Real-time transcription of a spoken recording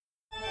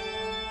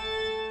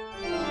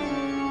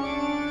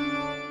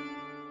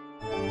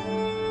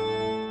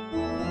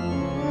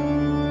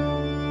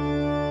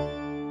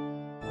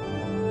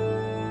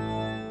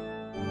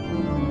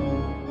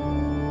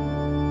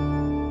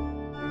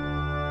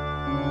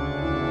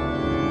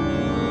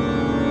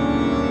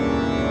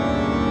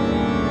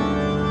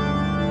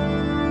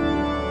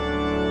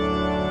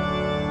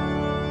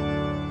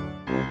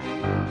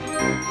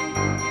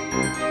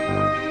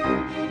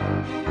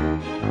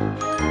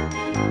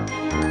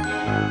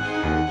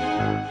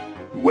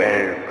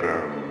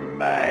Welcome,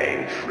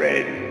 my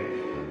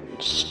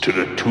friends, to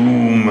the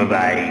Tomb of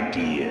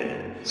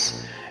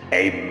Ideas,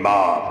 a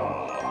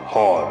Marvel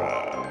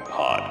horror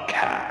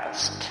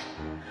podcast.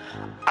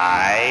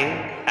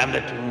 I am the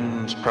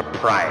Tomb's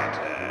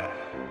proprietor,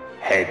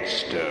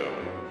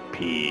 Headstone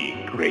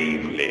P.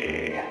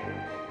 Gravely.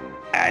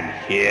 And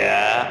here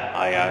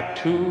are your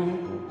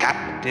two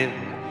captive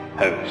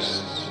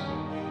hosts,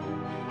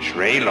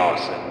 Trey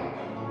Lawson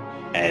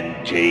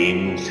and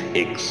James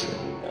Hickson.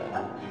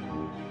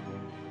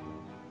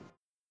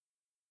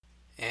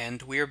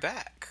 And we're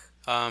back.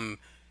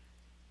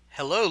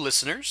 Hello,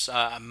 listeners.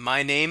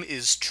 My name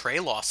is Trey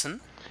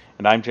Lawson.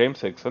 And I'm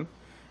James Hickson.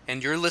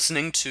 And you're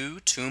listening to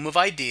Tomb of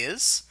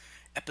Ideas,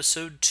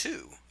 Episode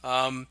 2.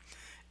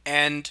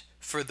 And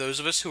for those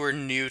of us who are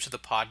new to the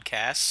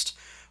podcast,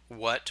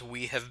 what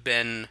we have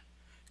been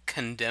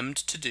condemned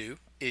to do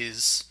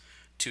is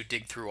to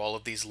dig through all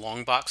of these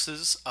long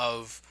boxes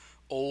of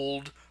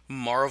old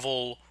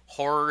Marvel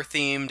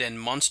horror-themed and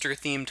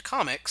monster-themed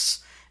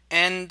comics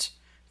and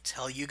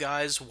tell you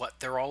guys what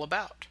they're all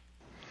about.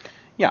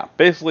 Yeah,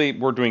 basically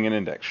we're doing an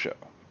index show,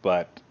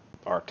 but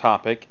our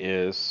topic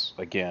is,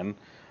 again,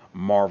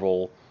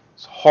 Marvel's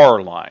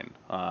horror line,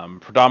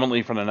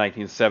 predominantly from the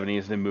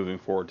 1970s and then moving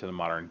forward to the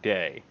modern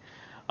day.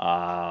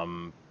 We're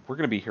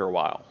going to be here a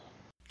while.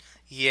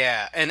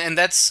 Yeah, and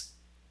that's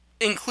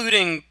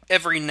including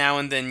every now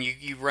and then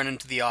you run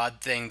into the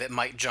odd thing that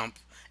might jump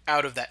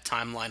out of that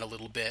timeline a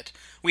little bit.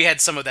 We had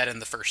some of that in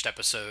the first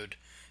episode.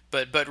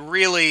 But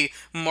really,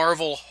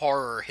 Marvel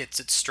horror hits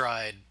its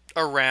stride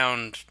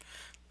around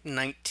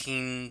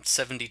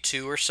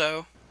 1972 or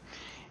so.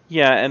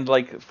 Yeah, and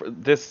like for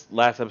this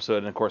last episode,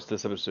 and of course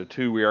this episode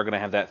too, we are going to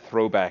have that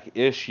throwback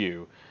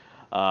issue,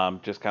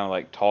 just kind of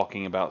like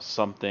talking about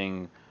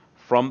something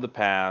from the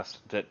past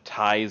that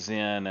ties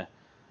in,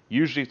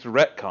 usually through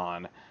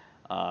retcon,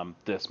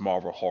 this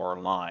Marvel horror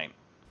line.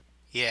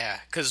 Yeah,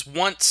 because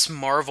once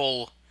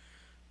Marvel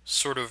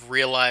sort of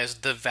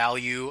realized the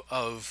value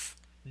of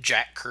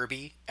Jack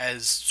Kirby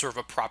as sort of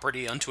a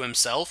property unto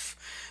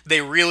himself,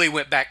 they really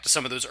went back to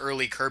some of those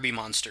early Kirby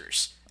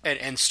monsters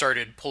and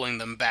started pulling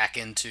them back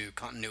into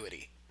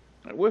continuity.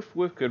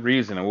 With good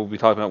reason, and we'll be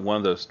talking about one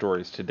of those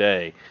stories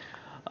today.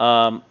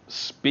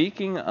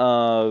 Speaking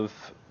of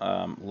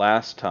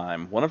last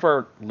time, one of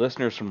our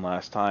listeners from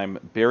last time,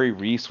 Barry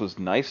Reese, was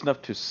nice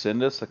enough to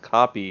send us a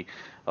copy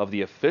of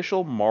the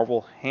official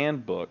Marvel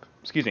handbook,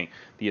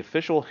 the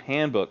official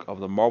handbook of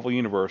the Marvel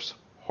Universe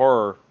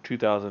Horror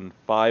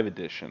 2005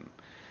 edition.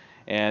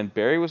 And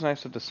Barry was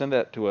nice enough to send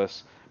that to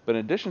us, but in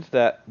addition to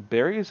that,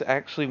 Barry is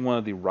actually one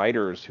of the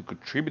writers who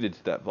contributed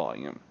to that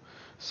volume.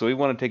 So we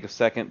want to take a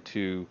second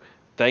to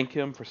thank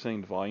him for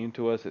sending the volume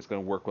to us. It's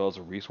going to work well as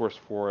a resource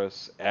for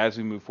us as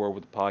we move forward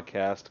with the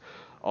podcast.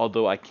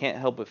 Although I can't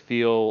help but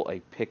feel a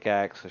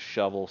pickaxe, a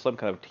shovel, some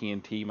kind of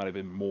TNT might have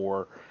been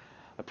more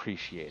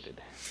appreciated.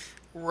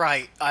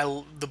 Right.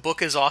 The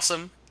book is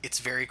awesome. It's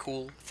very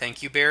cool.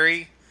 Thank you,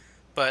 Barry.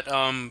 But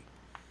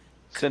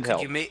send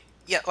help.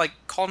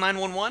 Call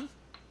 911?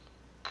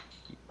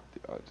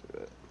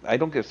 I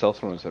don't get cell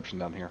phone reception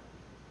down here.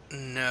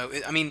 No,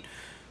 the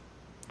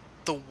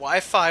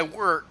Wi-Fi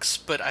works,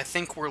 but I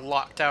think we're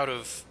locked out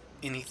of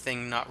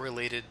anything not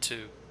related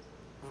to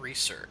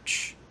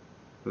research.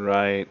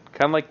 Right.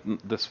 Kind of like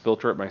this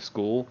filter at my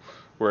school,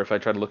 where if I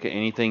try to look at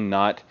anything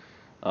not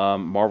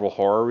Marvel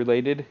horror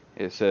related,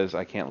 it says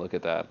I can't look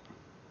at that.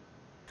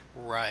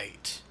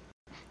 Right.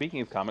 Speaking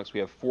of comics, we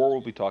have 4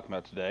 we'll be talking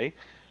about today.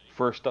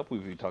 First up,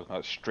 we'll be talking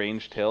about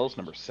Strange Tales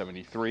number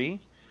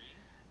 73.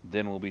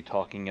 Then we'll be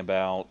talking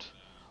about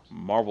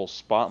Marvel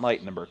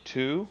Spotlight number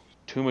 2,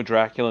 Tomb of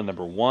Dracula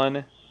number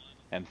 1,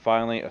 and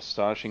finally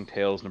Astonishing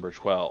Tales number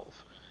 12.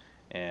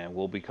 And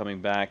we'll be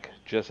coming back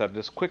just after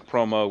this quick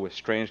promo with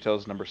Strange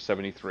Tales number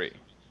 73.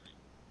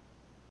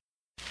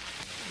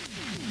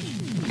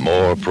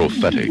 More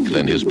prophetic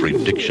than his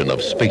prediction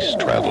of space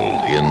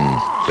travel in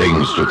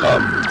Things to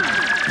Come.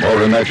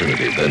 More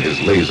imaginative than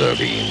his laser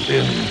beams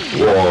in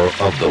War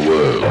of the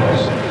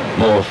Worlds.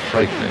 More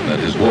frightening than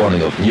his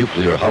warning of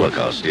nuclear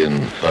holocaust in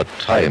The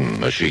Time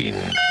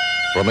Machine.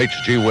 From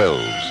H.G.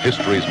 Wells,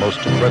 history's most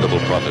credible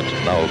prophet,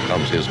 now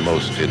comes his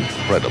most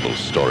incredible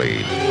story.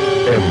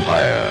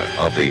 Empire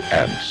of the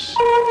Ants.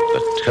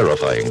 The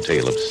terrifying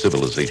tale of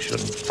civilization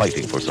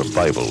fighting for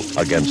survival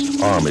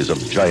against armies of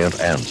giant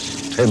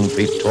ants 10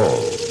 feet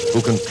tall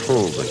who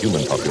control the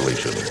human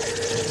population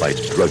by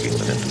drugging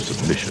them into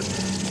submission.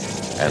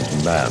 And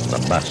man, the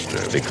master,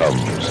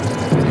 becomes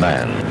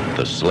man,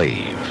 the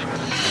slave.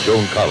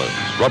 Joan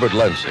Collins, Robert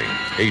Lansing,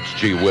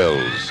 H.G.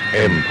 Wells'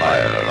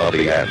 Empire of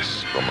the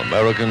Ants from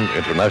American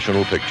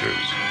International Pictures.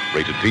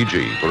 Rated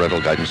PG,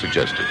 parental guidance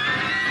suggested.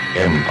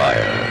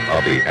 Empire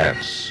of the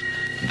Ants.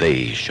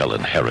 They shall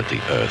inherit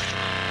the earth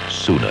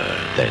sooner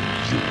than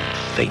you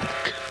think.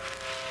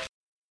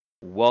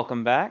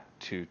 Welcome back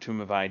to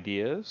Tomb of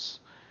Ideas.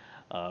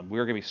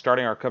 We're going to be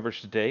starting our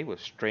coverage today with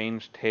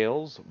Strange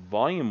Tales,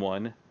 Volume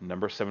 1,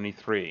 number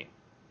 73.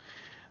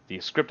 The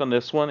script on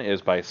this one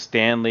is by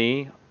Stan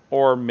Lee,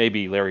 or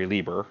maybe Larry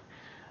Lieber.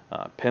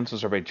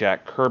 Pencils are by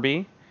Jack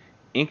Kirby.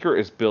 Inker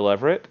is Bill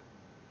Everett.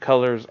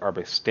 Colors are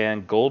by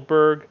Stan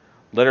Goldberg.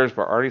 Letters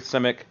by Artie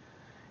Simek.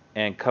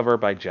 And cover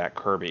by Jack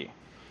Kirby.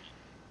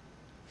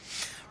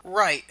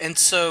 Right, and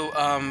so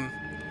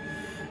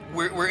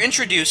we're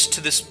introduced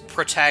to this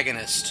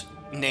protagonist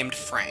named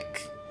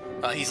Frank.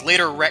 He's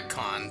later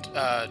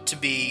retconned to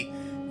be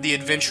the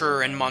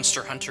adventurer and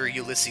monster hunter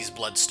Ulysses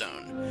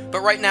Bloodstone,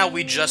 but right now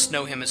we just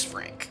know him as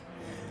Frank.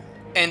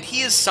 And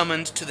he is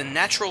summoned to the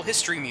Natural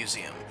History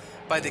Museum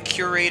by the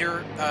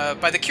curator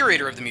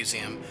of the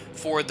museum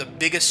for the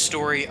biggest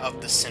story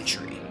of the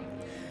century.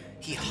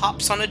 He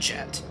hops on a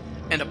jet,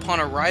 and upon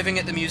arriving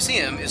at the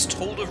museum is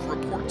told of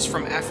reports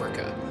from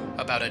Africa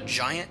about a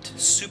giant,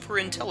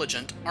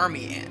 super-intelligent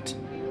army ant.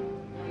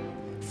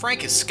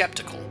 Frank is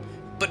skeptical,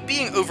 but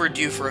being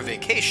overdue for a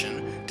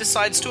vacation,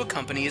 decides to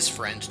accompany his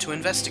friend to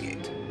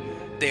investigate.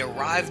 They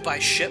arrive by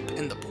ship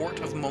in the port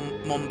of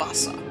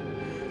Mombasa,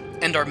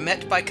 and are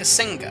met by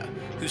Kasenga,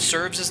 who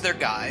serves as their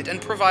guide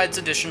and provides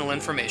additional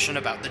information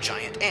about the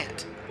giant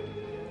ant.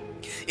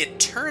 It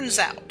turns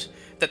out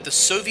that the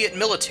Soviet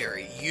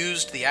military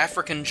used the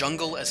African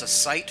jungle as a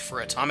site for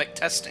atomic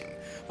testing,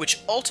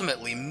 which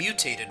ultimately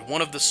mutated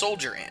one of the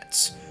soldier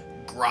ants,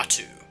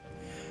 Gratu.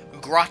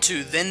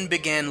 Gratu then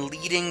began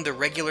leading the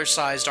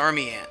regular-sized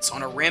army ants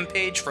on a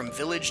rampage from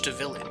village to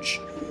village.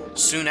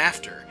 Soon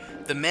after,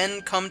 the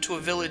men come to a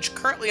village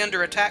currently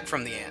under attack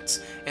from the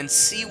ants, and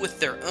see with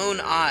their own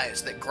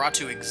eyes that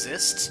Gratu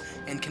exists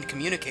and can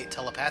communicate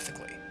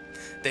telepathically.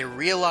 They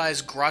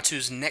realize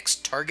Gratu's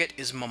next target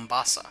is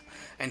Mombasa,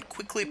 and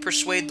quickly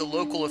persuade the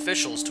local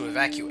officials to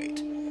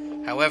evacuate.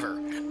 However,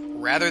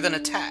 rather than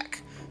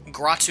attack,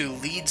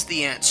 Gratu leads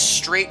the ants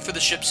straight for the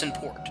ships in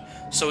port,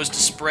 so as to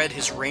spread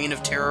his reign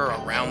of terror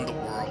around the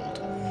world.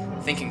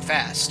 Thinking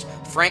fast,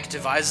 Frank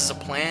devises a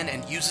plan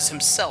and uses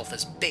himself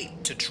as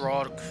bait to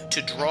draw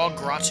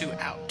Gratu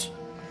out.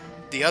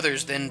 The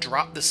others then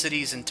drop the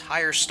city's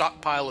entire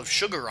stockpile of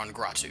sugar on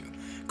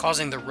Gratu,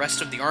 causing the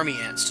rest of the army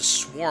ants to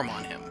swarm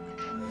on him.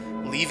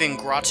 Leaving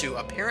Gratu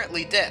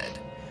apparently dead,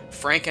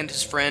 Frank and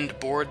his friend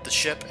board the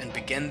ship and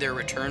begin their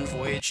return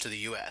voyage to the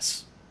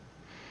U.S.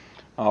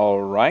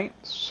 All right,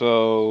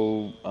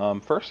 so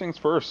first things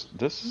first,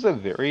 this is a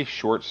very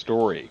short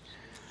story.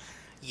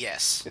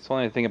 Yes. It's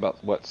only, I think,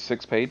 about,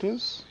 6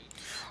 pages?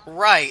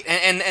 Right,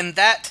 and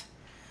that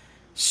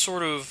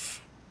sort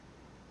of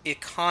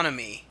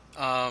economy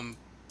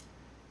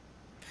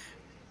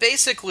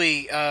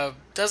basically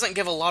doesn't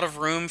give a lot of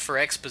room for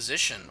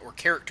exposition or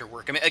character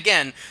work. I mean,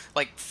 again,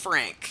 like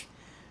Frank,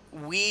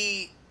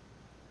 the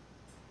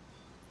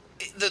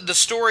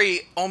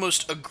story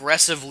almost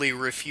aggressively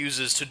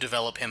refuses to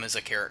develop him as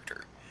a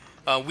character.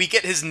 We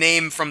get his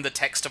name from the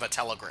text of a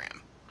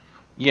telegram.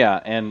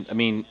 Yeah, and, I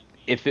mean,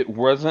 if it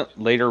wasn't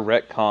later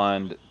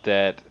retconned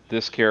that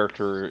this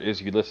character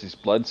is Ulysses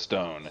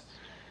Bloodstone,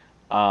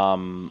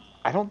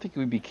 I don't think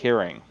we'd be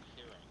caring.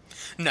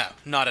 No,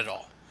 not at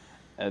all.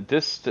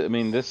 This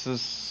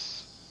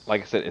is,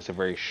 like I said, it's a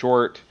very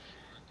short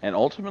and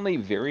ultimately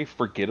very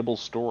forgettable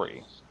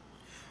story.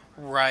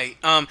 Right.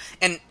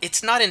 And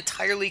it's not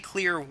entirely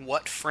clear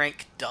what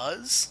Frank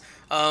does.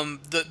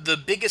 The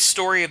biggest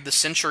story of the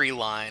century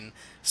line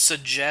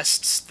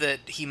suggests that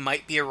he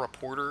might be a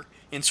reporter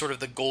in sort of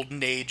the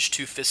golden age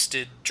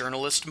two-fisted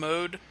journalist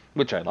mode.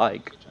 Which I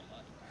like.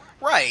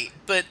 Right,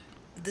 but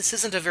this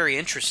isn't a very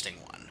interesting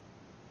one.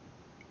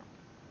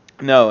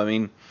 No, I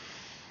mean,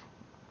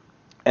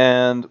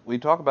 and we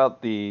talk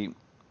about the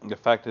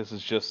fact this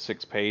is just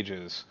 6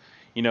 pages.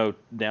 You know,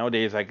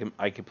 nowadays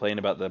I complain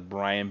about the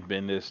Brian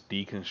Bendis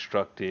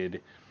deconstructed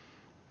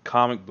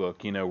comic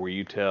book, you know, where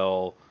you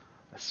tell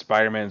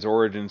Spider-Man's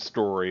origin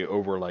story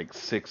over like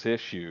 6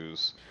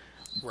 issues.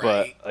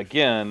 Right. But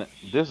again,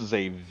 this is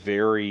a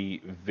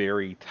very,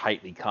 very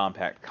tightly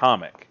compact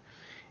comic.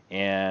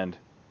 And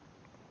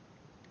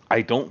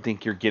I don't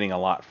think you're getting a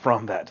lot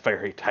from that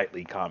very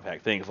tightly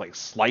compact thing. It's like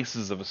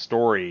slices of a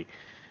story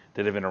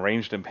that have been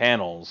arranged in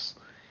panels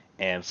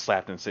and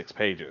slapped in 6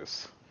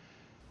 pages.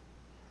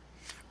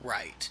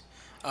 Right.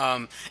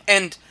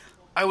 And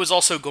I was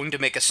also going to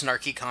make a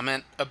snarky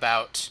comment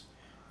about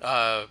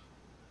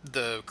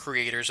the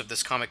creators of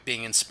this comic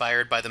being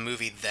inspired by the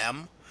movie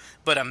Them,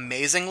 but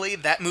amazingly,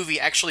 that movie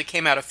actually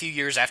came out a few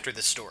years after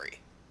this story.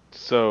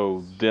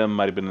 So, Them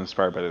might have been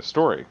inspired by this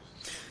story.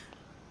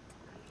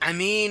 I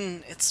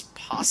mean, it's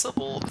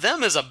possible.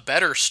 Them is a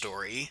better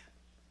story.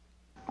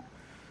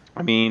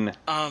 I mean,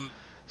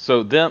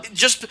 so Them...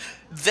 Just,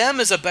 Them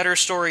is a better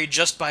story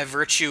just by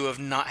virtue of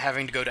not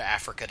having to go to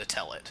Africa to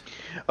tell it.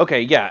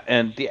 Okay, yeah,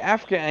 and the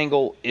Africa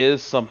angle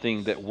is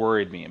something that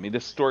worried me. I mean,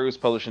 this story was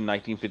published in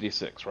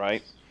 1956,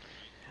 right?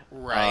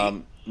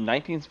 Right.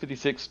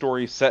 1956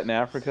 story set in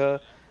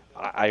Africa.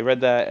 I read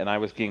that and I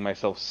was getting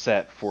myself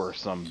set for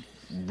some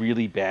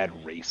really bad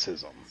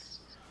racism.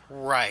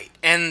 Right,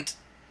 and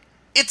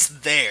it's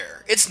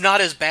there. It's not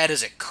as bad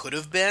as it could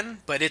have been,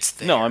 but it's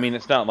there. No, I mean,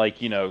 it's not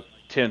like, you know,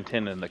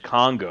 Tintin in the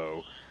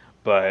Congo,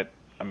 but,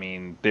 I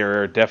mean,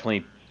 there are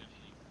definitely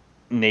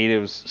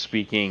natives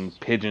speaking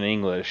pidgin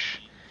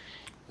English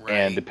and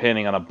Right.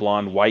 depending on a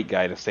blonde white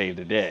guy to save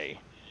the day.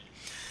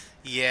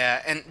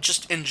 Yeah, and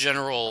just in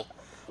general,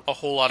 a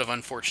whole lot of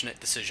unfortunate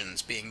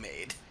decisions being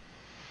made.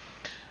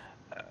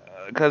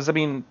 Because, I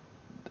mean,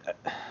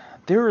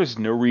 there is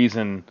no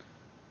reason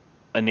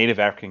a native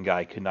African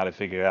guy could not have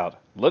figured out,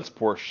 let's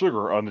pour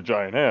sugar on the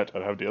giant ant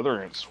and have the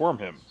other ants swarm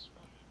him.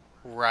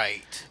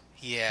 Right.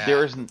 There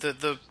Yeah. isn't...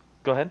 The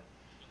Go ahead.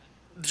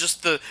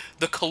 just the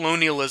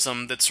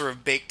colonialism that's sort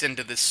of baked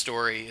into this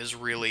story is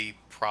really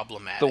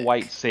problematic. The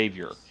white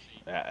savior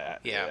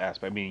Yeah.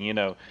 aspect. I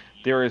mean,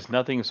 there is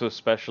nothing so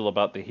special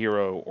about the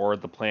hero or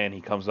the plan he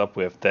comes up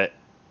with that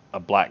a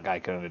black guy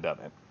couldn't have done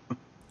it.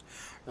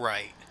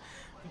 Right.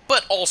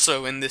 But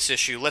also in this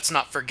issue, let's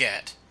not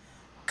forget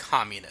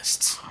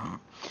communists.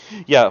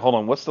 Yeah, hold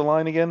on. What's the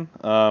line again?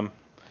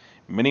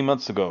 Many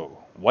months ago,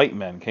 white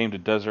men came to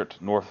desert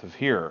north of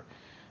here.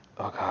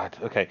 Oh, God.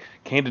 Okay.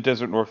 Came to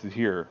desert north of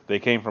here. They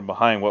came from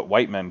behind what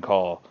white men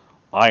call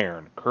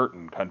Iron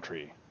Curtain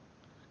Country.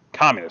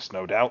 Communists,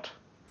 no doubt.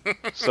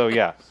 So,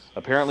 yeah.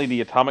 Apparently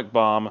the atomic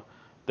bomb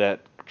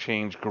that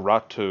changed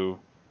Grotto...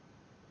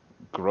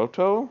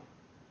 That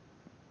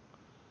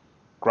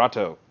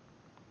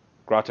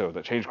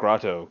changed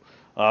Grotto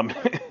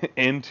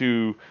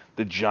into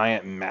the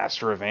giant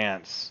master of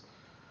ants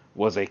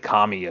was a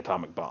commie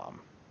atomic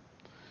bomb.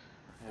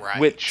 Right.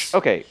 Which,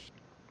 okay,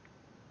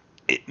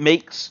 it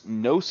makes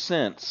no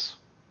sense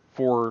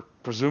for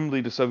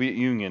presumably the Soviet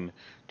Union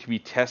to be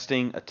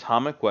testing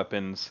atomic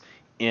weapons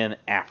in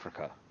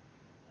Africa.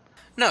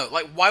 No,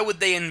 like why would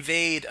they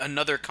invade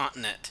another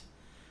continent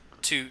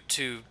to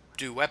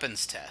do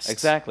weapons tests?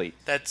 Exactly.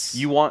 That's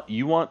You want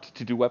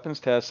to do weapons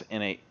tests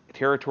in a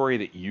territory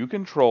that you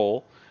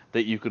control,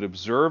 that you could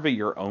observe at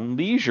your own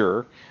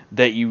leisure,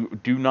 that you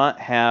do not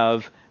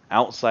have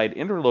outside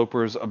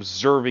interlopers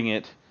observing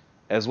it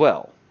as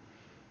well.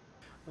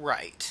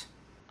 right.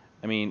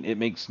 I mean, it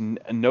makes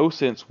no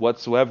sense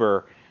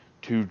whatsoever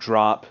to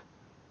drop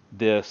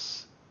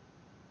this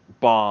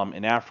bomb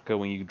in Africa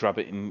when you could drop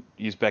it in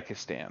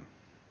Uzbekistan.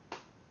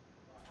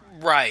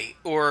 Right.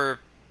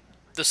 Or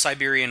the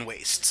Siberian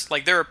wastes.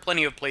 Like there are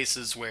plenty of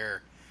places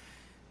where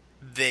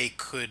they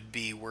could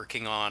be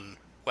working on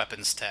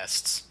weapons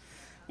tests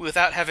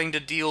without having to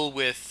deal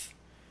with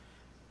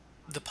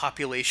the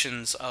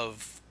populations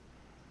of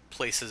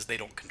places they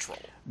don't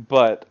control.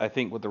 But I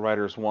think what the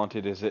writers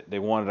wanted is that they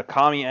wanted a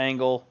commie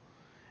angle,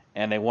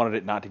 and they wanted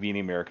it not to be any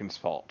American's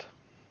fault.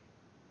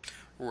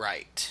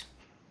 Right.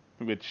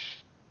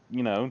 Which,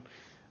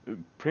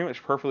 pretty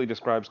much perfectly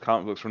describes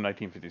comic books from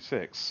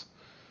 1956.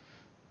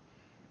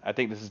 I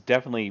think this is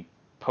definitely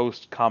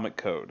post-comic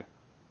code.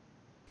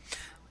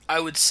 I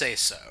would say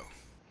so.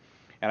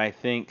 And I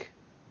think...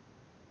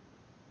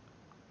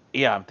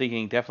 Yeah, I'm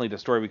thinking definitely the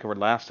story we covered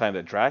last time,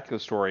 that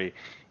Dracula's story,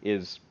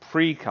 is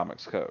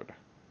pre-comics code.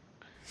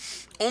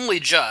 Only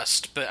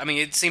just, but I mean,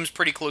 it seems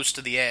pretty close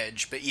to the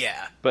edge, but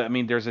yeah. But, I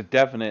mean, there's a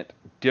definite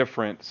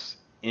difference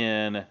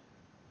in,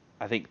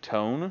 I think,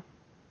 tone.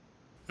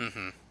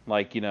 Mm-hmm.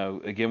 Like,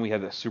 again, we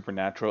have that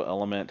supernatural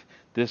element.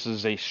 This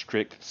is a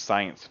strict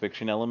science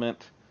fiction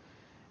element.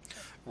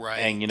 Right.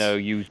 And,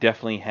 you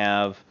definitely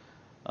have...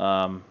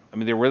 I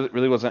mean, there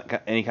really wasn't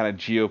any kind of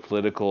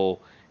geopolitical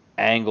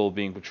angle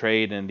being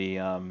portrayed in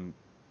the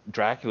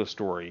Dracula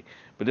story,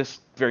 but this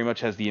very much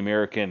has the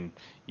American,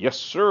 yes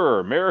sir,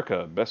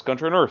 America, best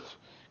country on earth,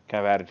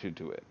 kind of attitude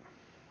to it.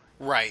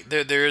 Right.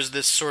 There's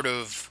this sort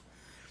of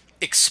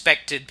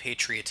expected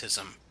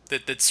patriotism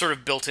that's sort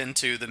of built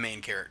into the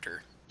main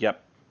character.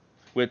 Yep.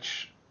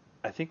 Which,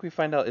 I think we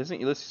find out,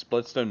 isn't Ulysses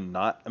Bloodstone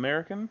not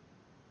American?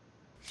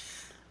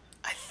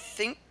 I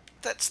think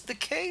that's the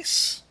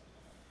case.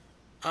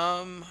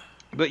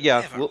 But yeah,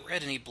 I haven't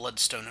read any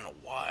Bloodstone in a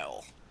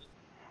while.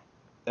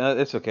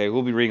 It's okay.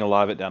 We'll be reading a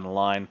lot of it down the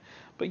line.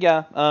 But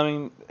yeah, I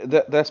mean,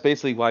 that's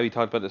basically why we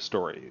talked about this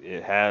story.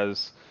 It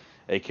has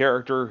a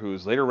character who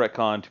is later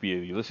retconned to be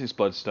Ulysses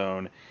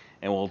Bloodstone,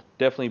 and we'll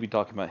definitely be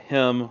talking about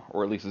him,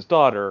 or at least his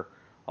daughter,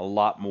 a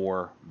lot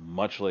more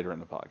much later in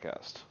the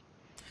podcast.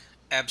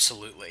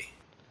 Absolutely.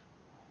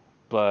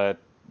 But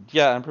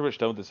yeah, I'm pretty much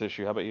done with this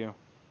issue. How about you?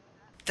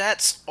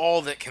 That's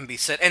all that can be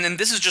said. And then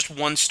this is just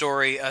one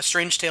story.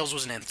 Strange Tales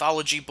was an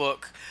anthology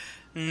book.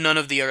 None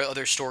of the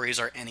other stories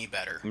are any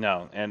better.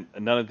 No, and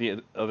none of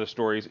the other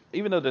stories,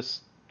 even though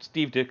this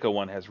Steve Ditko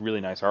one has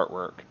really nice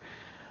artwork,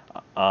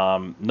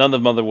 none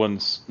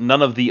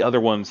of the other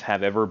ones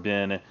have ever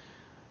been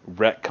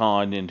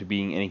retconned into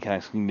being any kind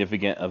of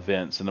significant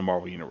events in the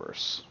Marvel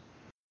Universe.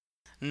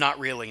 Not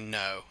really,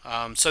 no.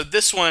 So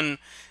this one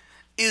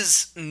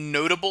is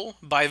notable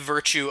by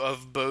virtue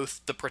of both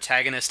the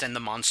protagonist and the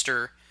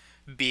monster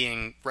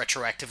being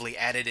retroactively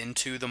added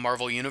into the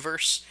Marvel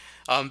Universe.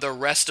 The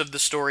rest of the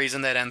stories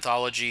in that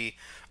anthology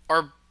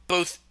are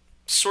both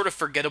sort of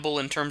forgettable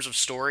in terms of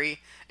story,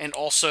 and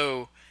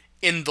also,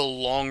 in the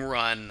long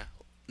run,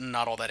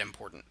 not all that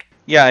important.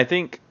 Yeah, I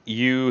think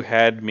you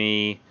had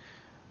me...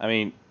 I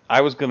mean,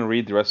 I was going to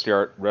read the rest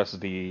of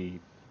the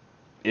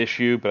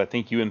issue, but I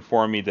think you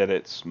informed me that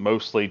it's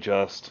mostly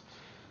just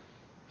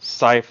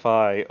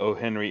sci-fi O.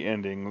 Henry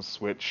endings,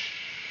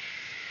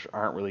 which which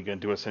aren't really going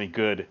to do us any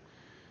good.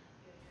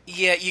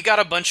 Yeah, you got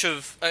a bunch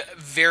of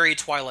very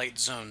Twilight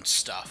Zone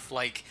stuff.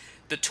 Like,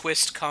 the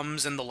twist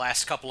comes in the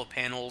last couple of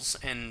panels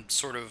and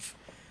sort of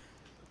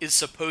is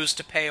supposed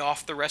to pay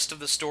off the rest of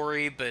the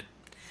story, but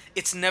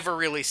it's never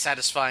really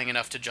satisfying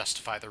enough to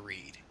justify the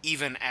read,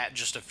 even at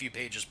just a few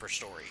pages per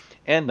story.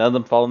 And none of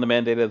them follow the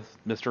mandate that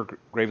Mr.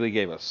 Gravely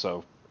gave us,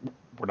 so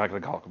we're not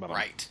going to talk about them.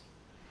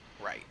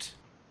 Right.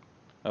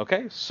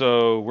 Okay,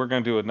 so we're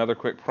going to do another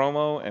quick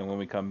promo, and when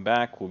we come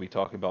back, we'll be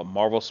talking about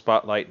Marvel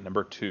Spotlight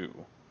number 2,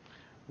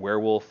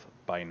 Werewolf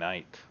by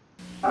Night.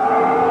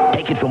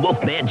 Take it from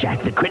Wolfman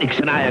Jack, the critics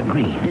and I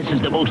agree. This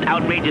is the most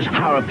outrageous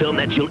horror film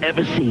that you'll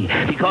ever see,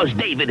 because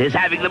David is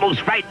having the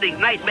most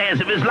frightening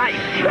nightmares of his life.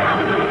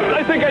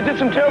 I think I did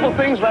some terrible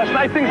things last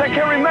night, things I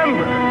can't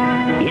remember.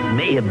 It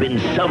may have been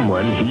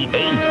someone he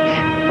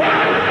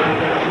ate.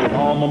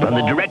 From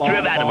the director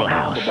of Animal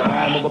House,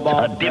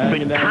 a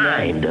different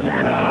kind of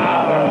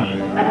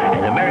animal.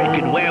 An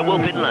American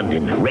Werewolf in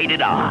London,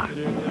 rated R.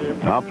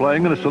 Now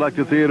playing in a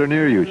selected theater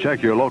near you.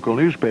 Check your local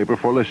newspaper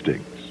for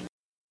listings.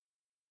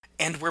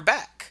 And we're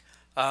back.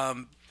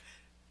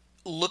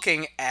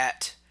 Looking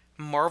at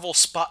Marvel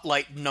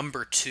Spotlight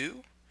number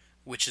 2,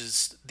 which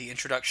is the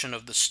introduction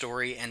of the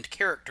story and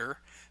character,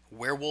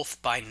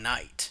 Werewolf by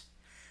Night.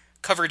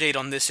 Cover date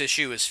on this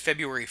issue is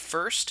February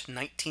 1st,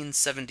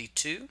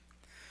 1972.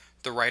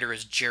 The writer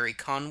is Jerry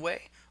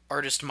Conway,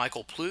 artist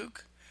Michael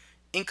Plug,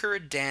 inker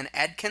Dan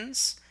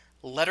Adkins,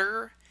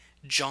 letterer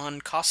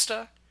John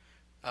Costa,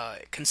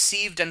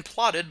 conceived and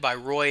plotted by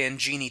Roy and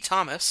Jeannie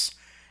Thomas,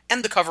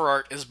 and the cover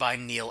art is by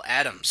Neil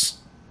Adams.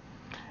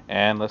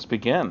 And let's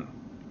begin.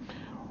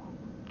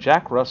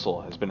 Jack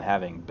Russell has been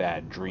having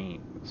bad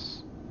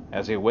dreams.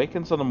 As he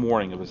awakens on the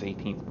morning of his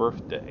 18th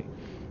birthday,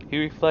 he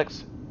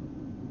reflects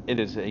it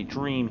is a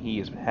dream he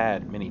has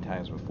had many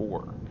times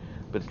before,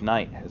 but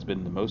tonight has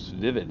been the most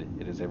vivid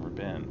it has ever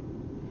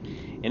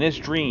been. In his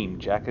dream,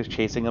 Jack is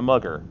chasing a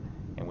mugger,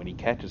 and when he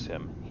catches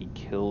him, he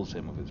kills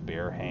him with his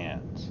bare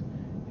hands,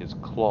 his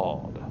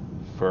clawed,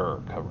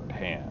 fur-covered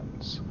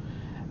hands.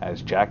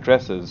 As Jack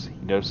dresses,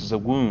 he notices a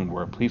wound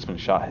where a policeman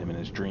shot him in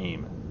his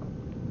dream.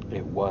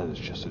 It was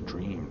just a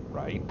dream,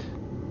 right?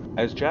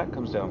 As Jack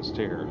comes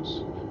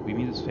downstairs, we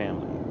meet his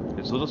family,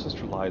 his little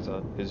sister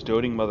Liza, his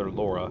doting mother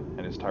Laura,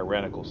 and his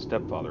tyrannical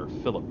stepfather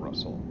Philip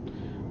Russell.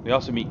 We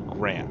also meet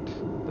Grant,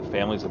 the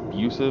family's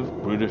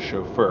abusive, brutish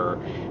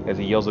chauffeur, as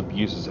he yells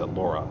abuses at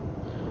Laura.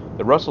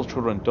 The Russell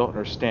children don't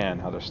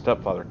understand how their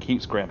stepfather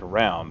keeps Grant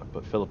around,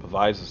 but Philip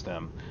advises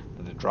them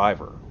that the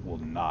driver will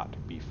not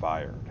be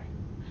fired.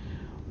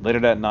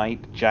 Later that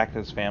night, Jack and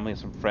his family and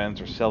some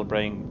friends are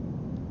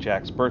celebrating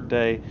Jack's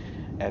birthday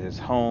at his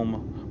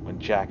home when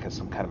Jack has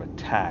some kind of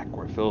attack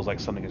where it feels like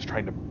something is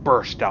trying to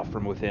burst out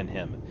from within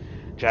him.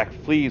 Jack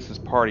flees his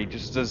party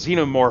just as a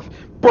xenomorph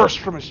bursts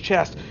from his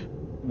chest.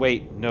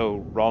 Wait, no,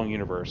 wrong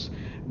universe.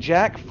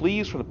 Jack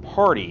flees from the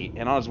party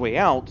and on his way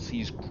out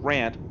sees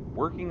Grant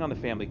working on the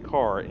family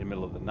car in the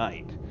middle of the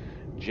night.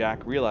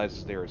 Jack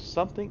realizes there is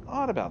something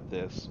odd about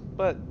this,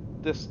 but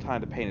this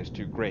time the pain is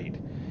too great.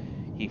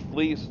 He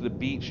flees to the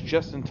beach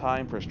just in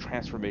time for his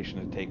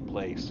transformation to take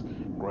place,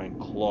 growing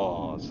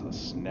claws, a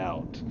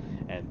snout,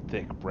 and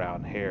thick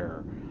brown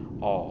hair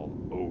all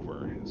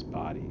over his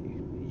body.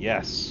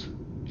 Yes,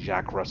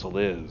 Jack Russell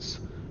is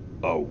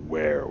a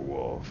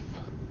werewolf.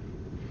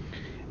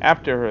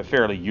 After a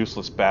fairly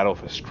useless battle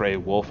with a stray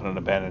wolf in an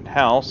abandoned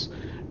house,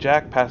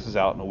 Jack passes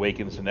out and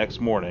awakens the next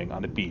morning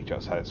on the beach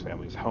outside his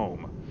family's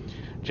home.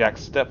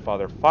 Jack's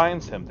stepfather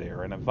finds him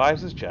there and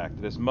advises Jack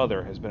that his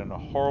mother has been in a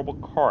horrible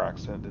car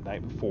accident the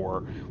night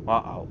before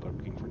while out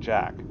looking for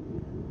Jack.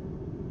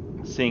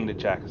 Seeing that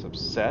Jack is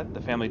upset,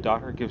 the family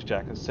doctor gives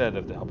Jack a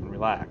sedative to help him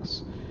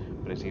relax.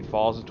 But as he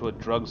falls into a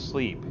drugged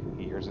sleep,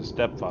 he hears his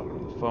stepfather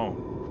on the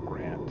phone with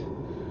Grant,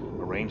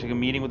 arranging a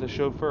meeting with the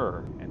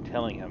chauffeur and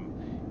telling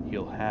him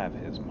he'll have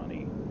his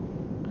money.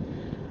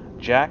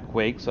 Jack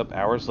wakes up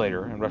hours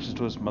later and rushes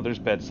to his mother's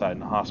bedside in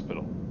the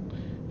hospital.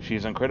 She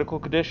is in critical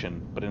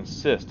condition, but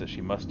insists that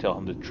she must tell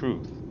him the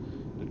truth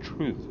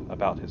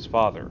about his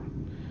father.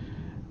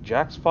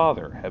 Jack's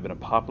father had been a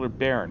popular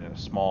baron in a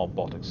small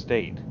Baltic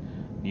state.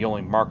 The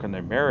only mark on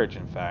their marriage,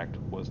 in fact,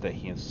 was that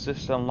he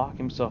insisted on locking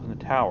himself in the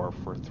tower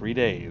for 3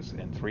 days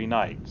and 3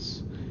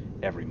 nights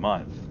every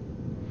month.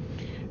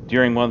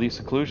 During one of these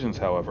seclusions,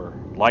 however,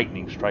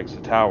 lightning strikes the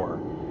tower,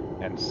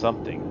 and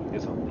something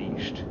is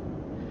unleashed.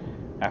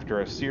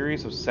 After a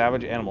series of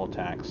savage animal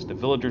attacks, the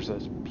villagers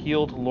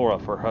appeal to Laura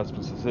for her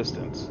husband's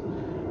assistance,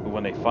 but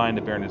when they find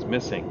the Baron is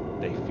missing,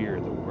 they fear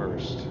the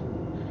worst.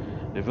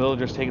 The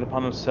villagers take it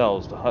upon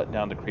themselves to hunt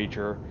down the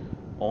creature,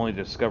 only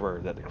to discover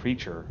that the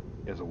creature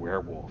is a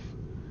werewolf.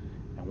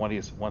 And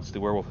once the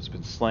werewolf has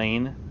been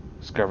slain,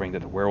 discovering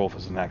that the werewolf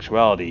is in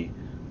actuality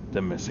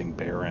the missing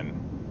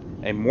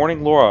Baron. A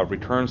mourning Laura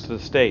returns to the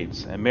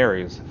States and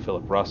marries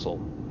Philip Russell,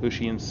 who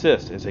she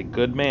insists is a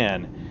good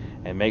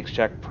man and makes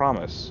Jack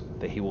promise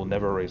that he will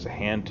never raise a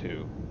hand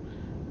to,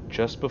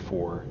 just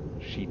before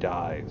she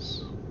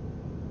dies.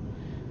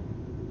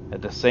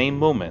 At the same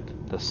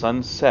moment, The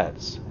sun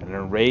sets, and an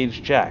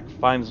enraged Jack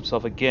finds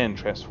himself again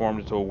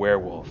transformed into a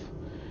werewolf.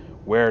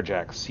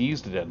 Werejack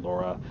sees the dead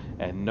Laura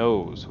and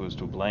knows who is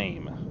to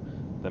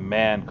blame. The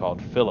man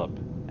called Philip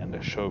and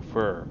the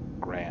chauffeur,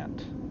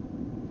 Grant.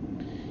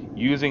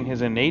 Using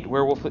his innate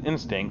werewolf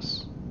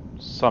instincts,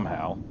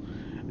 somehow,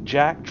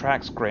 Jack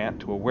tracks Grant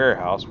to a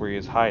warehouse where he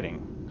is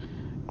hiding.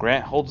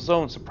 Grant holds his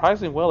own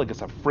surprisingly well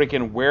against a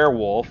freaking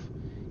werewolf,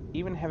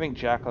 even having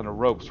Jack on the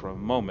ropes for a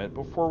moment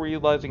before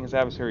realizing his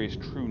adversary's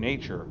true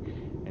nature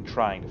and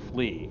trying to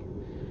flee.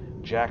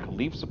 Jack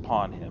leaps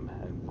upon him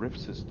and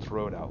rips his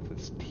throat out with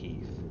his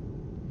teeth.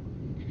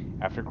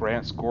 After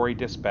Grant's gory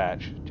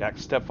dispatch,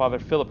 Jack's stepfather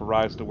Philip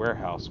arrives at the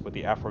warehouse with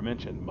the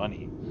aforementioned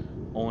money,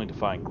 only to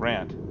find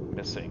Grant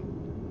missing.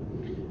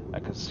 A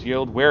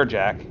concealed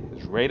Werejack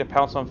is ready to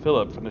pounce on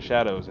Philip from the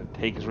shadows and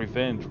take his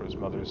revenge for his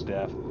mother's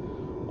death,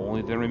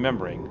 only then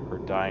remembering her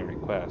dying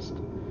request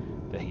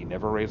that he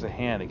never raise a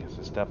hand against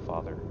his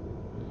stepfather.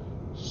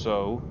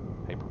 So,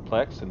 a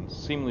perplexed and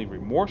seemingly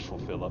remorseful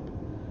Philip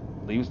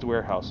leaves the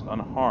warehouse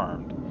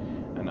unharmed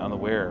and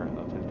unaware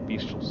of his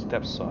bestial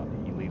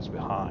stepson he leaves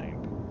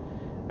behind,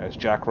 as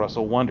Jack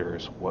Russell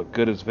wonders what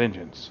good is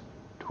vengeance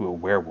to a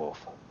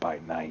werewolf by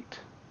night.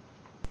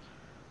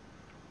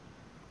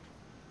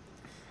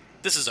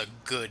 This is a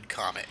good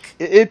comic.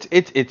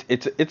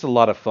 It's a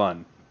lot of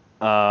fun.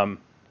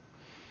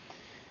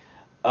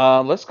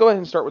 Let's go ahead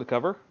and start with the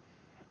cover.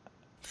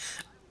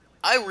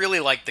 I really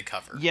like the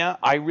cover. Yeah,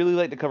 I really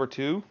like the cover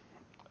too.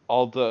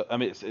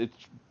 It's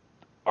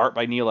art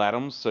by Neil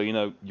Adams, so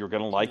you're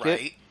gonna like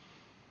it.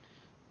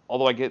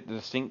 Although I get the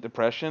distinct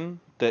impression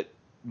that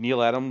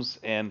Neil Adams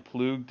and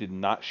Plug did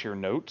not share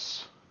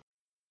notes.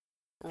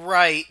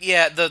 Right.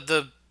 Yeah.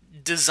 The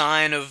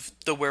design of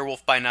the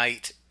Werewolf by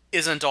Night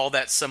isn't all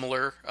that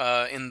similar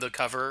in the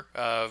cover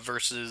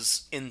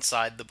versus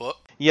inside the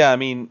book. Yeah, I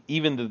mean,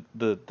 even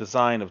the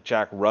design of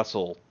Jack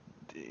Russell,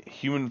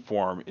 human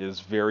form, is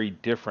very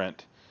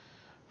different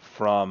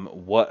from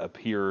what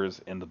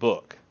appears in the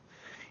book.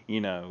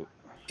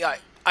 Yeah,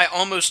 I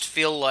almost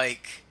feel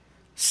like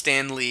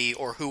Stan Lee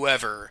or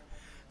whoever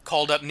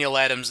called up Neil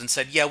Adams and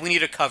said, "Yeah, we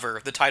need a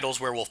cover. The title's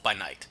Werewolf by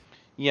Night."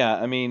 Yeah,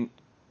 I mean,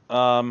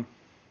 in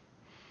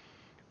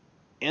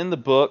the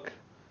book,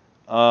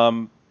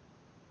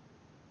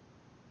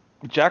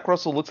 Jack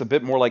Russell looks a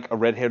bit more like a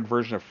redheaded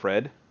version of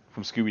Fred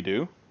from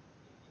Scooby-Doo.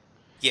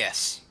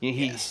 Yes.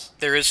 Yes.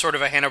 There is sort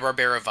of a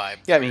Hanna-Barbera vibe.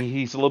 Yeah, I mean,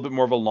 he's a little bit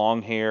more of a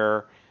long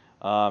hair.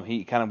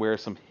 He kind of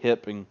wears some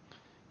hip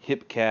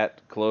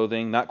cat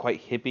clothing. Not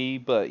quite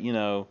hippie, but,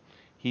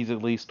 he's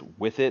at least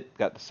with it.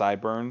 Got the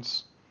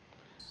sideburns.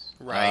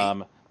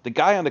 Right. The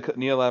guy on the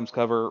Neil Adams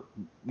cover,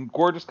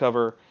 gorgeous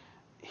cover,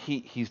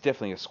 he's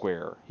definitely a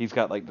square. He's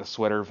got, like, the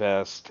sweater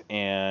vest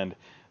and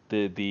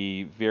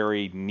the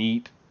very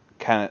neat,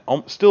 kind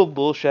of, still a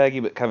little shaggy,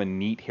 but kind of a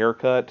neat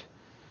haircut.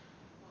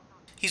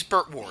 He's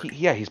Burt Ward.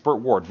 He's Burt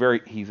Ward.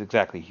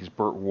 He's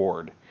Burt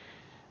Ward.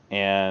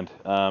 And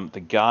the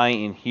guy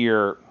in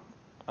here,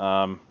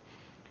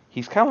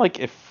 he's kind of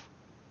like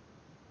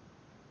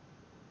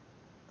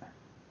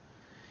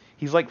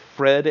he's like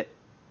Fred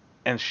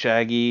and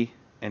Shaggy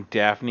and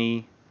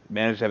Daphne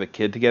managed to have a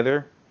kid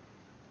together.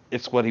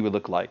 It's what he would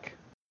look like.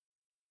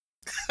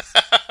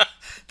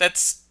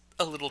 That's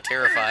a little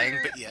terrifying,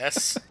 but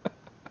yes.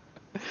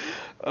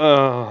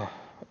 Oh,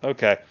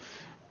 okay.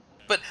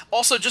 But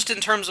also, just in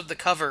terms of the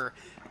cover,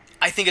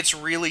 I think it's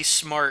really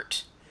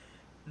smart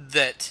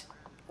that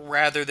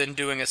rather than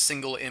doing a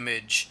single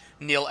image,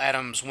 Neil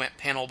Adams went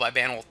panel by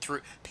panel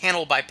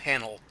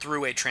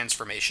through a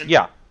transformation.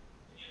 Yeah.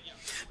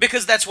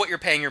 Because that's what you're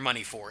paying your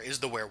money for, is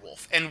the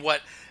werewolf. And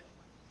what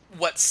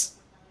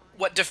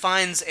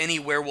defines any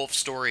werewolf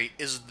story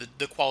is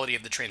the quality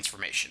of the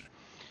transformation.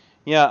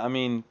 Yeah, I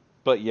mean,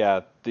 but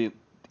yeah,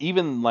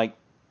 even like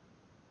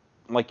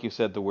you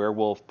said, the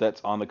werewolf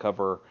that's on the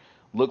cover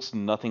looks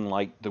nothing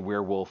like the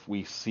werewolf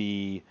we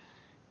see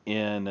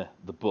in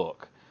the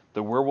book.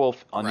 The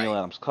werewolf on Neil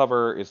Adams'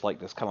 cover is like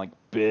this kind of like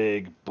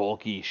big,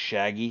 bulky,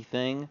 shaggy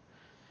thing.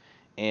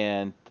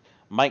 And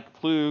Mike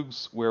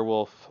Plug's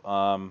werewolf,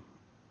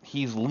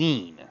 he's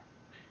lean.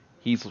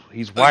 He's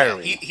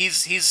wiry.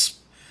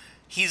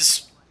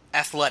 He's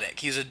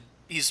athletic.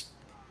 It's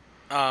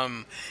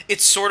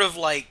sort of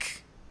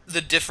like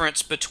the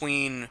difference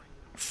between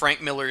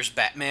Frank Miller's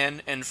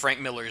Batman and Frank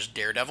Miller's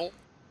Daredevil.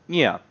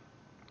 Yeah.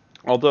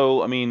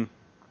 Although, I mean,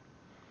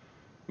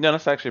 no,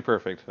 that's actually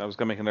perfect. I was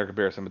going to make another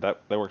comparison,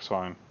 but that works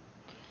fine.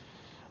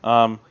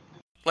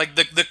 Like,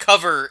 the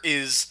cover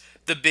is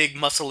the big,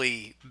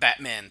 muscly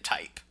Batman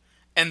type.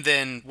 And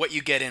then what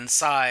you get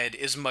inside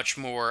is much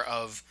more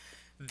of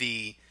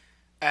the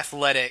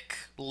athletic,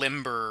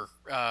 limber,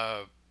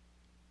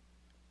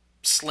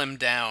 slimmed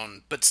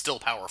down, but still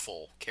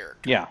powerful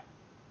character. Yeah.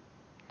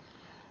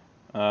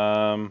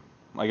 I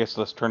guess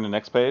let's turn to the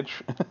next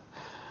page.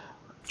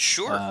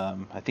 Sure.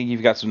 I think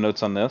you've got some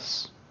notes on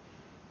this.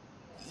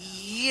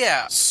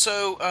 Yeah,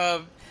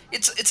 so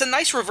it's a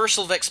nice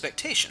reversal of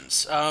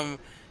expectations.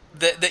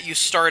 That you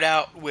start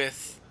out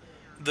with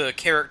the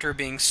character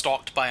being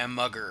stalked by a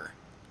mugger,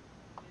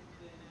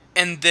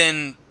 And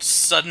then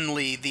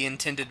suddenly the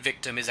intended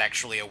victim is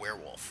actually a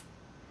werewolf.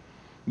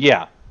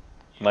 Yeah,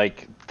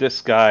 like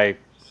this guy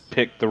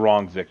picked the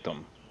wrong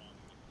victim.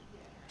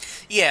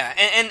 Yeah,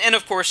 and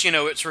of course,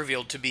 it's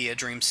revealed to be a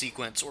dream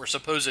sequence, or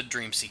supposed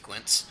dream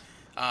sequence,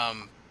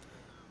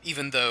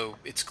 even though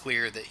it's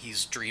clear that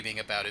he's dreaming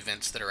about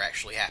events that are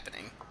actually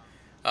happening.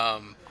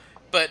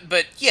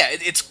 But yeah,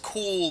 it's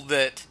cool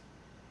that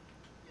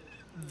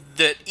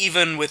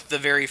even with the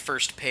very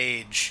first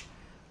page,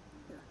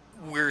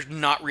 we're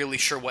not really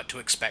sure what to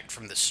expect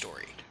from this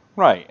story.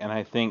 Right, and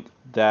I think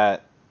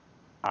that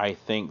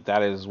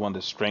is one of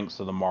the strengths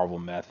of the Marvel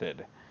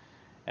method,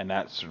 and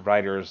that's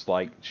writers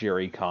like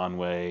Jerry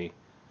Conway.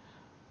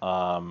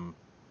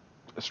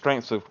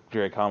 Strengths of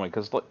Jerry Conway,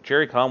 because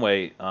Jerry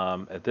Conway,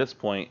 at this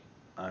point,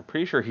 I'm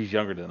pretty sure he's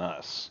younger than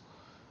us.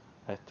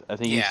 I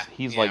think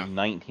he's like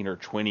 19 or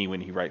 20 when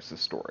he writes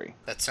this story.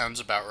 That sounds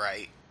about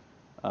right.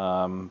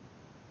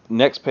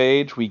 Next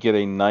page, we get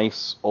a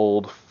nice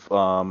old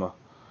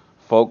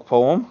folk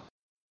poem.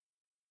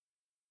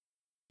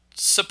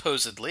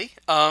 Supposedly.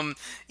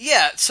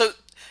 Yeah, so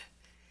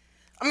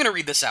I'm going to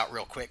read this out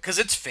real quick, because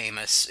it's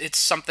famous. It's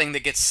something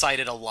that gets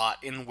cited a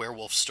lot in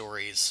werewolf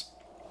stories.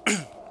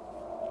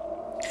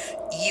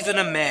 Even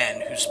a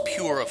man who's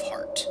pure of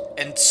heart,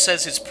 and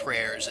says his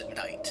prayers at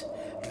night,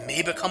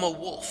 may become a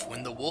wolf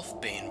when the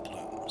wolfbane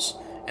blooms,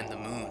 and the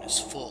moon is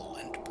full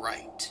and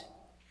bright.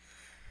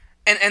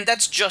 And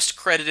that's just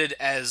credited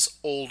as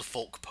old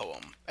folk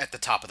poem at the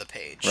top of the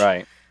page.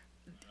 Right.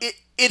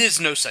 It is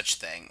no such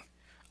thing.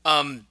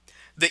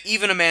 The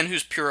Even a Man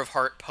Who's Pure of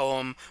Heart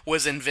poem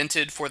was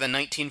invented for the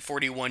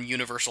 1941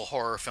 Universal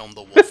horror film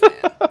The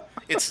Wolfman.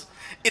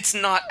 It's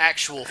not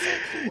actual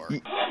folklore.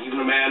 Even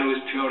a man who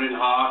is pure in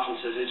heart and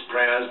says his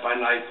prayers by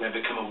night may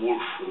become a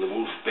wolf when the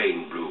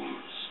wolfbane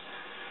blooms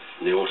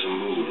and the autumn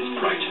moon is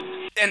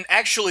bright. And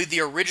actually,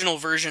 the original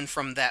version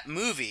from that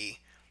movie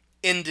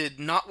ended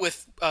not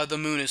with the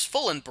moon is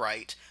full and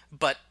bright,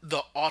 but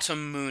the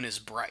autumn moon is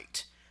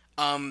bright.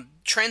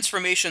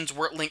 Transformations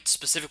weren't linked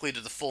specifically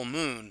to the full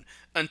moon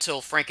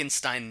until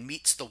Frankenstein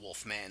meets the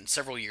Wolfman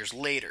several years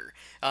later.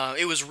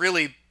 It was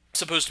really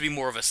supposed to be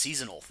more of a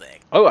seasonal thing.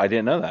 Oh, I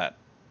didn't know that.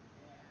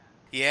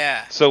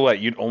 Yeah. So what,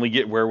 you'd only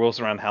get werewolves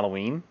around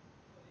Halloween?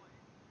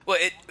 Well,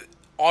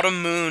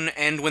 autumn moon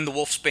and when the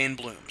wolfsbane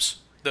blooms.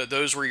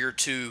 Those were your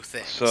two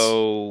things.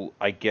 So,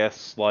 I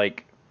guess,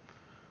 like...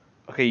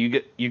 Okay, you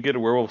get a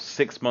werewolf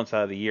 6 months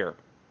out of the year.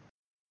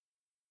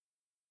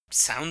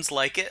 Sounds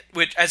like it.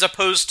 Which, as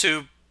opposed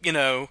to,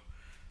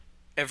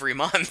 every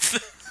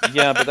month.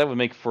 Yeah, but that would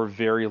make for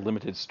very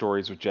limited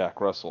stories with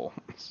Jack Russell.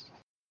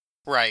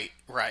 Right.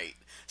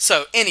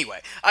 So,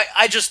 anyway,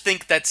 I just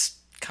think that's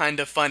kind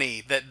of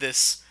funny that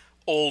this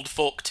old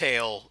folk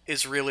tale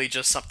is really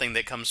just something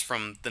that comes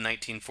from the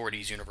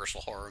 1940s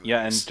Universal horror movies.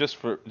 Yeah, and just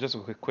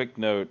a quick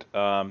note,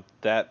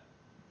 that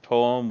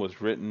poem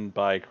was written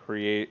by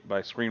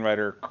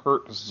screenwriter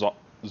Kurt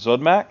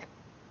Zodmak?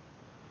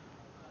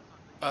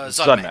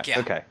 Zodmak, yeah.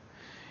 Okay.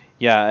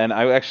 Yeah, and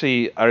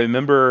I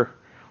remember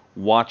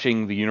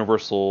watching the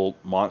Universal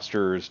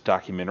Monsters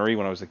documentary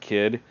when I was a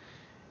kid,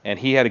 and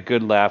he had a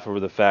good laugh over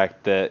the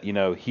fact that,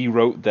 he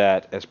wrote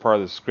that as part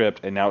of the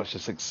script, and now it's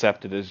just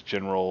accepted as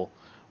general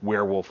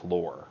werewolf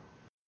lore.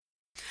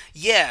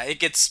 Yeah,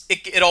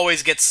 it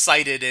always gets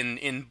cited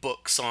in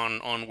books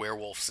on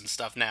werewolves and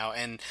stuff now,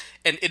 and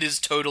it is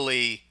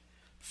totally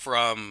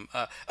from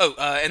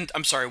and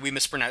I'm sorry, we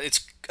mispronounced.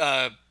 It's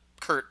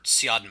Kurt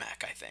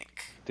Siodmak, I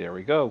think. There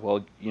we go.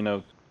 Well,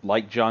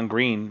 like John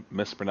Green,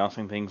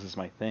 mispronouncing things is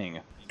my thing.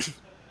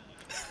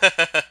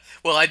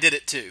 Well, I did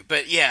it too,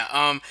 but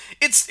yeah,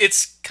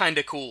 it's kind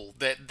of cool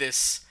that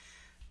this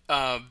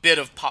bit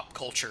of pop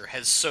culture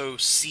has so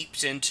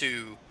seeped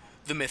into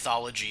the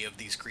mythology of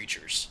these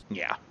creatures.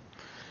 Yeah.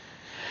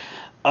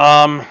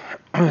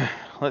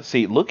 Let's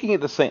see. Looking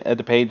at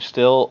the page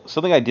still,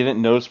 something I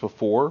didn't notice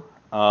before.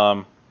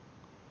 The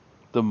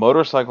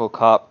motorcycle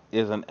cop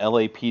is an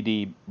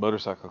LAPD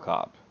motorcycle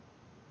cop.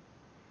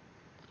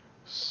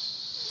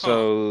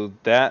 So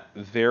that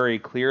very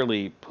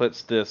clearly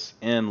puts this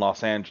in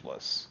Los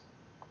Angeles.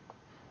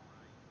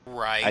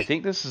 Right. I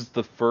think this is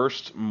the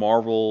first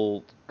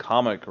Marvel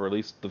comic, or at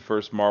least the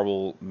first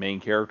Marvel main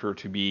character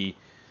to be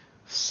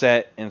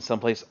set in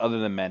someplace other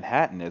than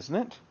Manhattan, isn't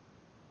it?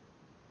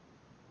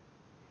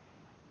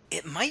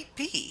 It might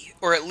be,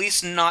 or at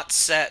least not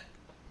set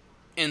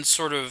in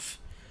sort of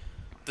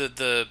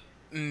the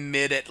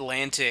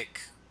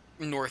mid-Atlantic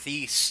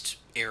Northeast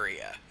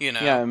area,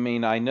 Yeah, I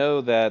mean, I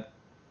know that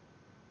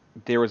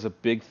there was a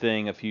big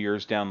thing a few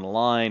years down the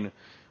line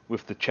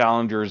with the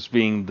Challengers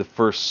being the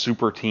first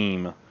super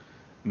team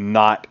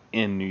not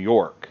in New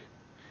York,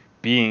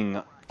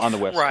 being on the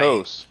West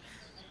Coast.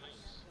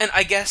 And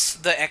I guess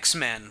the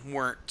X-Men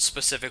weren't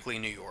specifically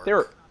New York. They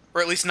were,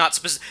 or at least not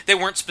they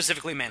weren't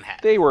specifically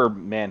Manhattan. They were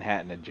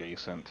Manhattan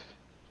adjacent.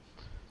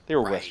 They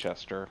were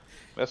Westchester.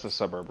 That's a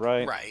suburb,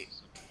 right? Right.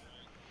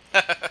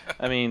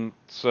 I mean,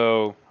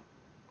 so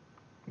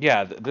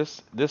yeah,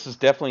 this is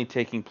definitely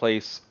taking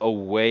place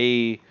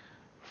away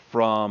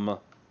from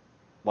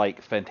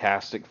like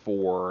Fantastic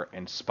Four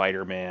and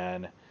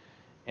Spider-Man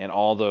and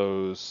all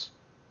those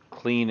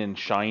clean and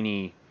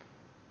shiny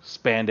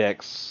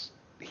spandex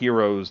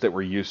heroes that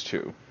we're used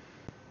to.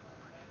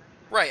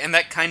 Right, and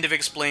that kind of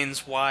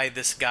explains why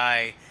this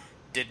guy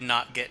did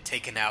not get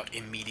taken out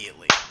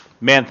immediately.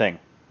 Man-Thing.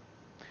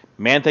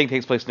 Man-Thing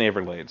takes place in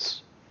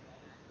Everglades.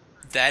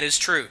 That is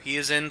true. He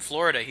is in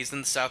Florida. He's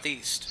in the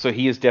southeast. So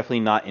he is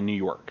definitely not in New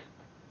York.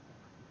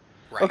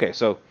 Right. Okay,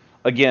 so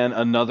again,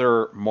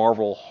 another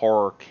Marvel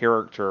horror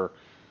character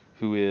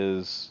who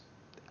is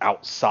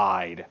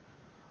outside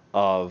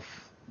of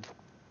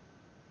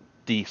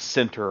the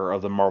center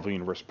of the Marvel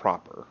Universe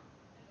proper.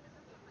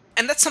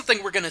 And that's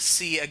something we're going to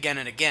see again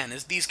and again,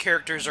 is these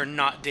characters are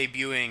not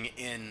debuting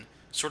in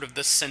sort of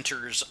the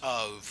centers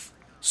of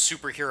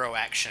superhero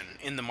action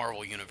in the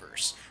Marvel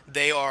Universe.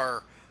 They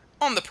are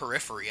on the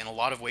periphery in a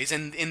lot of ways,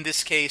 and in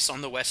this case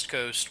on the West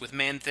Coast with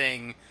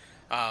Man-Thing,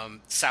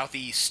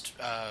 Southeast,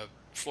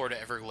 Florida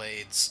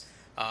Everglades,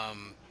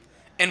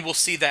 and we'll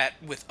see that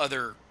with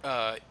other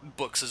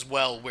books as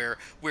well, where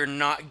we're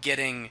not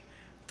getting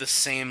the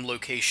same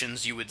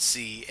locations you would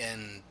see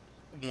in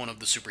one of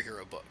the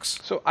superhero books.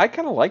 So I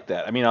kind of like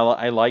that. I mean,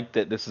 I like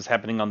that this is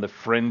happening on the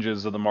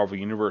fringes of the Marvel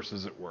Universe,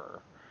 as it were.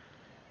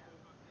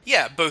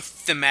 Yeah,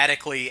 both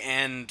thematically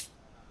and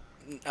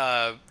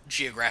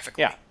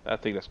geographically. Yeah, I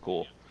think that's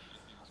cool.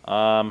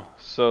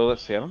 So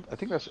let's see. I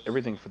think that's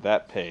everything for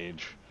that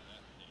page.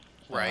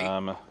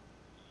 Right.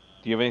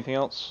 Do you have anything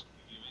else?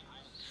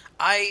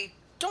 I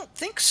don't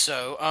think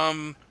so.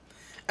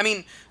 I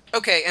mean,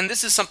 okay, and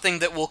this is something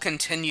that will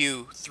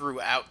continue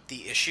throughout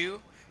the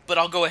issue, but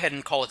I'll go ahead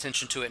and call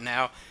attention to it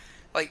now.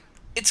 Like,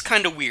 it's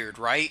kind of weird,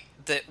 right?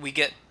 That we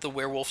get the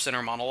werewolf's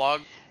inner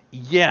monologue.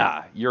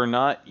 Yeah, you're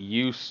not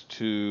used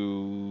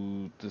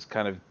to this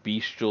kind of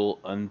bestial,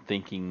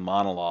 unthinking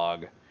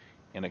monologue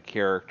in a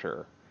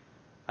character.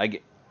 I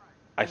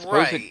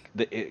suppose Right.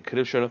 it could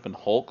have shown up in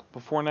Hulk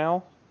before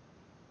now.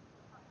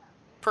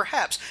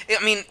 Perhaps.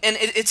 I mean, and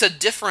it's a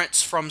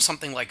difference from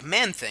something like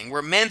Man-Thing,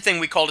 where Man-Thing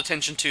we called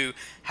attention to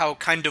how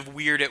kind of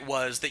weird it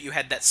was that you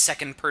had that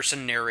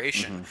second-person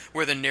narration,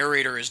 where the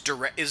narrator is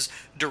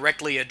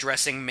directly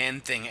addressing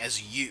Man-Thing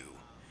as you.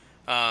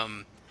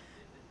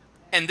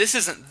 And this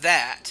isn't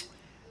that,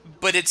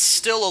 but it's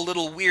still a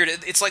little weird.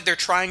 It's like they're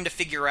trying to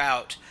figure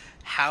out,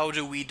 how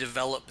do we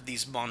develop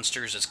these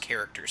monsters as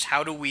characters?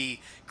 How do we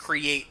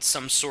create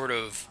some sort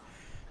of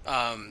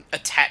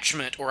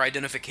attachment or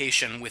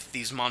identification with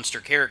these monster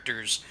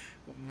characters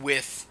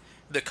with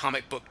the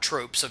comic book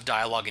tropes of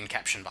dialogue and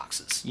caption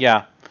boxes?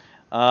 Yeah.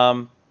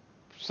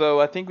 So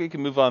I think we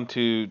can move on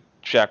to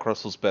Jack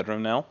Russell's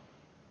bedroom now.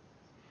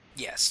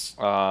 Yes.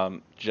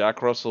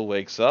 Jack Russell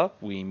wakes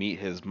up. We meet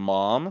his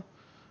mom.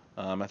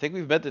 I think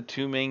we've met the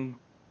two main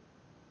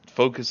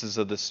focuses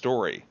of this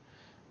story.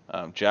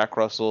 Jack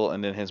Russell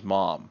and then his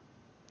mom.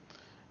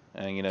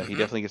 And, he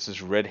definitely gets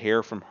his red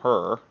hair from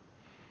her.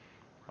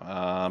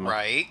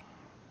 Right.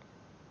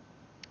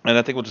 And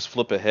I think we'll just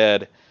flip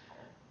ahead.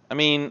 I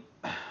mean,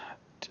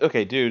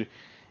 okay, dude.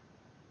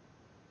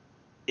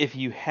 If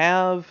you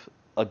have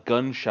a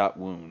gunshot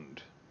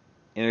wound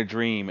in a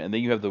dream and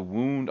then you have the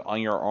wound on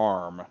your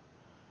arm,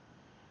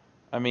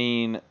 I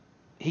mean,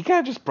 he kind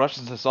of just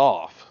brushes this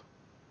off.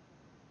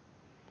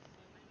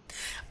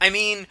 I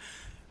mean,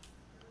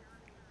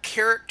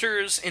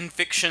 characters in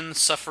fiction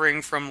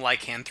suffering from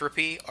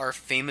lycanthropy are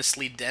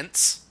famously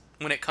dense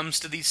when it comes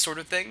to these sort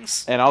of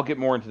things. And I'll get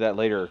more into that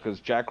later, because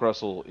Jack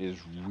Russell is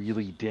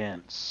really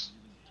dense.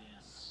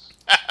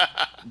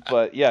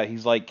 But yeah,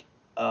 he's like,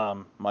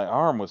 my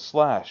arm was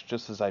slashed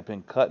just as I'd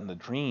been cut in the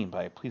dream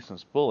by a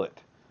policeman's bullet.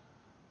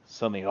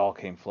 Suddenly it all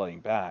came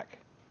flooding back.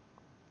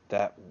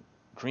 That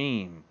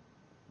dream,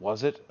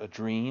 was it a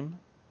dream?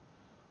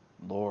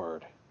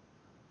 Lord,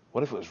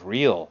 what if it was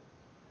real?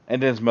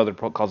 And then his mother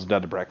calls him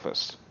down to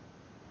breakfast.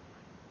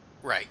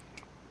 Right.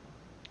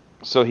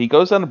 So he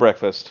goes down to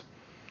breakfast,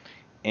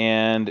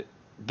 and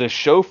the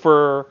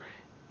chauffeur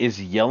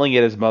is yelling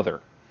at his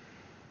mother.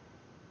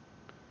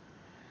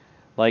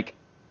 Like,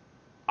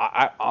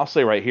 I'll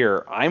say right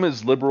here, I'm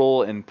as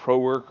liberal and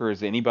pro-worker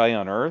as anybody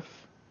on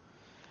earth,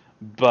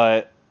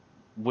 but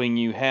when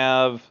you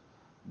have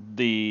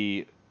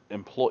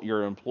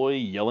your employee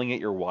yelling at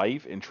your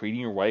wife and treating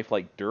your wife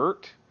like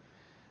dirt,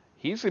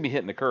 he's going to be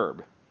hitting the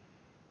curb.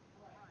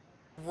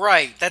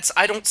 Right.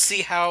 I don't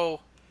see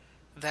how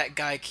that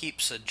guy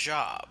keeps a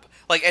job.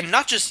 Like, and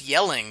not just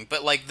yelling,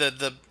 but like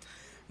the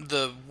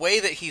way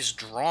that he's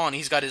drawn.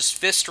 He's got his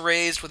fist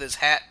raised with his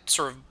hat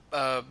sort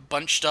of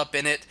bunched up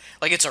in it.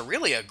 Like, it's a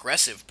really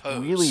aggressive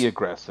pose. Really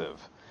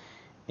aggressive.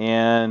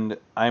 And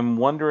I'm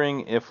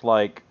wondering if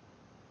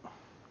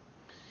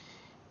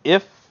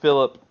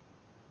Philip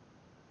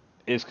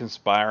is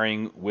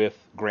conspiring with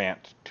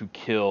Grant to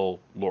kill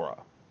Laura,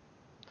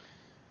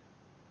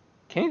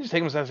 can't you just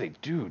take him aside and say,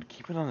 dude,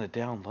 keep it on the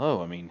down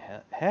low? I mean,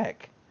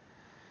 heck.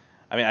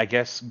 I mean, I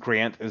guess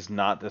Grant is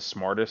not the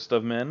smartest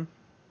of men.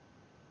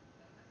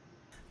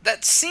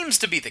 That seems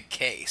to be the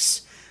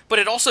case. But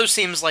it also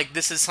seems like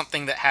this is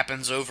something that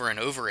happens over and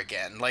over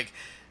again. Like,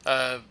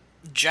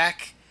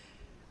 Jack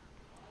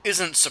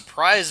isn't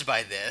surprised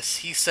by this.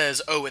 He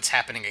says, "Oh, it's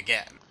happening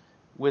again."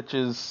 Which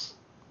is,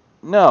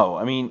 no,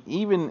 I mean,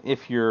 even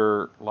if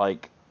you're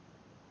like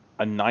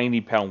a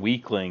 90-pound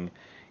weakling,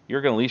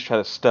 you're going to at least try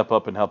to step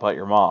up and help out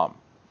your mom.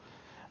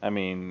 I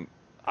mean,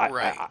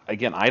 Right.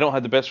 again, I don't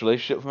have the best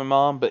relationship with my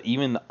mom, but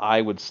even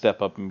I would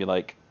step up and be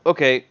like,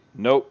 okay,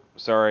 nope,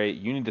 sorry,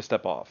 you need to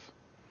step off.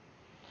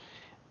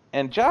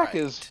 And Jack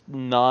is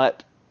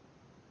not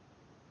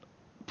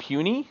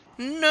puny.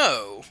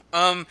 No.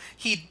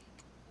 He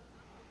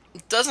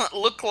doesn't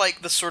look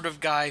like the sort of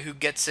guy who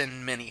gets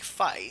in many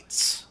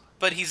fights,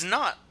 but he's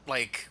not,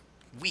 like,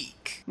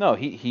 weak. No,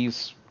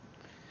 he's...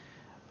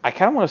 I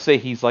kind of want to say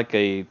he's like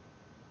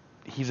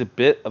he's a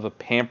bit of a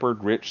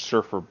pampered rich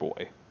surfer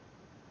boy.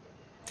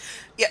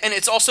 Yeah, and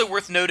it's also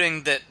worth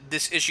noting that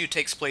this issue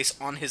takes place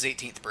on his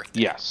 18th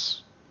birthday.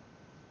 Yes.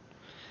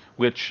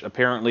 Which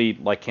apparently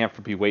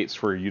lycanthropy waits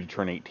for you to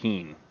turn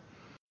 18.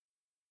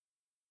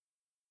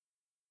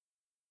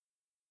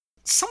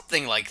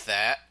 Something like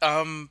that.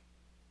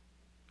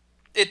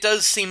 It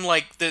does seem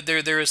like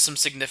there is some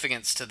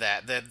significance to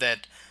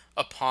that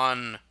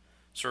upon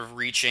sort of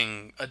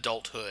reaching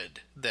adulthood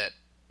that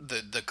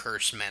the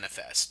curse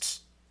manifests.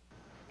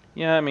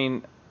 Yeah, I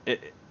mean,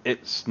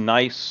 it's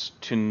nice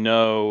to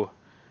know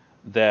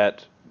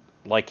that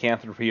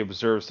lycanthropy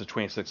observes the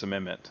 26th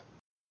Amendment.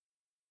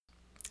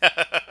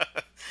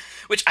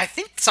 Which I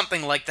think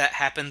something like that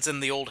happens in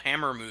the old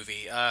Hammer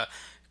movie,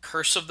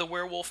 Curse of the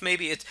Werewolf.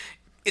 Maybe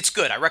it's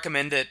good. I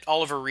recommend it.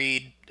 Oliver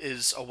Reed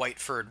is a white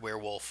furred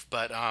werewolf,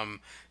 but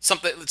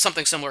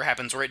something similar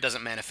happens where it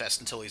doesn't manifest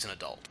until he's an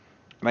adult.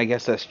 And I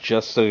guess that's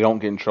just so they don't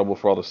get in trouble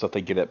for all the stuff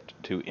they get up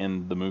to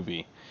in the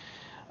movie.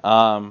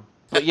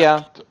 But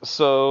yeah,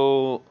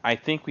 so I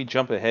think we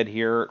jump ahead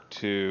here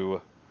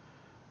to,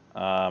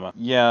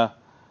 Laura,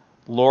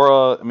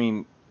 I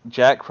mean,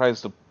 Jack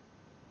tries to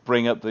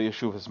bring up the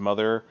issue of his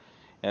mother,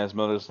 and his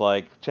mother's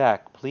like,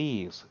 Jack,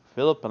 please,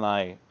 Philip and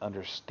I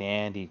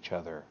understand each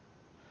other.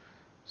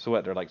 So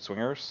what, they're like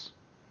swingers?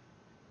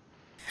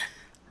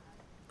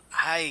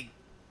 I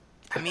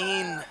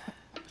mean,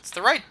 it's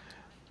the right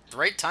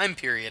time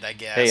period, I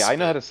guess. Hey, I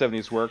know how the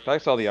 70s worked. I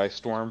saw the Ice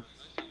Storm.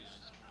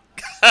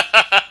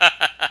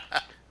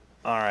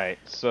 Alright,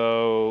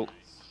 so...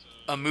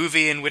 A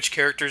movie in which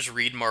characters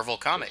read Marvel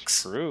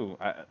Comics. True.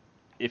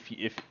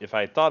 If I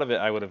had thought of it,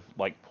 I would have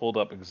pulled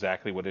up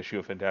exactly what issue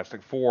of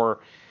Fantastic Four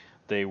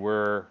they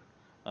were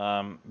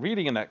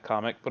reading in that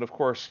comic. But of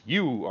course,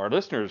 you, our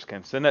listeners,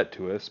 can send that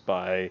to us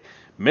by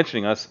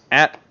mentioning us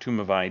at Tomb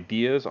of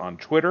Ideas on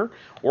Twitter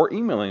or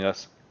emailing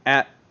us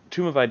at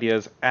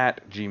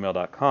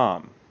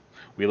tombofideas@gmail.com.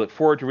 We look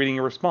forward to reading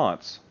your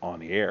response on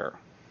the air.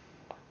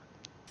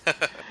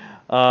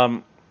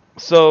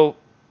 So,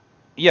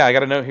 yeah, I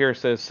got a note here that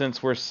says,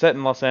 since we're set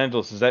in Los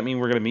Angeles, does that mean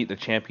we're going to meet the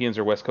Champions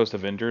or West Coast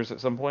Avengers at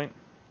some point?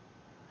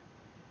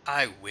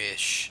 I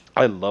wish.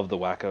 I love the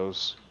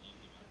Wackos.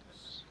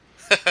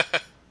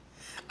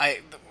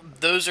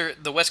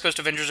 The West Coast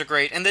Avengers are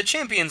great, and the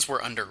Champions were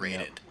underrated.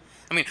 Yep.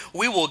 I mean,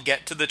 we will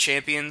get to the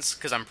Champions,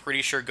 because I'm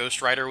pretty sure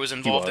Ghost Rider was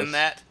involved in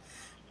that.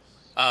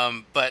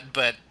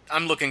 But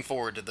I'm looking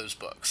forward to those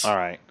books.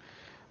 Alright.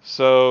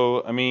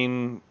 So, I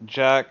mean,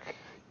 Jack,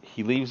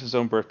 he leaves his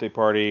own birthday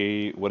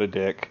party. What a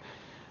dick.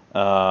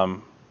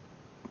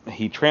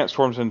 He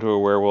transforms into a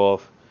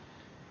werewolf.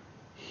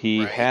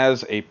 He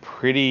has a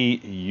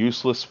pretty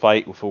useless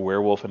fight with a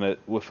wolf in an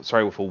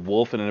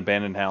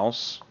abandoned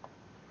house.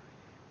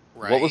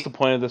 Right. What was the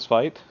point of this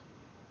fight?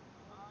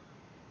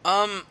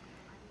 I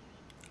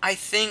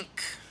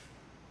think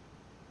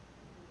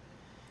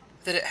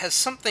that it has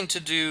something to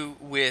do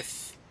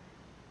with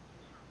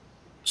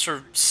sort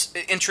of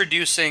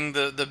introducing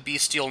the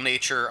bestial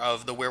nature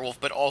of the werewolf,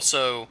 but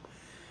also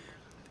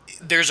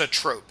there's a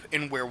trope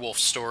in werewolf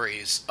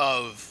stories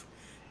of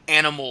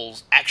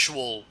animals,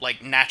 actual,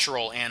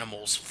 natural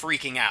animals,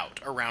 freaking out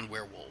around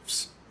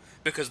werewolves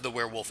because the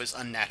werewolf is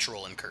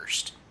unnatural and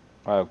cursed.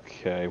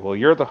 Okay, well,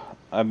 you're the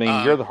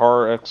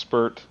horror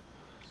expert,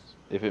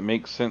 if it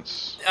makes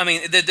sense. I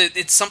mean,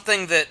 it's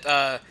something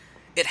that,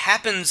 it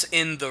happens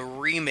in the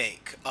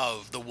remake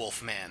of The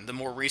Wolfman, the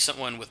more recent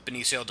one with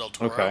Benicio del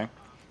Toro. Okay.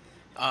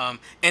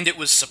 And it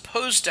was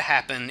supposed to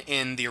happen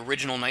in the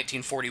original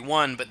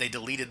 1941, but they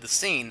deleted the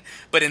scene.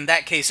 But in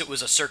that case, it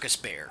was a circus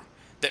bear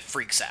that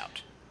freaks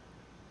out.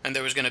 And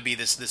there was going to be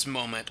this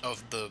moment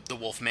of the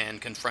Wolfman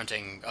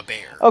confronting a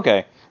bear.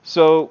 Okay,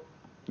 so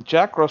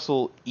Jack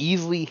Russell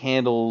easily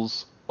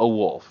handles a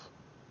wolf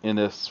in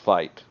this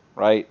fight,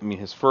 right? I mean,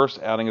 his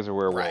first outing as a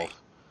werewolf. Right.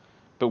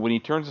 But when he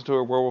turns into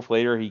a werewolf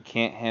later, he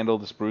can't handle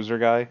this bruiser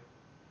guy?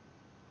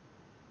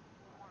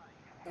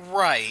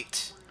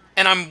 Right.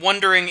 And I'm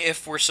wondering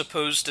if we're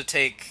supposed to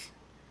take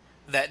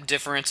that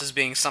difference as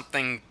being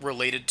something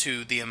related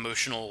to the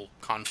emotional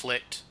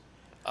conflict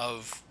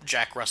of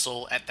Jack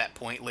Russell at that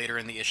point later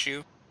in the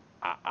issue.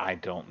 I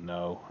don't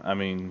know. I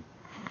mean,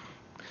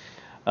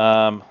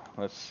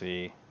 let's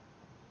see.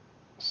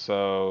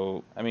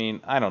 So, I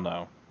mean, I don't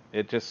know.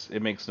 It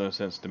makes no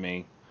sense to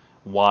me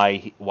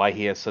why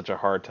he has such a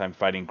hard time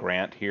fighting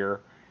Grant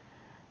here.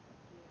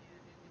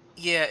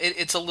 Yeah,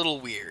 it's a little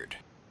weird.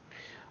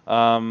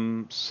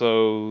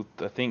 So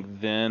I think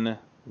then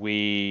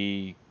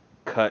we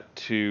cut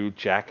to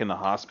Jack in the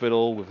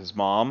hospital with his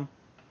mom.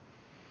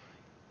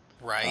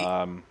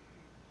 Right.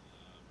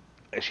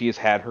 She has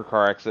had her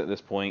car accident at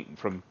this point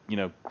from,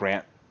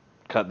 Grant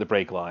cut the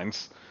brake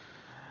lines.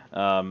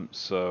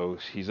 So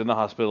she's in the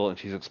hospital and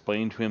she's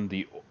explained to him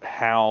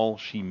how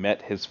she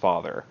met his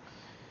father.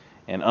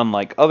 And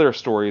unlike other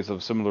stories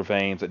of similar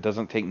veins, it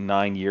doesn't take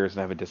 9 years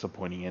and have a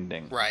disappointing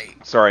ending. Right.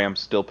 Sorry, I'm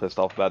still pissed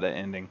off about that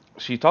ending.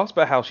 She talks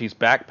about how she's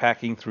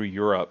backpacking through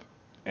Europe,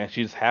 and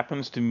she just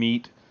happens to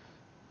meet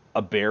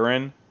a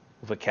baron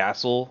with a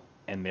castle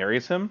and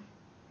marries him.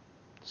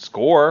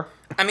 Score!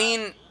 I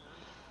mean,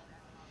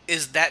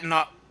 is that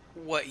not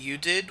what you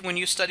did when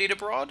you studied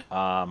abroad?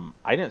 I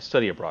didn't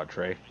study abroad,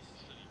 Trey.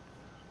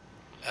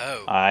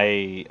 Oh.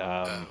 I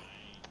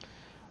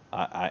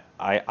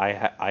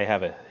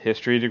have a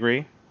history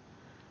degree,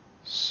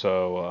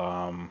 so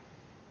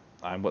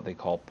I'm what they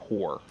call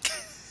poor.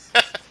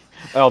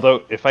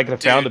 Although, if I could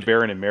have found a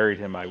baron and married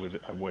him, I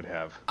would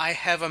have. I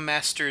have a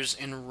master's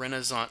in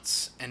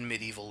Renaissance and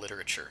medieval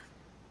literature.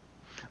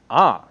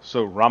 Ah,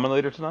 so ramen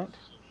later tonight?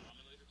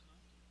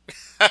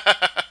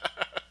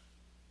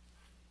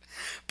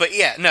 But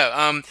yeah,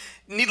 no.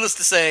 Needless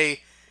to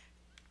say,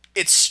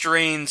 it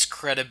strains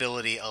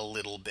credibility a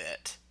little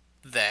bit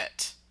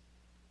that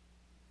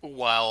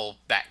while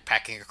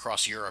backpacking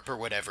across Europe or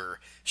whatever,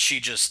 she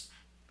just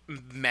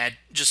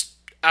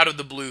out of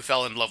the blue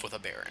fell in love with a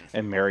baron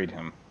and married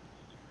him.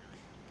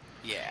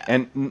 Yeah.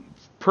 And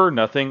per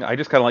nothing, I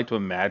just kind of like to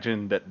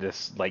imagine that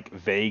this like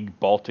vague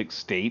Baltic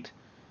state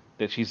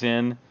that she's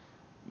in,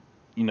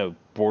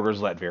 borders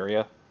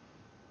Latveria.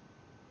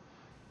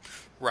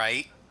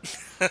 Right.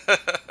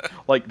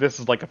 Like this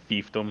is like a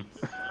fiefdom.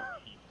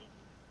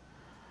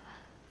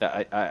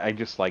 I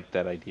just like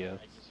that idea,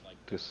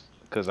 just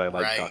because I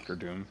like Doctor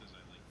Doom.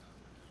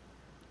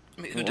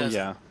 I mean, who does?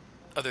 Yeah.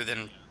 Other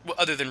than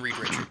Reed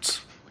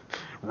Richards.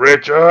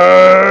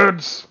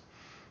 Richards.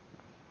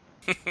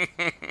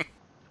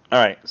 All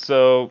right,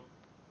 so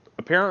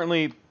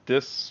apparently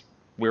this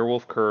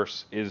werewolf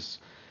curse is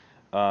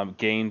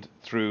gained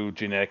through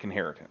genetic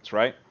inheritance,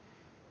 right?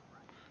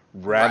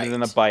 Rather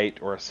than a bite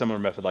or a similar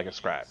method like a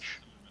scratch.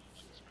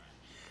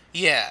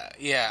 Yeah,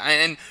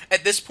 and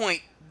at this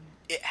point,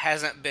 it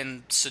hasn't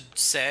been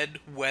said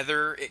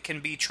whether it can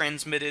be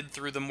transmitted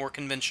through the more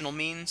conventional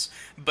means,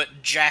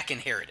 but Jack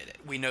inherited it.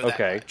 We know that much.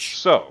 Okay,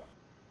 so,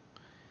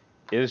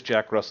 is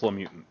Jack Russell a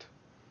mutant?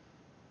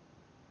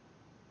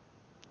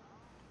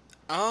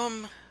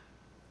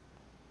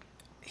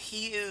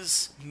 He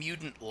is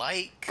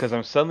mutant-like. Because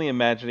I'm suddenly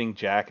imagining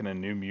Jack in a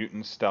New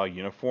Mutant-style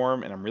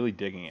uniform, and I'm really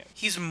digging it.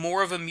 He's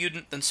more of a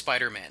mutant than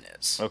Spider-Man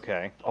is.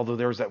 Okay. Although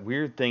there was that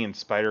weird thing in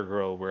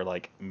Spider-Girl where,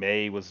 like,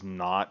 May was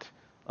not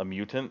a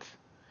mutant,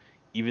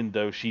 even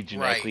though she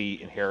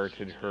genetically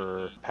inherited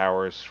her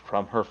powers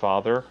from her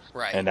father.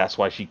 Right. And that's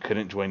why she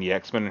couldn't join the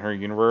X-Men in her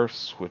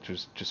universe, which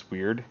was just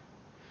weird.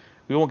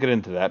 We won't get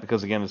into that,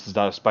 because, again, this is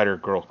not a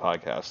Spider-Girl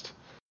podcast.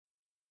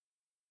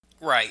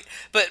 Right,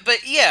 but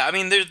yeah, I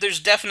mean, there's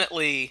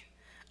definitely,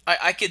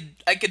 I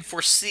could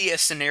foresee a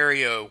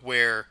scenario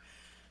where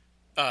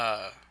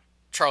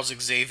Charles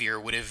Xavier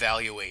would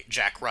evaluate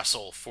Jack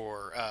Russell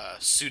for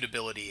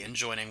suitability in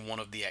joining one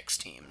of the X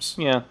teams.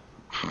 Yeah.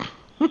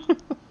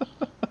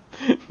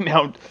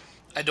 Now,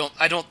 I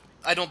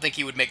don't think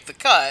he would make the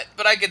cut,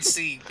 but I could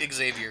see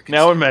Xavier.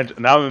 Now I'm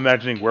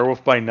imagining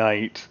Werewolf by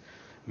Night,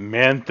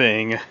 Man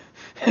Thing,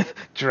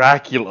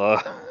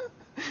 Dracula.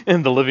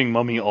 And the Living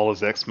Mummy, all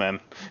as X-Men.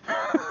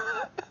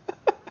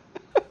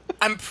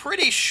 I'm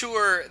pretty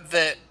sure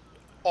that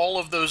all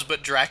of those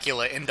but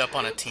Dracula end up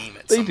on a team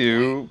at some point. They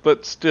do,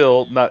 but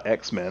still not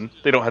X-Men.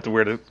 They don't have to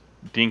wear the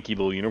dinky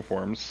little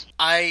uniforms.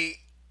 I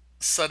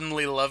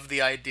suddenly love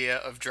the idea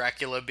of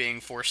Dracula being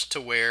forced to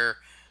wear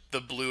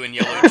the blue and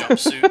yellow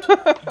jumpsuit,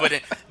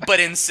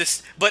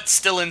 but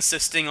still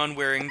insisting on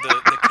wearing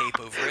the cape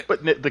over it.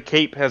 But the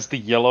cape has the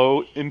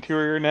yellow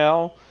interior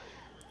now.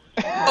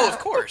 Oh, of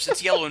course.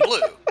 It's yellow and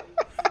blue.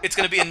 It's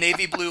going to be a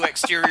navy blue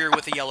exterior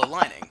with a yellow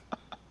lining.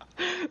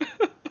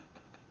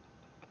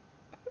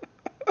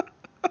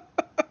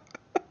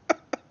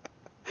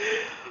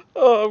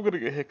 Oh, I'm going to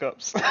get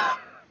hiccups.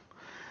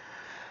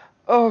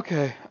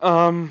 Okay.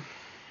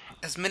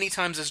 As many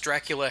times as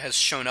Dracula has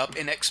shown up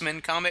in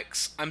X-Men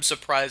comics, I'm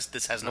surprised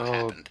this has not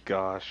happened. Oh,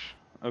 gosh.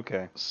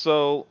 Okay.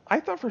 So, I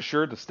thought for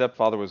sure the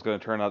stepfather was going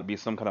to turn out to be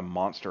some kind of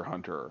monster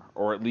hunter,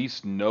 or at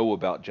least know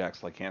about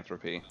Jack's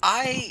lycanthropy.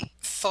 I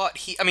thought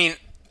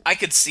I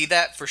could see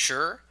that for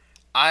sure.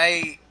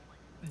 I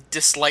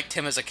disliked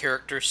him as a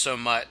character so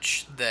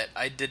much that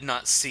I did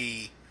not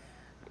see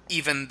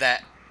even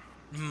that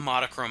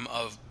modicum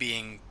of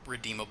being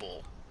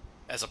redeemable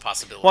as a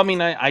possibility. Well, I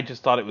mean, I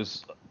just thought it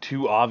was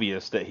too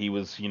obvious that he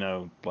was,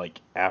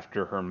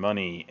 after her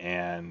money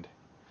and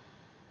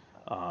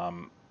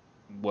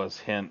was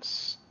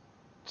hence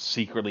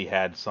secretly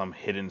had some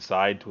hidden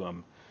side to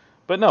him.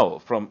 But no,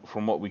 from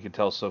what we could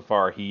tell so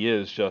far, he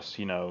is just,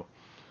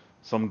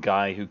 some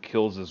guy who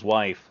kills his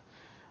wife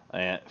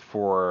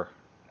for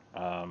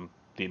the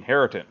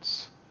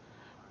inheritance.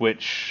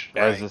 Which,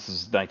 as Right. this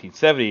is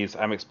 1970s,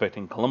 I'm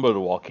expecting Columbo to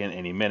walk in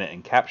any minute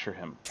and capture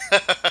him.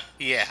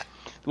 Yeah.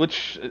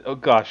 Which, oh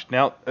gosh,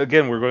 now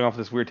again we're going off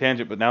this weird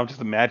tangent, but now I'm just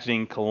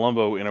imagining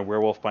Columbo in a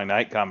Werewolf by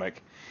Night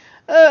comic.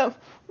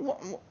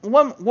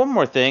 One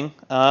more thing.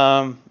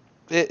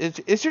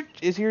 Is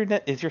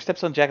your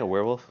stepson Jack a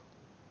werewolf?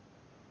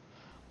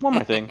 One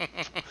more thing.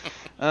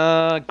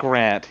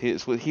 Grant. He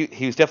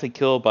was definitely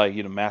killed by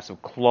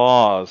massive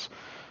claws.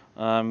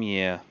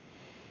 Yeah.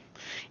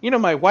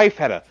 My wife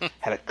had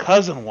a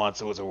cousin once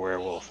that was a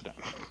werewolf.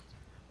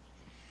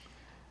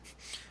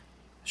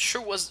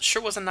 Sure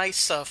was a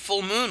nice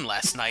full moon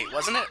last night,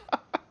 wasn't it?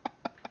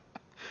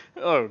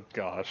 Oh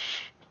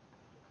gosh.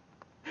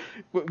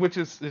 Which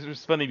is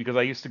just funny because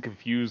I used to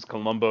confuse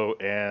Columbo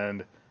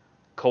and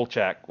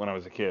Kolchak when I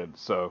was a kid.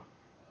 So.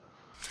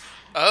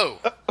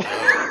 Oh.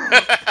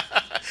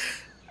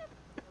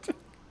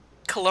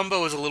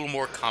 Columbo is a little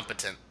more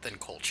competent than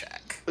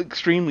Kolchak.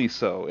 Extremely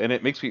so, and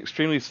it makes me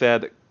extremely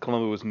sad that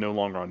Columbo is no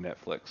longer on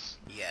Netflix.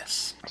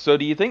 Yes. So,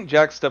 do you think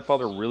Jack's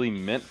stepfather really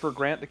meant for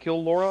Grant to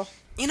kill Laura?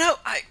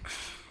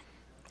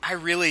 I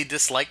really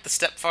dislike the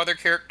stepfather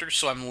character,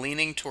 so I'm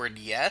leaning toward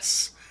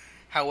yes.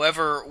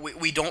 However,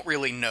 we don't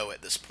really know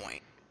at this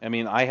point. I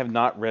mean, I have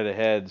not read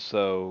ahead,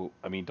 so,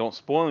 don't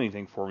spoil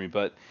anything for me,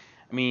 but,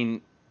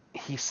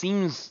 he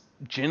seems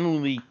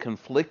genuinely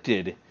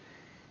conflicted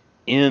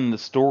in the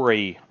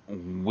story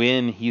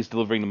when he's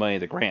delivering the money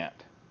to Grant.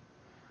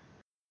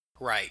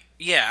 Right.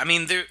 Yeah,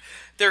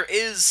 there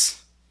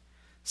is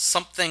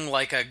something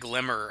like a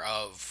glimmer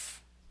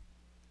of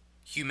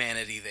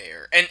humanity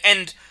there.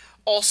 And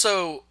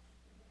also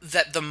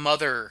that the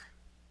mother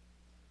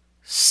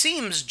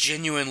seems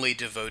genuinely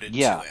devoted to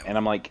him. Yeah, and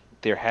I'm like,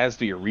 there has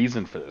to be a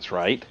reason for this,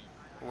 right?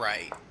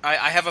 Right.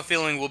 I have a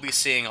feeling we'll be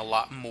seeing a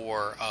lot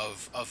more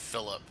of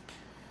Philip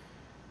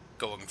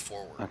going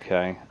forward.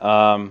 Okay.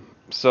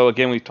 So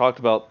again, we've talked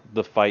about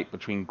the fight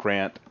between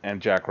Grant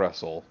and Jack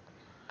Russell.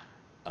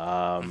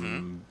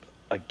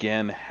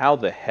 Again, how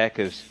the heck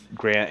is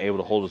Grant able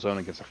to hold his own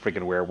against a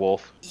freaking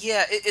werewolf?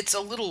 Yeah, it's a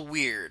little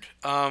weird.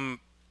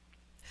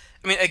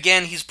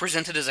 Again, he's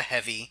presented as a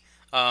heavy.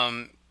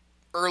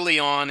 Early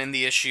on in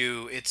the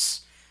issue,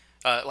 it's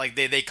like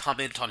they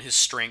comment on his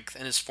strength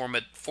and his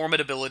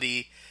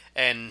formidability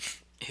and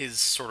his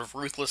sort of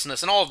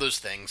ruthlessness and all of those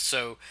things.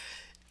 So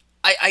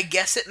I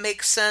guess it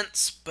makes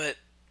sense, but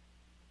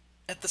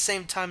at the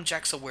same time,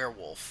 Jack's a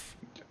werewolf.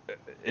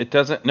 It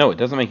doesn't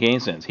make any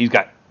sense. He's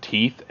got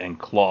teeth and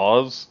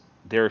claws.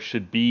 There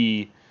should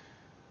be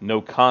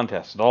no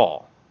contest at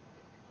all.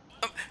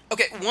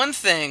 Okay, one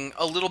thing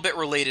a little bit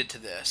related to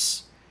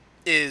this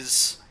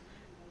is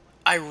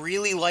I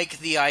really like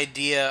the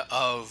idea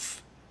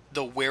of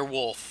the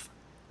werewolf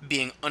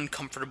being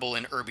uncomfortable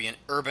in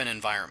urban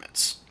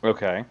environments.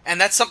 Okay. And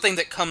that's something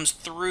that comes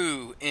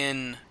through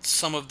in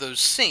some of those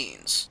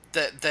scenes.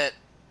 That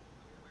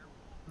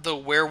the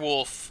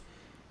werewolf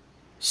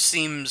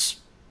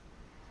seems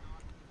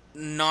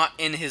not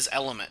in his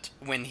element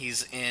when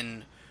he's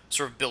in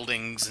sort of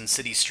buildings and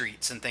city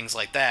streets and things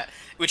like that,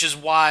 which is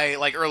why,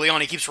 like, early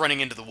on he keeps running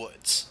into the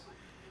woods.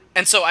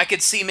 And so I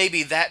could see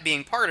maybe that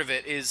being part of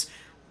it, is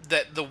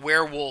that the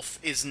werewolf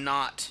is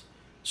not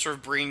sort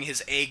of bringing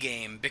his A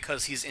game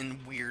because he's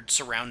in weird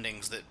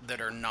surroundings that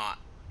are not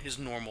his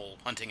normal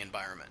hunting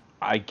environment.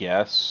 I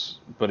guess,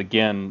 but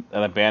again,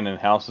 an abandoned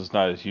house is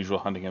not his usual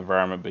hunting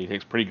environment, but he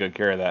takes pretty good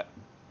care of that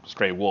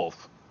stray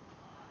wolf.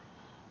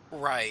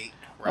 Right.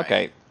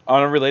 Okay,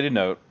 on a related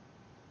note,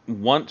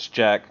 once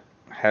Jack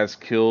has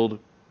killed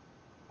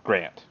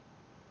Grant,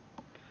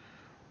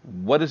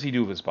 what does he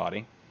do with his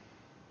body?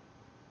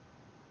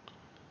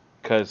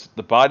 Because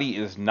the body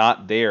is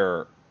not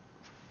there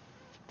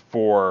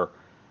for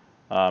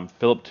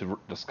Philip to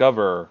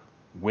discover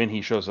when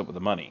he shows up with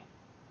the money.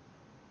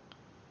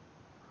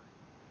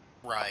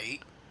 Right.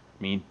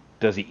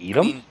 Does he eat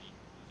him?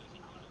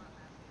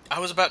 I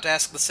was about to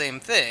ask the same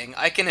thing.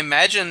 I can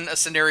imagine a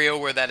scenario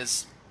where that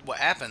is what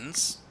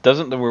happens.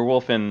 Doesn't the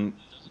werewolf in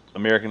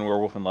American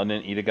Werewolf in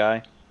London eat a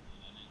guy?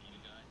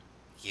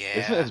 Yeah.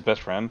 Isn't it his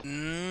best friend?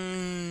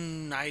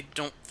 I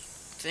don't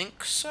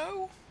think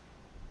so.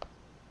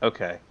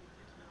 Okay.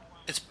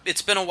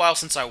 It's been a while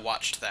since I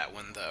watched that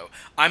one, though.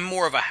 I'm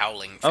more of a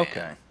Howling fan.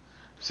 Okay.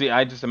 See,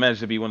 I just imagined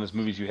it to be one of those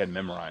movies you had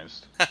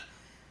memorized.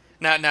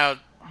 Now,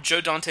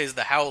 Joe Dante's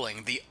The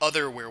Howling, the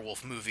other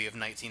werewolf movie of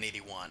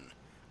 1981,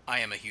 I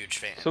am a huge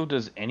fan. So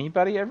does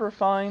anybody ever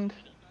find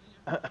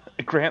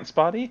Grant's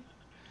body?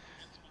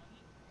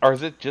 Or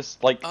is it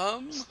just,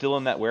 still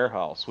in that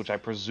warehouse, which I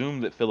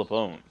presume that Philip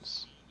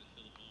owns?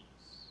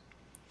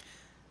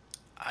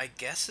 I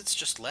guess it's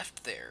just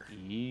left there.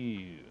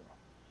 Ew.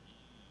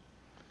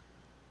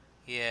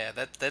 Yeah,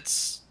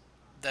 that's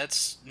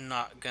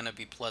not gonna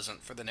be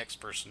pleasant for the next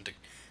person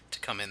to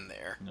come in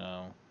there.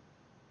 No.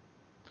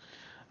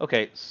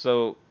 Okay,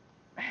 so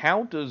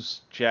how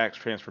does Jack's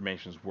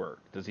transformations work?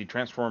 Does he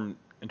transform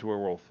into a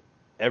werewolf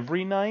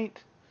every night?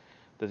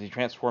 Does he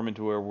transform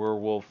into a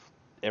werewolf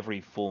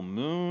every full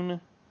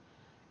moon?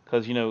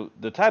 Because,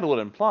 the title would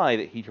imply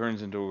that he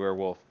turns into a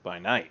werewolf by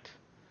night.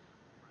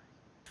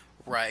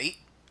 Right.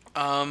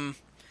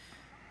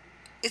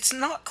 It's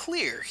not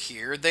clear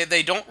here.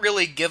 They don't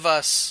really give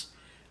us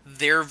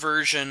their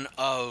version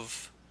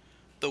of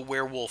the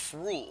werewolf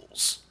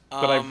rules.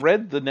 But I've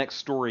read the next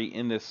story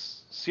in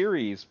this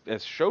series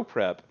as show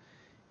prep,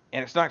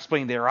 and it's not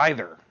explained there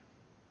either.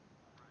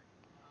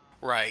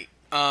 Right.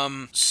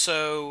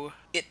 So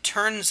it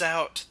turns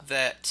out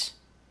that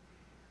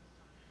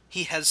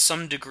he has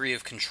some degree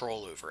of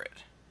control over it.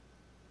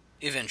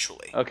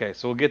 Eventually. Okay,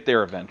 so we'll get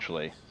there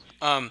eventually.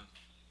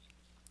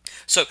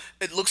 So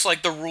it looks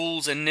like the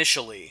rules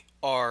initially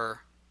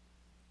are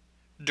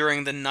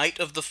during the night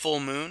of the full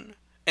moon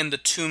and the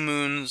 2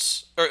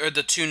 moons, or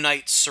the 2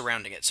 nights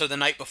surrounding it. So the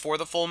night before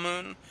the full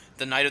moon,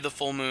 the night of the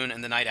full moon,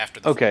 and the night after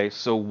the full moon. Okay,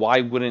 so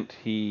why wouldn't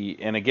he...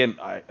 And again,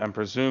 I'm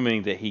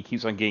presuming that he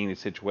keeps on getting these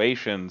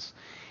situations,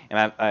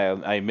 and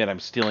I admit I'm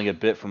stealing a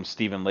bit from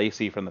Stephen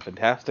Lacey from the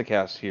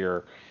Fantasticast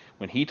here.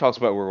 When he talks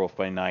about Werewolf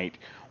by Night,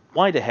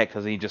 why the heck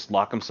doesn't he just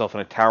lock himself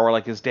in a tower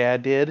like his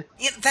dad did?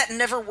 Yeah, that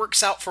never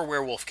works out for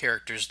werewolf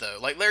characters, though.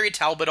 Like, Larry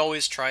Talbot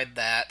always tried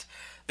that.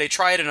 They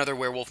try it in other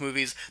werewolf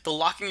movies. The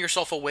locking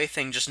yourself away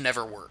thing just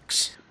never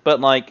works. But,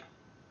 like...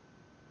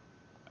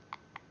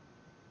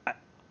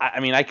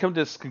 I mean, I come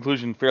to this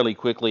conclusion fairly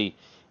quickly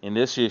in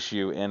this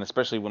issue, and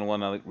especially when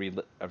one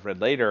I've read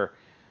later.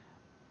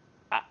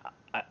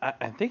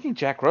 I'm thinking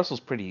Jack Russell's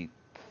pretty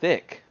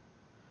thick.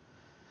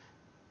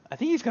 I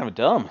think he's kind of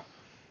dumb.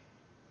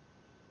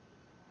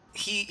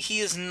 He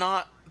is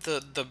not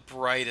the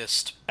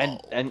brightest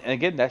bulb. And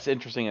again, that's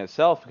interesting in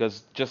itself,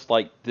 because just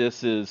like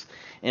this is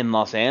in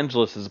Los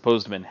Angeles as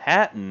opposed to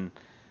Manhattan,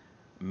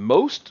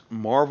 most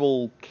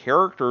Marvel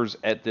characters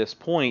at this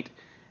point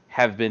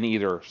have been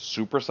either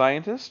super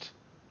scientist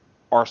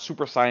or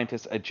super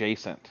scientist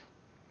adjacent.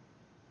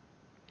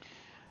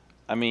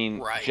 I mean,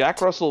 right.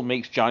 Jack Russell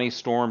makes Johnny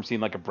Storm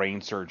seem like a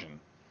brain surgeon.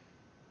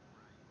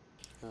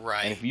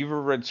 Right. And if you've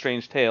ever read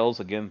Strange Tales,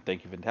 again,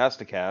 thank you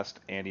Fantasticast,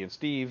 Andy and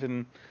Steve,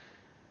 and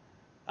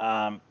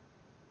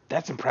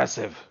that's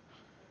impressive.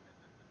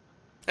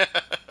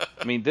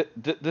 I mean,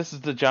 this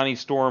is the Johnny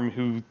Storm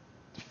who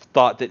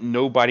thought that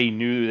nobody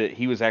knew that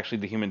he was actually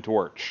the Human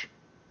Torch.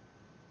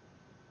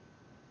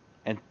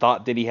 And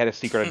thought that he had a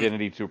secret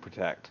identity to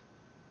protect.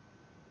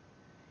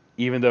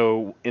 Even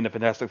though in the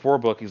Fantastic Four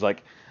book, he's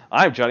like,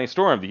 I'm Johnny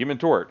Storm, the Human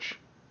Torch.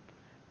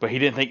 But he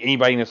didn't think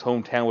anybody in his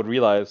hometown would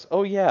realize,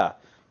 oh yeah,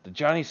 the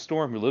Johnny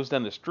Storm who lives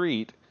down the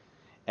street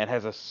and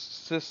has a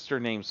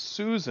sister named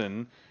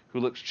Susan who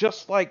looks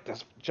just like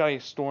this Johnny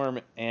Storm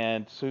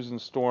and Susan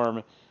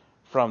Storm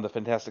from the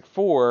Fantastic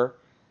Four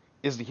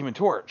is the Human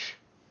Torch.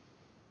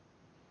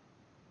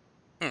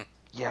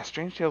 Yeah,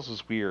 Strange Tales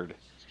was weird.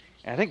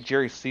 And I think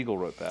Jerry Siegel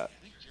wrote that.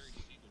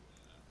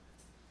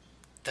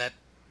 That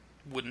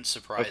wouldn't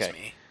surprise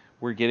me.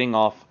 We're getting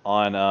off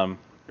on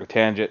a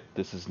tangent.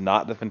 This is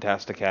not the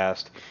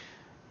Fantasticast.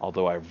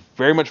 Although I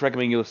very much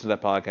recommend you listen to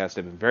that podcast.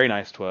 They've been very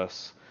nice to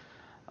us.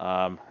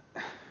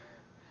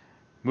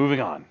 Moving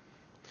on.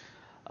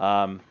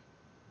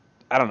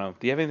 I don't know.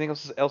 Do you have anything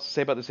else to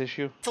say about this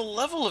issue? The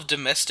level of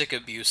domestic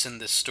abuse in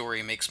this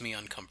story makes me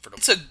uncomfortable.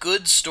 It's a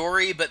good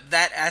story, but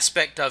that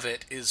aspect of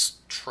it is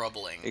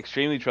troubling.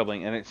 Extremely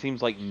troubling, and it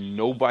seems like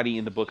nobody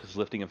in the book is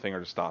lifting a finger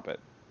to stop it.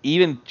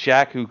 Even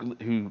Jack,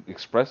 who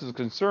expresses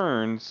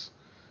concerns,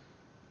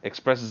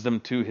 expresses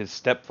them to his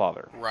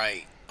stepfather.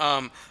 Right.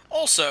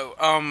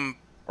 Also,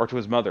 or to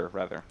his mother,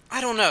 rather. I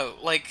don't know,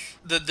 like,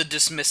 the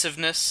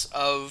dismissiveness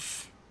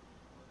of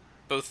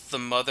both the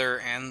mother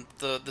and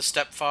the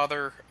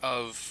stepfather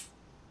of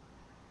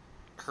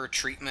her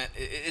treatment.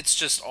 It's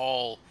just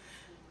all,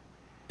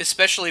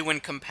 especially when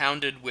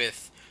compounded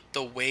with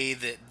the way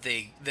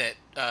that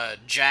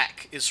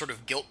Jack is sort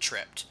of guilt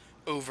tripped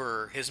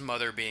over his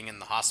mother being in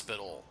the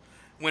hospital,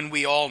 when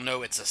we all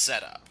know it's a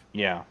setup.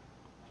 Yeah.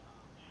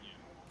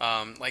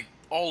 Like,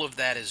 all of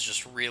that is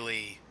just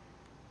really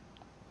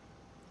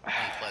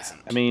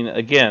unpleasant. I mean,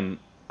 again,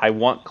 I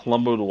want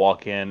Columbo to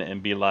walk in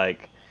and be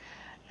like,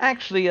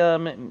 actually,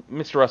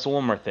 Mr. Russell,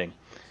 one more thing.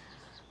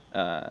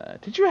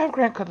 Did you have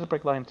Grant cut the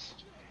brake lines?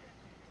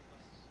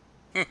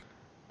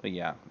 But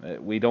yeah,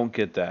 we don't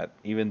get that,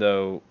 even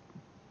though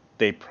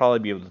they'd probably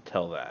be able to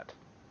tell that.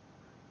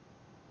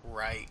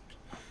 Right.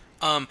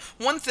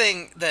 One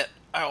thing that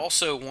I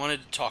also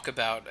wanted to talk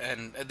about,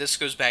 and this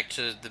goes back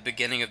to the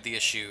beginning of the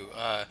issue,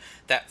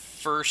 that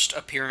first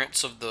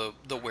appearance of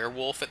the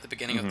werewolf at the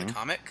beginning of the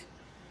comic,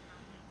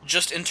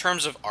 just in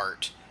terms of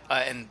art,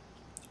 and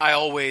I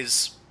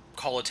always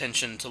call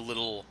attention to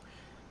little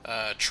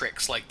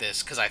tricks like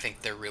this because I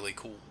think they're really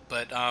cool.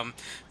 But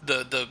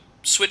the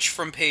switch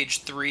from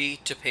page 3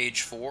 to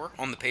page 4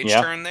 on the page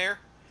turn there,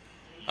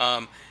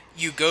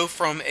 you go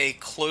from a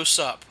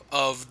close-up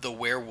of the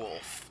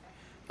werewolf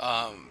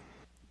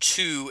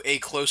to a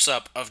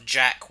close-up of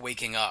Jack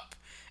waking up,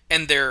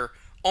 and they're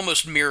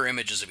almost mirror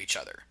images of each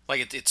other.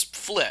 Like, it's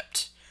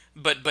flipped,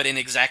 but in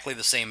exactly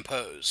the same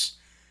pose.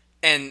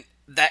 And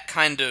that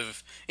kind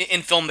of...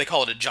 In film, they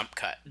call it a jump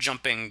cut,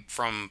 jumping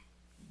from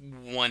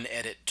one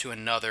edit to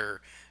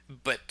another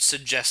but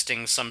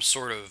suggesting some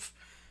sort of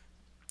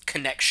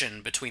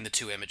connection between the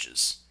two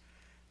images.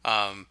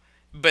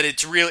 But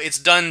it's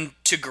done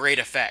to great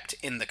effect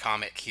in the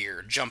comic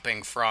here,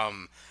 jumping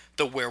from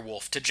the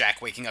werewolf to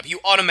Jack waking up. You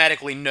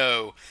automatically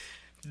know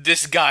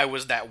this guy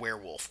was that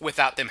werewolf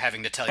without them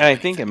having to tell you And I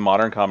anything. think in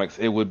modern comics,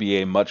 it would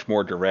be a much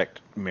more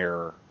direct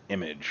mirror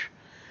image.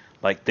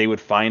 Like, they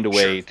would find a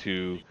way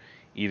to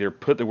either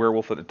put the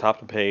werewolf at the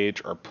top of the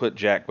page or put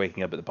Jack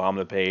waking up at the bottom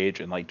of the page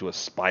and, like, do a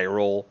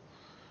spiral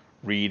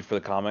read for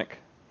the comic.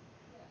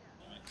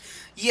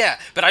 Yeah,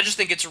 but I just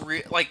think it's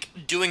like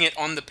doing it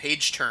on the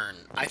page turn,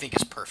 I think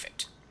is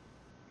perfect.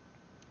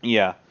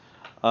 Yeah.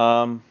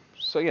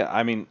 So yeah,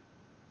 I mean,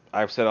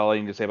 I've said all I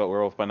need to say about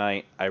Werewolf by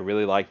Night. I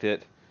really liked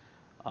it.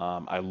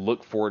 I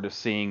look forward to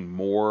seeing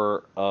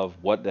more of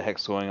what the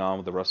heck's going on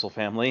with the Russell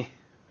family.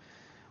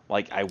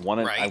 Like, I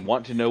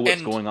want to know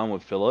what's going on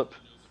with Philip.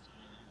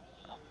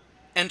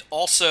 And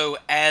also,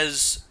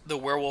 as the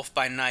Werewolf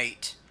by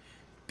Night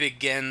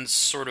begins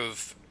sort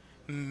of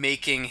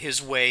making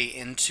his way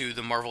into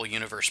the Marvel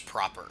Universe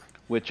proper.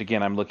 Which,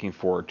 again, I'm looking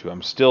forward to.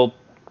 I'm still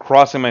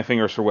crossing my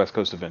fingers for West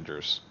Coast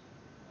Avengers.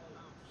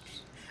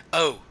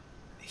 Oh,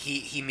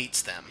 he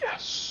meets them.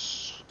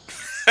 Yes.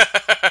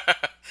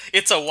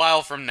 It's a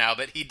while from now,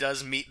 but he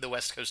does meet the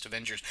West Coast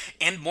Avengers.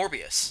 And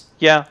Morbius.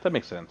 Yeah, that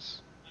makes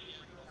sense.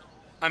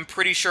 I'm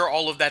pretty sure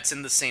all of that's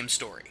in the same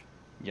story.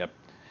 Yep.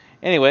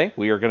 Anyway,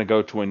 we are going to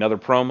go to another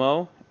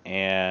promo,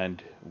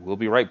 and we'll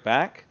be right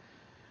back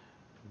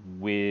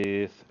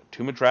with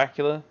Tomb of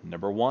Dracula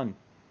 #1.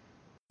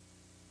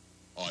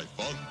 I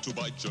want to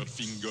bite your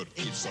finger,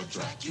 it's a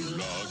Dracula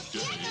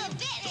game.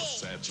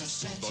 Just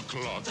set the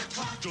clock,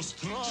 just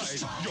try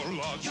your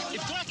luck.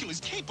 If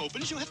Dracula's cape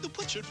opens, you have to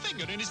put your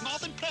finger in his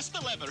mouth and press the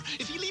lever.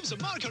 If he leaves a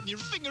mark on your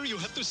finger, you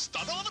have to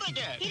start over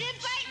again. He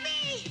didn't bite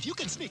me! If you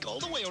can sneak all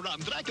the way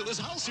around Dracula's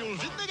house, you'll win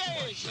the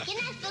game.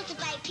 You're not supposed to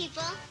bite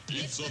people.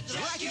 It's a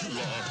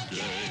Dracula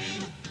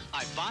game.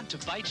 I want to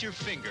bite your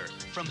finger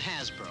from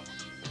Hasbro.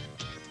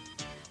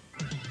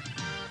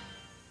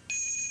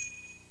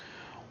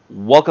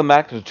 Welcome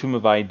back to the Tomb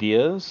of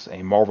Ideas,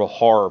 a Marvel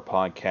horror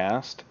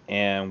podcast,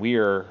 and we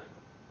are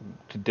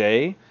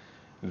today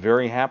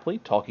very happily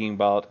talking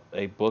about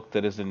a book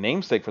that is the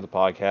namesake for the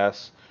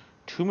podcast,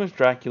 Tomb of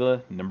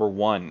Dracula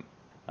 #1.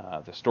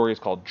 The story is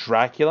called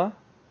Dracula.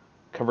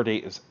 Cover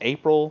date is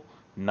April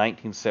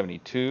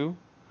 1972.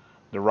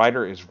 The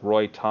writer is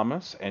Roy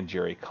Thomas and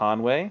Jerry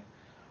Conway.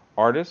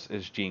 Artist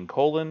is Gene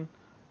Colan.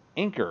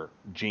 Inker,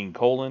 Gene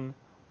Colan.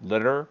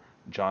 Letterer,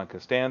 John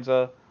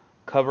Costanza.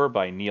 Cover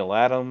by Neil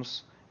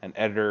Adams, and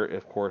editor,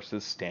 of course,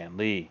 is Stan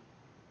Lee.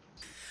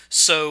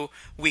 So,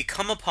 we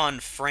come upon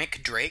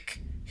Frank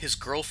Drake, his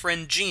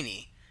girlfriend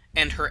Jeannie,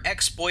 and her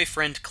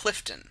ex-boyfriend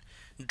Clifton,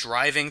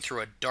 driving through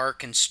a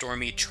dark and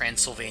stormy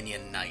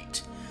Transylvanian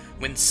night,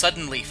 when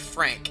suddenly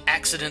Frank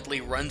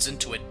accidentally runs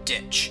into a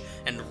ditch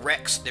and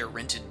wrecks their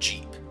rented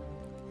Jeep.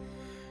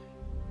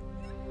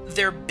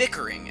 Their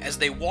bickering as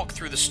they walk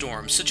through the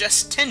storm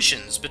suggests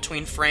tensions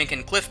between Frank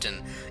and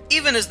Clifton,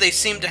 even as they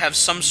seem to have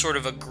some sort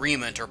of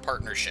agreement or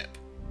partnership.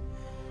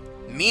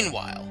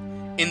 Meanwhile,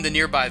 in the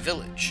nearby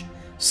village,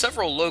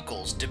 several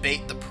locals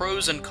debate the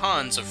pros and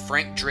cons of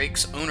Frank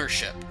Drake's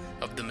ownership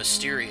of the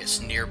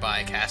mysterious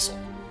nearby castle.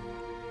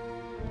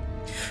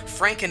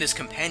 Frank and his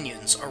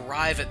companions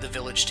arrive at the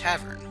village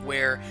tavern,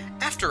 where,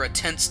 after a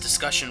tense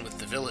discussion with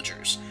the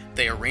villagers,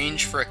 they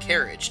arrange for a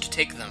carriage to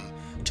take them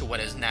to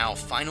what has now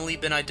finally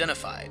been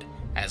identified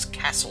as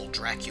Castle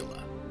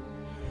Dracula.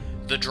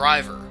 The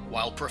driver,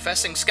 while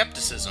professing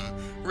skepticism,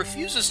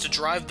 refuses to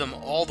drive them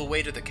all the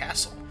way to the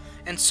castle,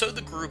 and so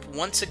the group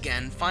once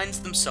again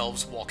finds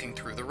themselves walking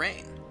through the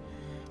rain.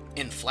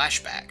 In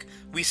flashback,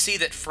 we see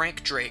that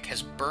Frank Drake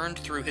has burned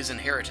through his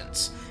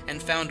inheritance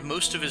and found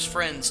most of his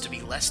friends to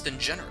be less than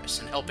generous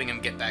in helping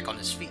him get back on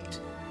his feet.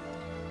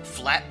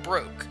 Flat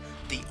broke,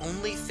 the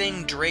only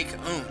thing Drake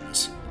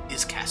owns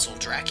is Castle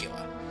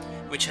Dracula,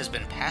 which has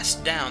been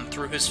passed down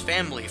through his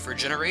family for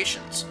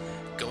generations,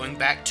 going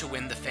back to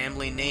when the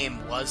family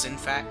name was in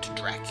fact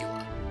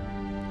Dracula.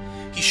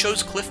 He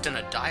shows Clifton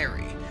a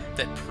diary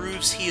that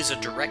proves he is a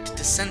direct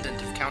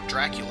descendant of Count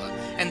Dracula,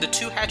 and the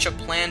two hatch a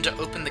plan to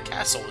open the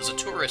castle as a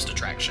tourist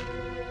attraction.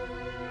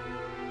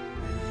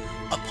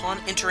 Upon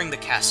entering the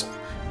castle,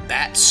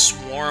 bats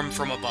swarm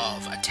from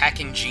above,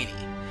 attacking Jeannie.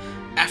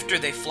 After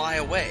they fly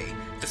away,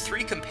 the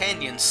three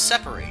companions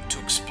separate to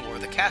explore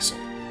the castle.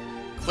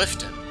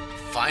 Clifton,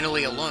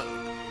 finally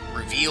alone,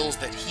 reveals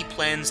that he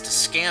plans to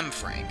scam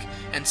Frank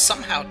and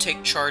somehow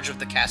take charge of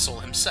the castle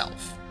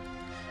himself.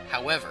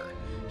 However,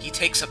 he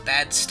takes a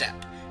bad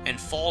step and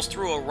falls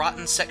through a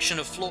rotten section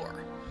of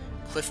floor.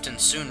 Clifton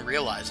soon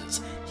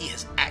realizes he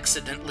has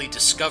accidentally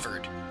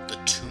discovered the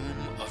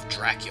Tomb of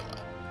Dracula,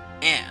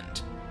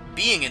 and,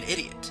 being an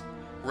idiot,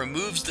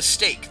 removes the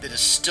stake that is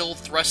still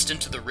thrust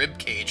into the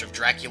ribcage of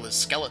Dracula's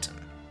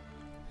skeleton.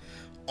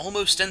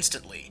 Almost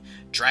instantly,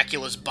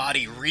 Dracula's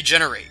body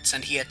regenerates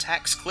and he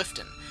attacks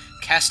Clifton,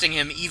 casting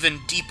him even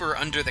deeper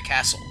under the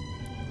castle.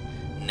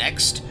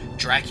 Next,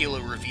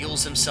 Dracula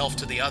reveals himself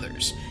to the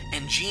others,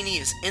 and Jeannie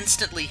is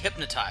instantly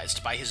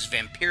hypnotized by his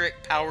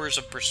vampiric powers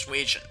of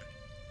persuasion.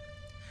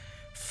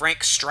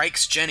 Frank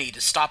strikes Jenny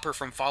to stop her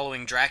from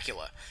following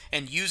Dracula,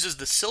 and uses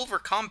the silver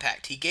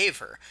compact he gave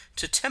her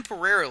to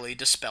temporarily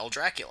dispel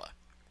Dracula.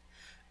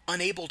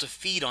 Unable to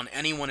feed on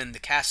anyone in the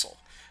castle,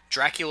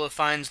 Dracula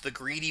finds the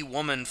greedy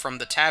woman from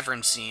the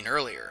tavern scene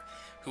earlier,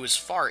 who is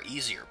far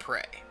easier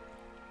prey.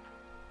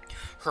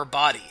 Her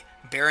body,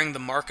 bearing the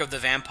mark of the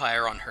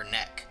vampire on her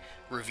neck,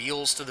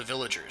 reveals to the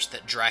villagers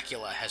that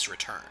Dracula has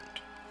returned.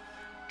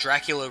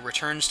 Dracula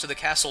returns to the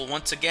castle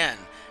once again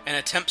and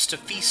attempts to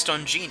feast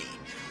on Jeannie,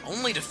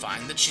 only to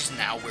find that she's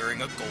now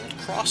wearing a gold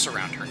cross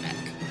around her neck.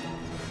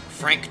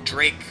 Frank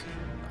Drake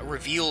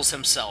reveals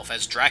himself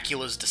as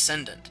Dracula's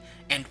descendant,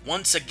 and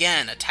once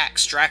again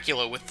attacks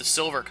Dracula with the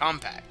silver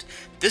compact,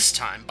 this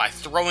time by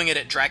throwing it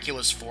at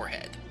Dracula's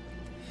forehead.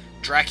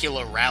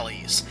 Dracula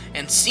rallies,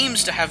 and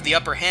seems to have the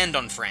upper hand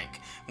on Frank,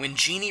 when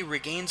Jeannie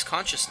regains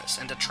consciousness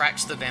and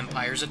attracts the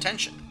vampire's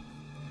attention.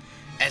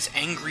 As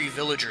angry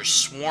villagers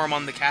swarm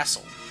on the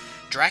castle,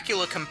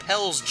 Dracula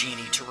compels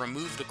Jeannie to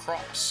remove the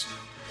cross.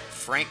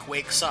 Frank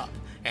wakes up,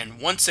 and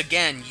once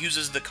again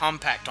uses the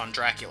compact on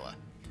Dracula.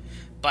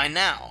 By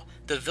now,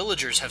 the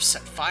villagers have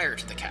set fire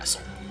to the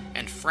castle,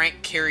 and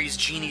Frank carries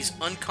Jeannie's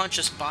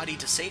unconscious body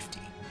to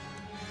safety.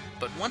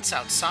 But once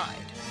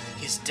outside,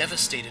 he's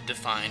devastated to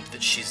find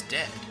that she's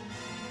dead.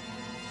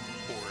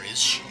 Or is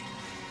she?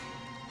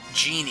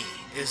 Jeannie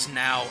is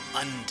now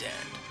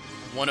undead,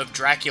 one of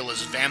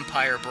Dracula's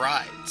vampire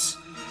brides,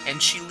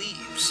 and she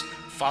leaves,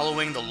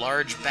 following the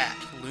large bat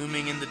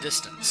looming in the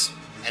distance,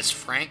 as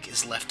Frank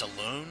is left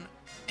alone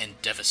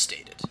and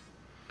devastated.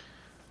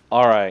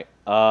 Alright,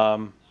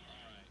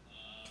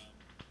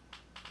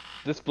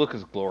 this book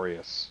is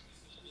glorious.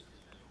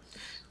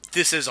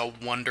 This is a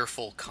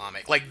wonderful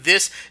comic. Like,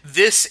 this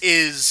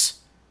is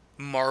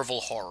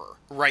Marvel horror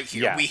right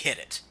here. Yeah. We hit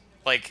it.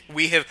 Like,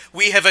 we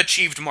have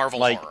achieved Marvel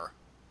horror.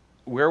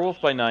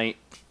 Werewolf by Night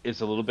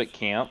is a little bit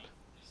camp.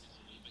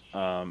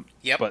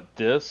 Yep. But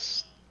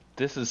this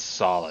is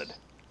solid.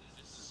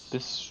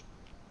 This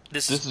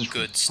is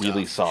good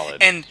really stuff.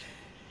 solid.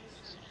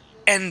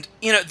 And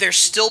you know, they're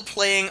still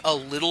playing a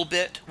little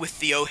bit with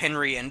the O.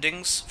 Henry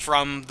endings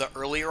from the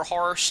earlier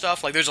horror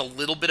stuff. Like, there's a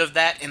little bit of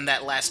that in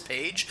that last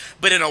page,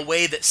 but in a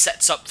way that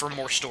sets up for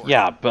more story.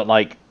 Yeah, but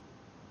like,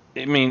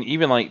 I mean,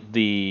 even like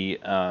the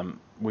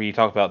where you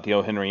talk about the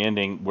O. Henry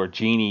ending, where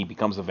Jeannie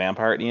becomes a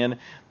vampire at the end,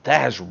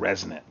 that has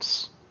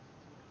resonance.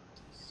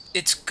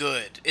 It's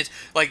good. It's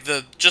like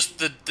the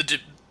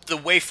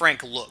way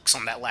Frank looks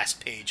on that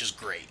last page is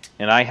great.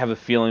 And I have a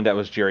feeling that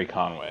was Jerry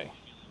Conway.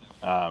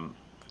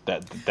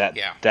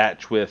 That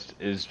twist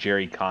is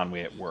Jerry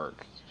Conway at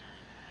work.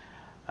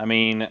 I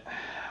mean,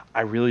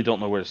 I really don't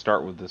know where to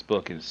start with this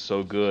book. It's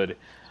so good.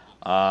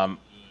 I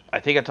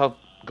think Go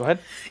ahead.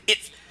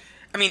 It's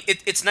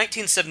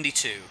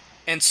 1972,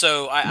 and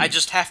so I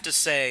just have to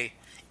say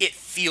it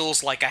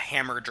feels like a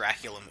Hammer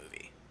Dracula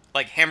movie.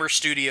 Like, Hammer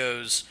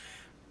Studios,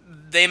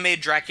 they made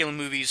Dracula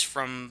movies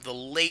from the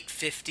late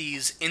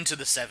 50s into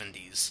the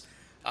 70s.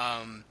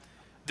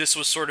 This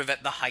was sort of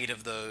at the height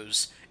of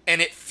those,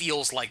 and it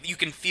feels like you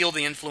can feel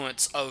the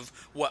influence of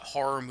what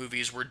horror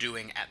movies were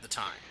doing at the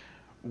time.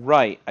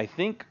 Right. I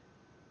think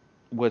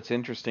what's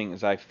interesting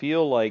is I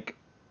feel like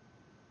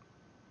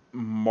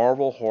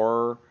Marvel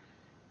horror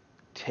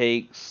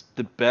takes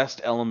the best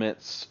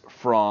elements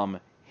from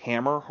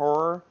Hammer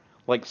horror,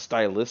 like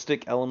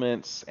stylistic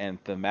elements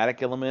and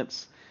thematic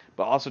elements,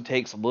 but also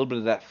takes a little bit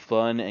of that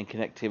fun and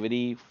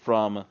connectivity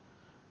from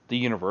the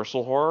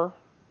Universal horror.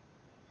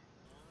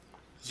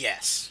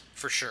 Yes,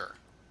 for sure.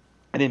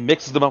 And it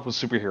mixes them up with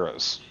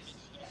superheroes.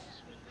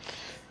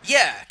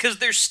 Yeah, because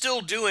they're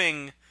still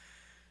doing,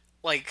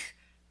 like,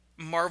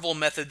 Marvel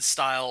method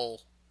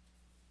style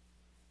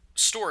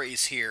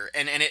stories here,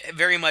 and it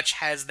very much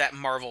has that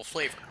Marvel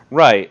flavor.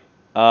 Right.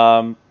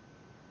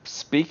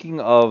 Speaking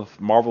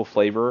of Marvel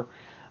flavor,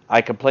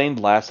 I complained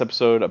last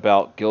episode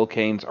about Gil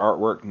Kane's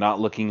artwork not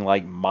looking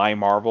like my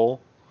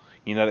Marvel.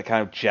 You know, that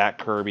kind of Jack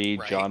Kirby,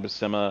 right. John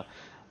Buscema,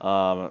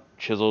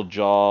 chiseled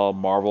jaw,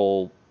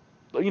 Marvel,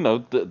 you know,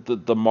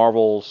 the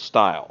Marvel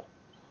style.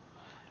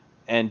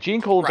 And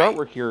Gene Colan's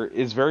artwork here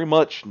is very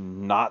much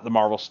not the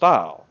Marvel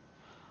style.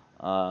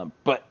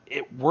 But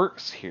it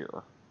works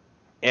here.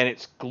 And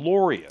it's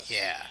glorious.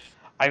 Yeah.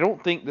 I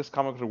don't think this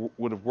comic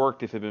would have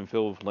worked if it had been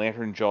filled with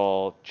Lantern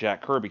Jaw,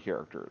 Jack Kirby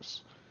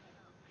characters.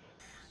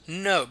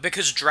 No,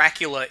 because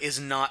Dracula is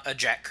not a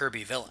Jack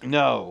Kirby villain.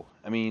 No.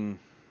 I mean,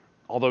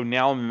 although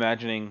now I'm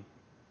imagining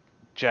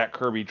Jack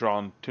Kirby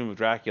drawn Tomb of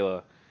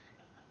Dracula.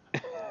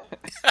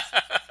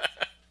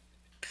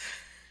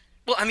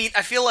 Well, I mean,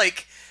 I feel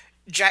like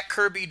Jack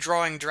Kirby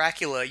drawing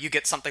Dracula, you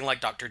get something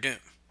like Dr. Doom.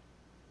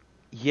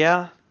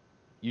 Yeah,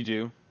 you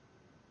do.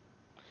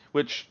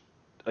 Which,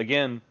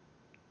 again,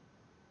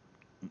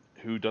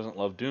 who doesn't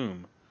love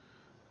Doom?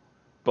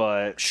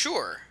 But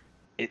sure,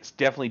 it's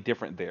definitely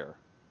different there.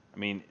 I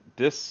mean,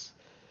 this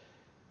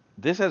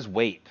has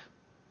weight.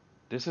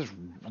 This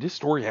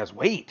story has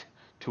weight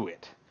to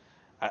it.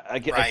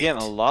 Again,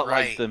 a lot like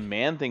right. the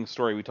Man-Thing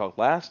story we talked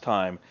last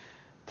time,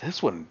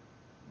 this one,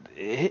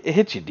 it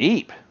hits you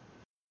deep.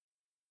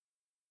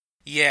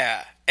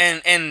 Yeah,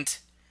 and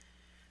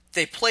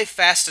they play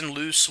fast and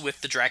loose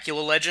with the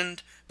Dracula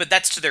legend, but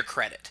that's to their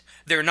credit.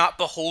 They're not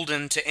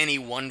beholden to any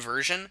one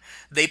version.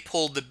 They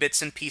pulled the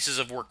bits and pieces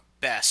of work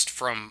best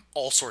from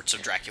all sorts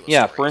of Dracula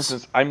Yeah, stories. for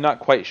instance, I'm not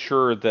quite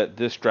sure that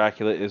this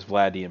Dracula is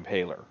Vlad the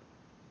Impaler.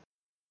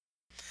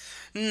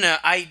 No,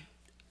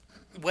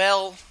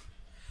 well,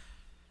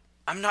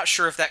 I'm not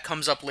sure if that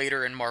comes up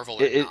later in Marvel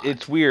or not.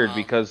 It's weird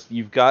because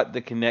you've got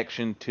the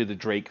connection to the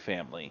Drake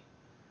family.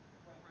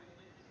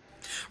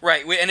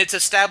 Right, and it's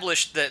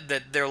established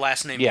that their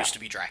last name used to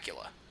be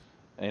Dracula.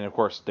 And of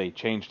course, they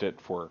changed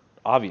it for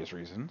obvious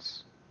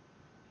reasons.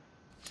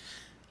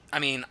 I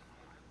mean,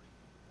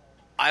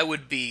 I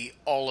would be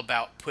all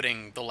about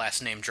putting the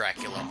last name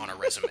Dracula on a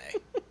resume.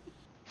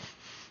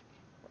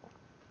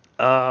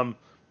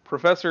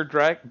 Professor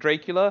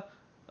Dracula?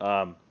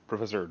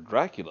 Professor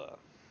Dracula.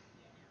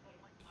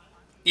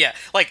 Yeah,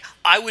 like,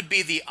 I would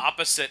be the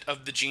opposite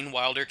of the Gene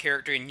Wilder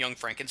character in Young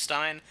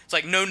Frankenstein. It's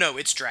like, no,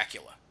 it's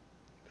Dracula.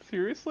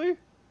 Seriously?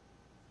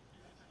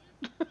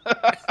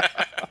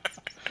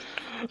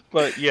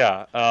 But,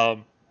 yeah, I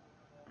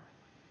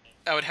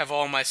would have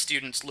all my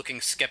students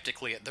looking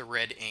skeptically at the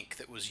red ink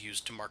that was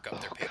used to mark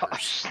up their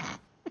papers.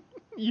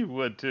 You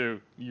would,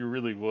 too. You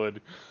really would.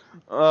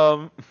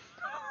 You're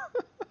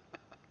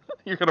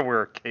gonna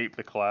wear a cape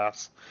to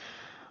class.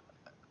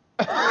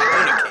 I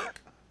own a cape.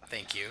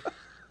 Thank you.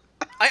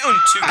 I own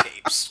 2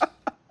 capes.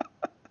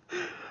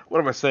 What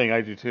am I saying?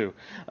 I do, too.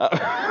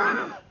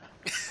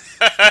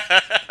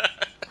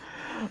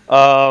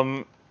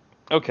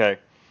 Okay.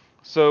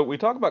 So, we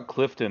talk about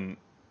Clifton.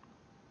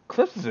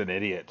 Clifton's an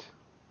idiot.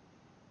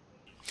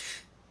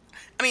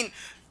 I mean,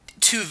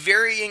 to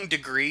varying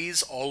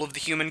degrees, all of the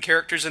human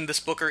characters in this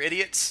book are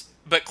idiots,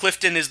 but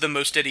Clifton is the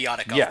most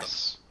idiotic of them.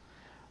 Yes.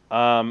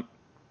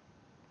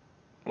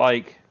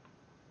 Like,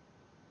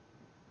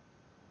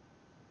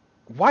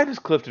 why does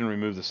Clifton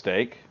remove the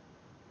stake?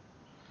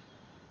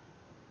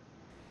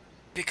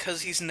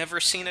 Because he's never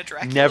seen a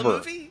Dracula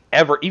movie?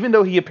 Ever. Even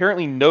though he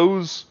apparently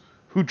knows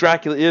who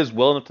Dracula is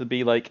well enough to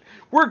be like,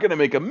 we're gonna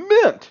make a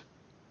mint!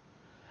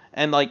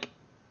 And, like,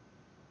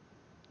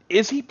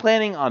 is he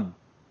planning on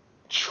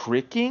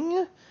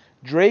tricking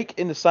Drake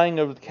into signing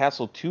over the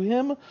castle to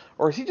him?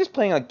 Or is he just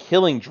planning on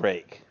killing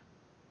Drake?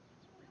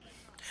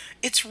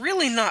 It's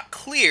really not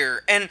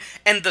clear, and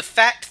the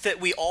fact that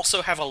we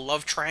also have a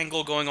love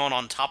triangle going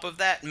on top of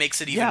that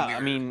makes it even weirder. I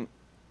mean,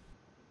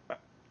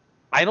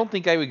 I don't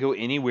think I would go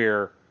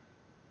anywhere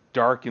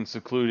dark and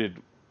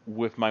secluded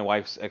with my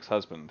wife's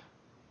ex-husband.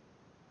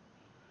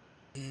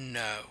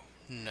 No.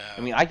 I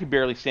mean, I could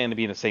barely stand to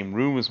be in the same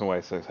room as my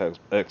wife's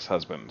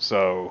ex-husband,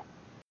 so...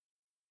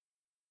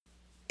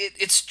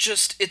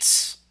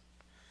 It's...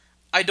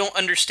 I don't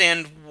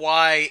understand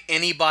why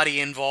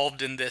anybody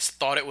involved in this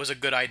thought it was a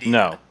good idea.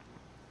 No.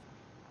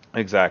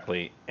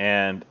 Exactly.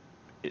 And,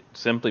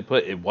 simply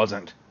put, it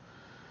wasn't.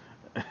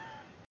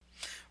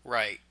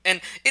 Right. And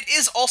it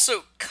is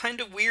also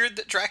kind of weird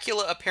that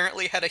Dracula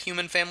apparently had a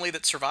human family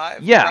that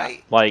survived, Yeah,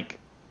 right? like...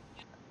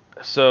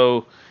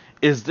 So,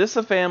 is this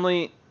a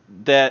family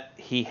that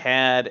he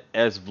had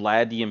as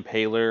Vlad the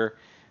Impaler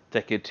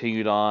that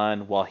continued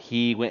on while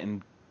he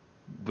went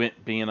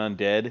being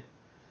undead?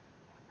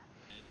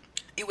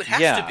 It would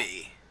have to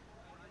be.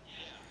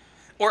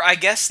 Or I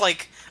guess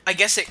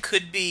it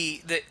could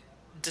be that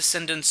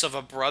descendants of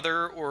a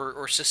brother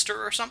or sister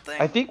or something.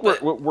 I think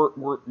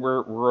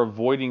we're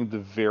avoiding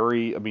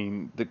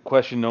the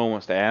question no one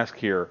wants to ask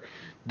here.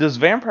 Does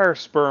vampire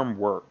sperm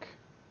work?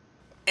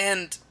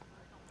 And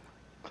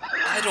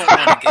I don't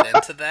want to get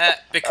into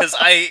that because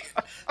I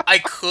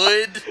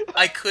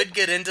could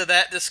get into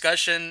that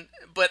discussion,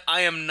 but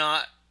I am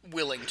not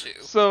willing to.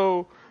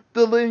 So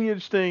the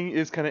lineage thing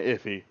is kind of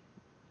iffy,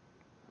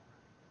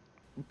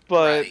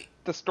 but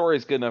the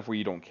story's good enough where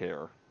you don't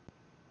care.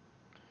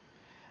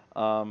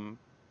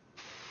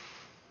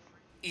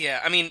 Yeah,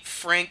 I mean,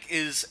 Frank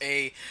is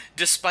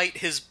despite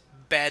his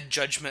bad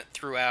judgment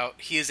throughout,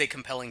 he is a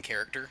compelling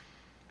character.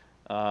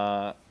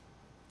 I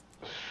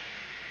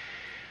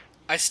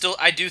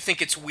do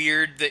think it's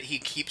weird that he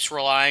keeps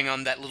relying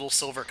on that little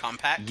silver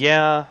compact.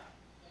 Yeah.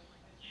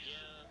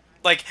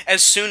 Like,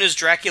 as soon as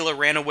Dracula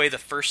ran away the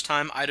first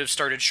time, I'd have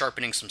started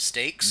sharpening some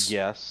stakes.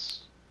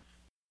 Yes.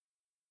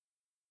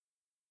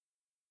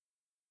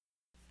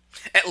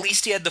 At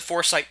least he had the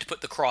foresight to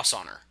put the cross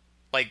on her.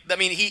 Like, I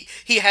mean,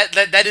 he had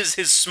that is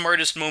his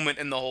smartest moment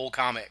in the whole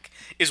comic,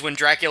 is when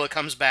Dracula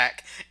comes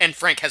back and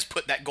Frank has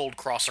put that gold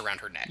cross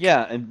around her neck.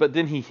 Yeah, but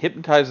then he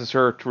hypnotizes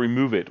her to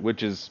remove it,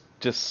 which is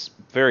just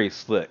very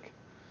slick.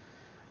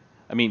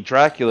 I mean,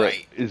 Dracula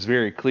is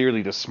very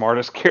clearly the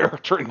smartest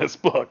character in this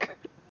book.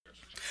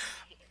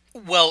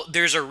 Well,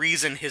 there's a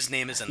reason his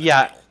name is in the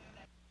title.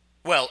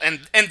 Well,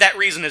 and that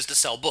reason is to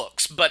sell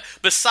books, but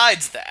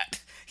besides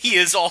that, he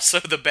is also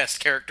the best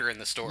character in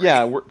the story.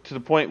 Yeah, we're to the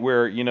point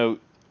where,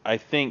 I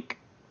think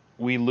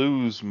we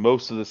lose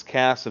most of this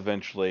cast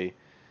eventually.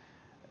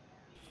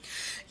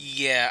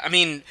 Yeah, I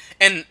mean,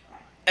 and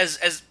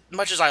as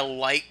much as I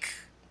like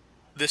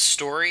this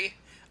story,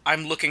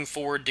 I'm looking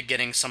forward to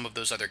getting some of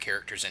those other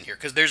characters in here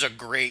because there's a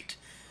great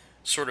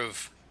sort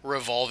of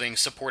revolving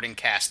supporting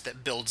cast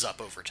that builds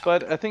up over time.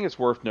 But I think it's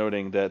worth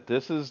noting that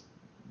this is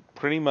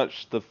pretty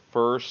much the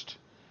first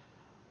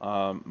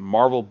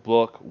Marvel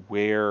book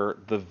where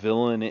the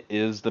villain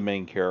is the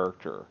main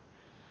character.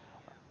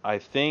 I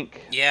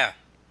think Yeah.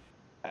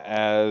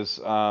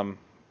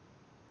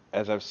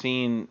 As I've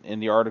seen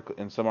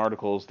in some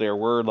articles, there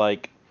were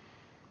like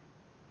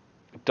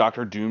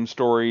Doctor Doom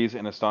stories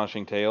and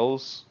Astonishing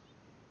Tales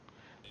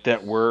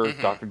that were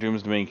Doctor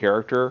Doom's the main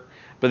character,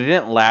 but they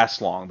didn't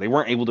last long. They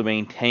weren't able to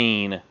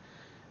maintain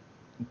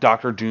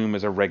Doctor Doom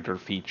as a regular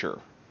feature.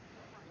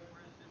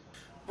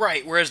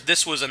 Right, whereas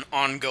this was an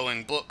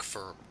ongoing book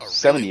for a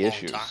 70 really long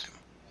issues. time.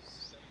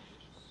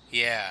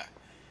 Yeah.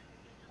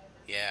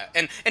 Yeah.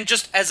 And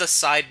just as a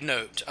side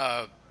note,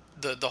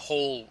 the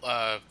whole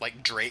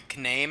like Drake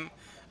name,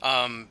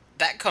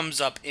 that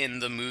comes up in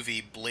the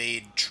movie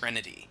Blade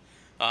Trinity,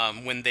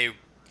 when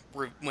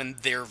when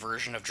their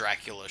version of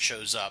Dracula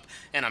shows up,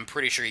 and I'm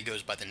pretty sure he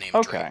goes by the name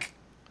Drake.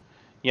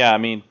 Yeah, I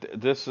mean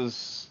this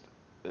is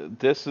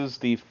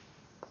the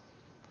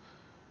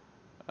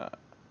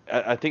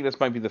I think this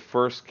might be the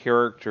first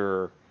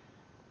character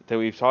that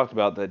we've talked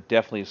about that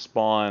definitely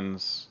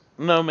spawns.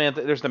 No,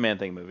 there's the Man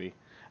Thing movie.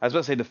 I was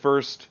about to say the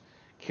first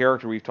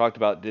character we've talked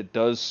about that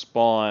does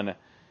spawn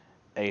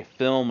a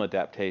film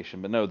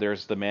adaptation, but no,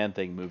 there's the Man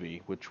Thing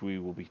movie, which we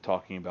will be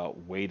talking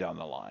about way down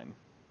the line.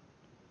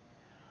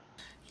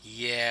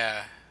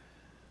 Yeah.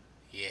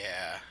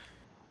 Yeah.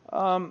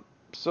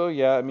 So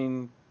yeah, I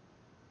mean,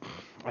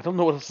 I don't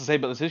know what else to say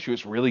about this issue.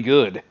 It's really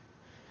good.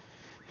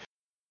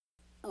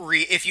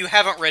 If you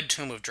haven't read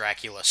Tomb of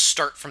Dracula,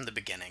 start from the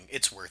beginning.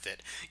 It's worth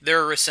it.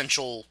 There are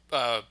essential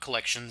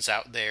collections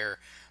out there.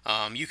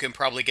 You can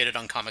probably get it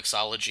on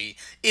Comixology.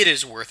 It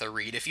is worth a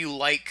read. If you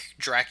like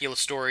Dracula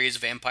stories,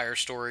 vampire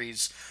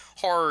stories,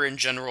 horror in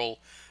general,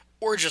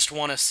 or just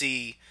want to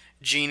see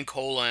Gene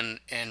Colan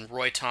and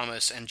Roy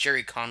Thomas and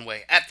Jerry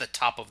Conway at the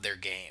top of their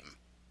game,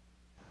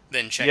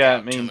 then check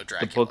out Tomb of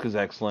Dracula. The book is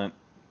excellent.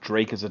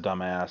 Drake is a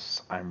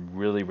dumbass. I'm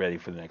really ready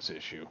for the next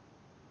issue.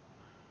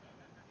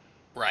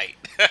 Right.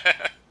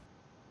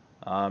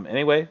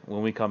 Anyway,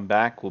 when we come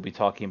back, we'll be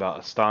talking about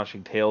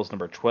Astonishing Tales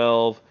number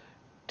 12,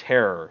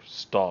 Terror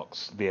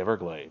Stalks the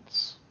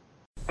Everglades.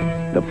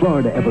 The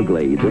Florida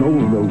Everglades and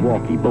Old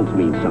Milwaukee both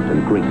mean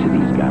something great to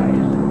these guys.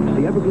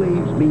 The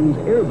Everglades means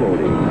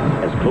airboating,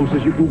 as close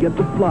as you can get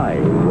to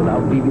flying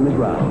without leaving the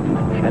ground.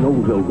 And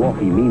Old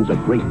Milwaukee means a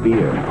great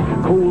beer.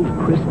 Cold,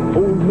 crisp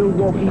Old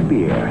Milwaukee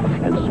beer.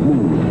 And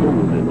smooth,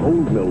 golden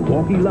Old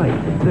Milwaukee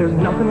Light. There's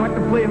nothing like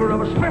the flavor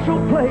of a special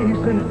place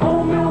in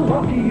Old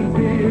Milwaukee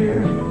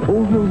beer.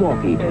 Old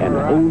Milwaukee and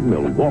Old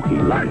Milwaukee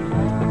Light.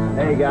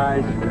 Hey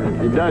guys,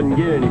 it doesn't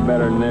get any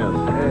better than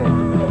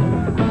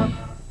this.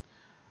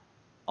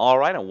 All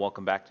right, and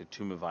welcome back to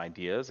Tomb of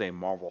Ideas, a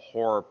Marvel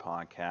horror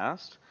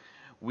podcast.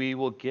 We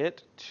will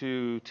get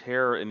to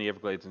Terror in the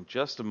Everglades in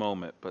just a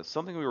moment, but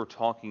something we were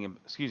talking,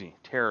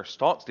 Terror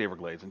Stalks the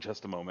Everglades in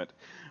just a moment,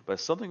 but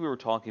something we were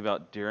talking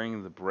about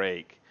during the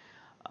break.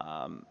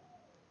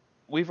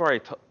 We've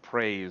already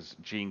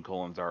praised Gene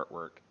Colan's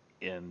artwork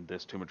in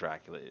this Tomb of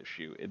Dracula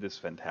issue. It is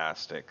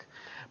fantastic.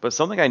 But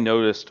something I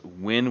noticed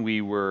when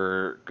we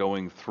were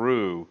going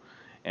through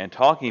and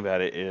talking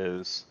about it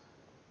is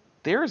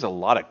there is a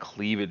lot of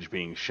cleavage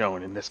being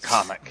shown in this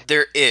comic.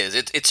 There is.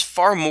 It's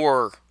far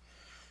more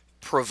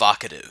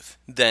provocative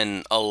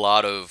than a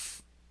lot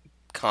of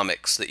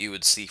comics that you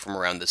would see from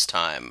around this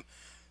time.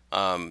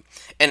 And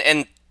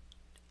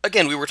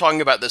again, we were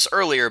talking about this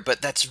earlier,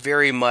 but that's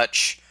very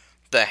much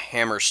the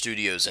Hammer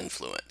Studios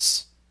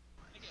influence.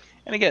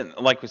 And again,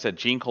 like we said,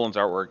 Gene Colan's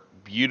artwork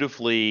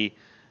beautifully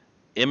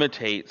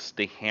imitates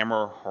the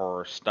Hammer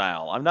horror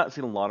style. I've not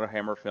seen a lot of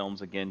Hammer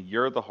films. Again,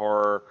 you're the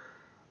horror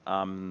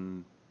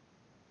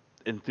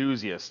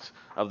enthusiast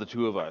of the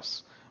two of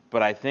us.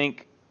 But I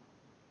think,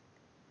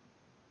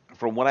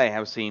 from what I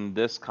have seen,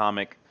 this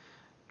comic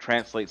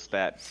translates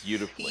that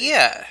beautifully.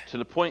 Yeah. To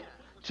the point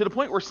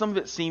where some of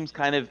it seems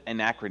kind of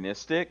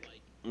anachronistic,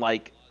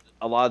 like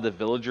a lot of the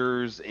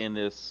villagers in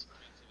this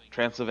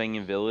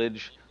Transylvanian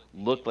village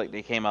looked like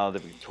they came out of the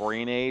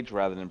Victorian age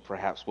rather than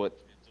perhaps what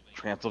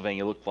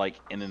Transylvania looked like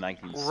in the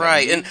 1970s.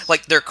 Right, and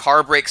like their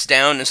car breaks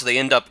down and so they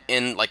end up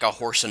in like a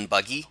horse and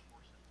buggy.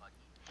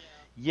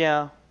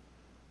 Yeah.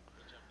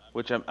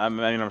 Which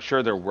I'm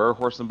sure there were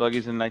horse and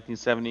buggies in the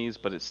 1970s,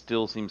 but it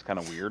still seems kind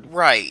of weird.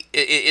 Right.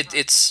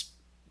 It's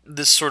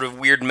this sort of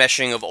weird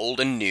meshing of old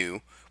and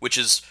new, which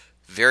is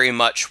very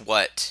much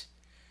what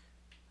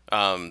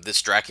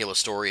this Dracula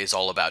story is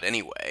all about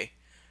anyway.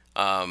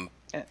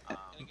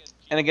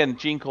 And again,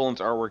 Gene Colan's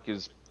artwork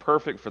is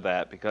perfect for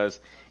that because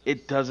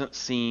it doesn't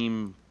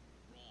seem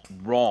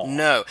wrong.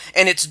 No,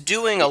 and it's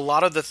doing a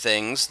lot of the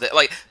things that,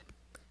 like,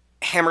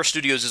 Hammer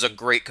Studios is a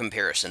great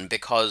comparison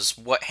because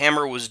what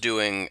Hammer was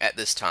doing at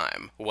this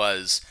time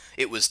was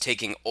it was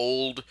taking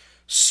old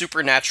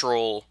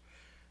supernatural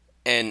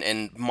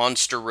and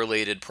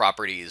monster-related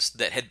properties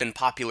that had been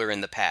popular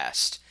in the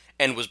past,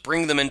 and was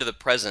bringing them into the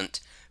present,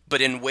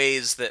 but in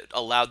ways that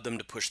allowed them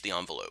to push the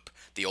envelope.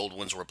 The old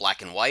ones were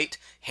black and white.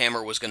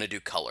 Hammer was going to do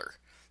color.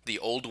 The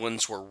old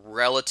ones were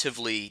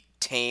relatively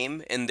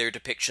tame in their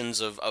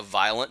depictions of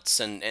violence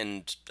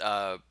and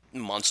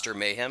monster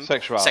mayhem.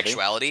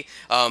 Sexuality.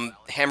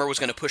 Hammer was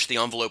going to push the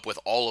envelope with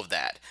all of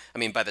that. I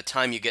mean, by the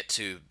time you get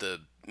to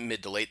the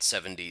mid to late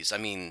 70s, I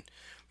mean,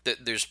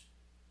 there's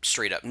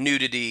straight up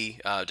nudity,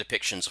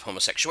 depictions of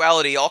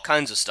homosexuality, all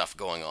kinds of stuff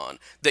going on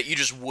that you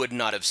just would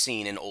not have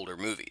seen in older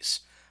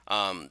movies.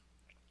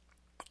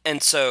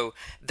 And so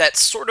that's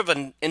sort of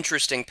an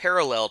interesting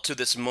parallel to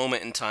this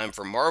moment in time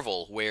for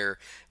Marvel, where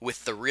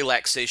with the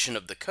relaxation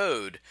of the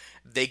code,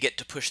 they get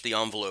to push the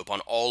envelope on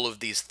all of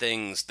these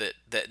things that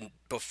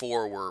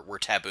before were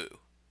taboo.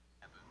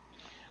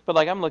 But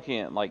like I'm looking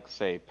at like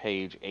say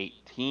page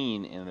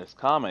 18 in this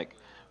comic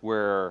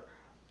where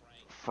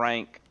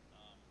Frank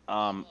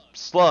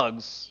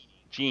slugs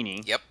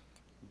Jeannie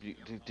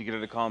to get her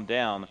to calm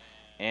down,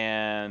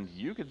 and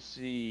you could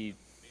see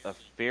a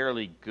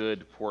fairly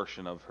good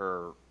portion of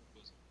her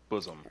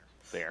bosom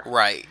there.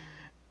 Right.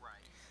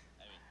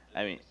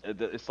 I mean,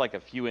 it's like a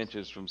few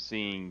inches from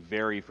seeing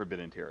very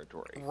forbidden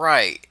territory.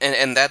 Right,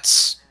 and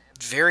that's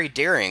very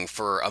daring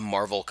for a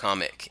Marvel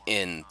comic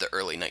in the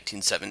early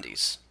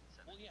 1970s.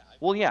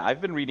 Well, yeah, I've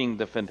been reading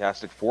the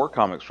Fantastic Four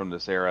comics from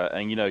this era,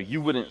 and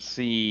you wouldn't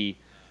see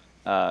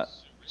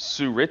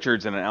Sue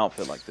Richards in an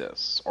outfit like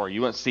this, or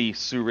you wouldn't see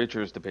Sue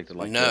Richards depicted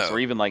like this, or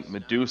even like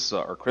Medusa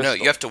or Crystal.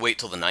 No, you have to wait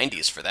till the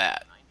 90s for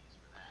that.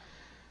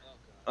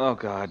 Oh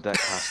god, that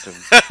costume.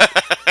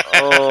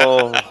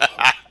 Oh,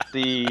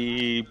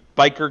 the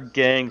biker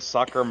gang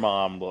soccer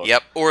mom look.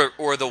 Yep,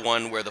 or the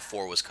one where the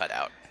 4 was cut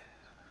out.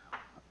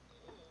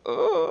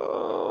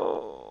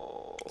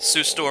 Oh.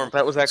 Sue Storm.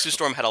 That was actually... Sue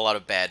Storm had a lot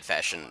of bad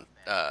fashion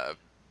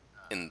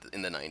in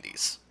the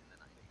 90s.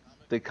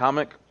 The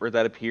comic where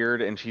that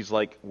appeared and she's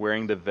like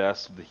wearing the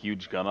vest with the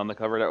huge gun on the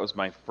cover, that was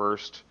my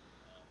first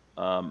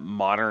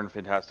modern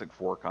Fantastic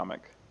Four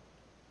comic.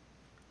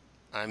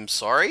 I'm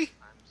sorry?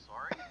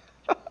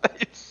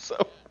 It's so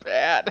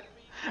bad.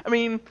 I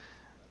mean,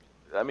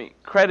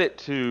 credit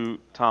to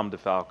Tom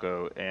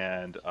DeFalco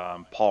and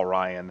Paul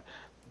Ryan.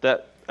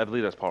 That, I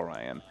believe that's Paul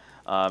Ryan.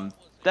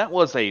 That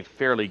was a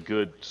fairly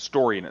good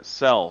story in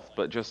itself,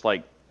 but just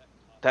like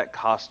that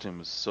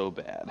costume is so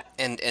bad.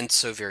 And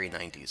so very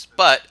 90s.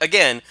 But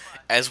again,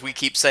 as we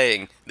keep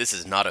saying, this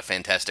is not a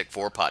Fantastic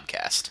Four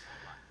podcast.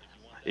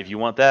 If you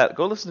want that,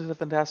 go listen to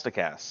the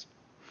Fantasticast.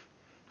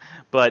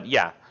 But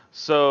yeah,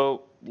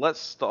 so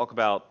let's talk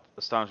about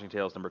Astonishing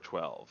Tales number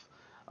 12.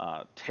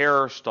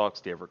 Terror Stalks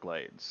the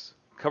Everglades.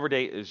 Cover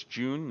date is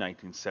June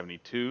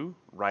 1972.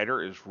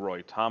 Writer is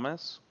Roy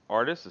Thomas.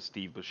 Artist is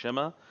Steve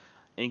Buscema.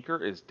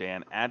 Inker is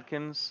Dan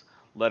Adkins.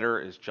 Letter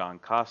is John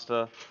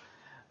Costa.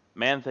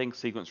 Man-Thing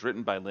sequence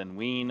written by Len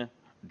Wein.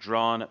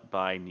 Drawn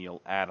by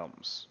Neil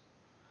Adams.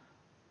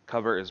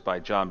 Cover is by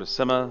John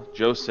Buscema,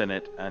 Joe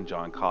Sinnott, and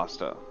John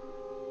Costa.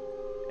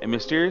 A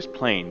mysterious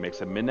plane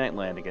makes a midnight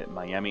landing at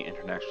Miami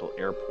International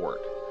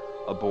Airport.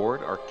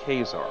 Aboard are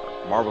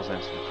Kazar, Marvel's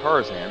answer to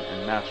Tarzan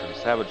and Master of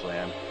Savage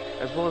Land,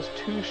 as well as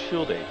 2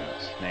 S.H.I.E.L.D.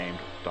 agents named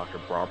Dr.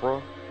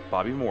 Barbara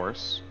Bobby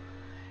Morse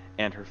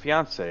and her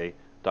fiancé,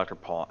 Dr.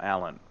 Paul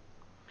Allen.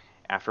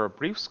 After a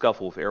brief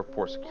scuffle with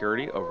airport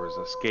security over his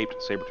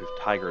escaped saber-toothed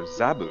tiger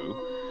Zabu,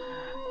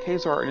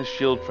 Kazar and his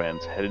S.H.I.E.L.D.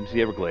 friends head into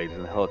the Everglades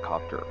in a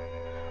helicopter.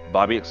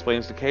 Bobby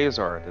explains to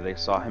Kazar that they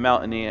saw him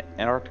out in the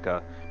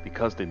Antarctica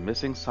because of the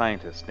missing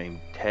scientist named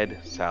Ted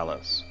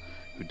Sallis,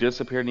 who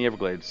disappeared in the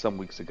Everglades some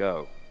weeks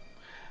ago.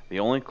 The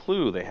only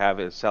clue they have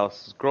is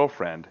Sallis'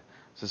 girlfriend,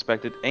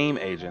 suspected AIM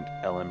agent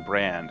Ellen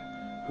Brand,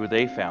 who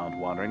they found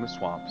wandering the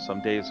swamp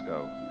some days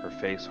ago, her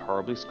face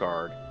horribly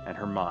scarred and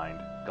her mind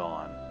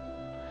gone.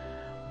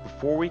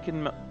 Before we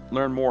can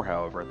learn more,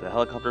 however, the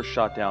helicopter is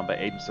shot down by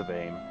agents of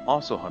AIM,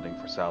 also hunting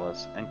for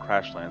Sallis, and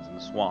crash lands in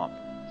the swamp.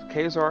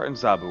 Kazar and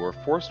Zabu are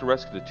forced to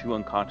rescue the 2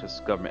 unconscious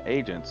government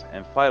agents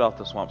and fight off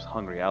the swamp's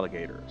hungry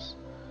alligators.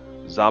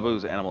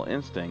 Zabu's animal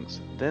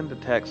instincts then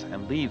detects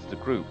and leads the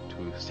group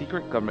to a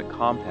secret government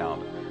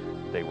compound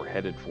they were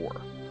headed for.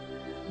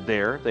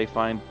 There, they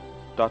find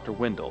Dr.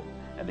 Wendell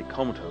and the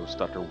comatose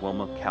Dr.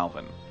 Wilma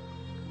Calvin.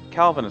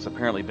 Calvin has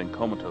apparently been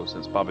comatose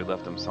since Bobby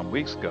left him some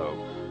weeks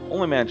ago,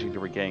 only managing to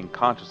regain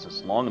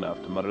consciousness long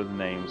enough to mutter the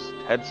names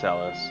Ted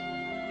Sallis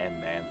and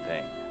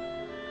Man-Thing.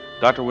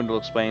 Dr. Wendell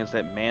explains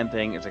that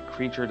Man-Thing is a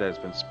creature that has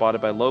been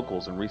spotted by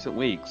locals in recent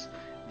weeks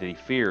that he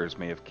fears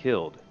may have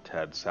killed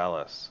Ted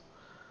Sallis.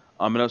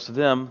 Unbeknownst to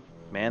them,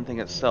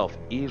 Man-Thing itself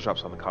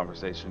eavesdrops on the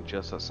conversation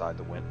just outside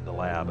the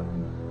lab.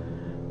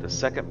 The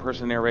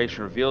second-person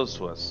narration reveals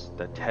to us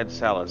that Ted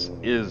Sallis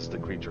is the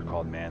creature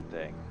called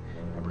Man-Thing,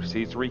 and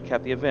proceeds to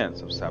recap the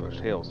events of Savage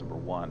Tales number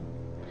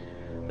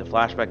 1. The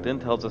flashback then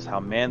tells us how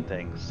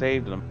Man-Thing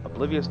saved an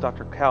oblivious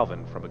Dr.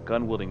 Calvin from a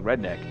gun-wielding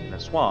redneck in a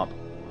swamp,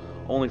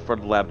 only for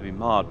the lab to be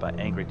mobbed by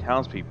angry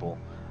townspeople,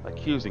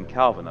 accusing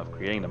Calvin of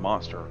creating the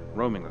monster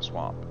roaming the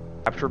swamp.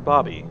 Captured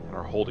Bobby and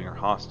are holding her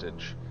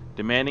hostage.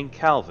 demanding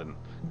Calvin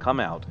come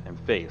out and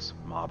face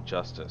mob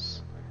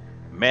justice.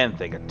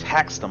 Man-Thing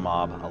attacks the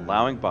mob,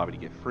 allowing Bobby to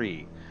get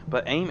free,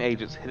 but AIM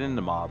agents hidden in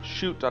the mob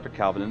shoot Dr.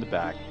 Calvin in the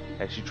back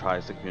as she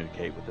tries to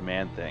communicate with the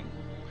Man-Thing.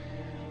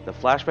 The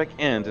flashback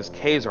ends as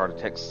Kazar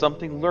detects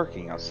something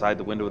lurking outside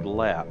the window of the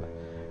lab.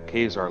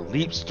 Kazar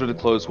leaps through the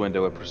closed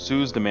window and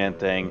pursues the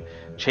Man-Thing,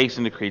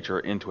 chasing the creature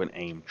into an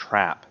AIM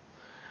trap.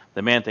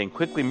 The Man-Thing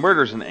quickly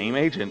murders an AIM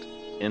agent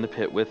in the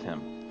pit with him.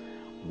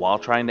 While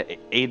trying to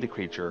aid the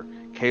creature,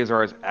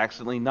 Kazar is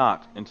accidentally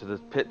knocked into the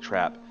pit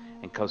trap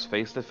and comes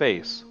face to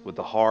face with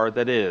the horror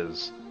that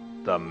is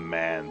the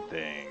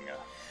Man-Thing.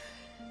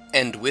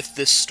 And with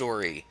this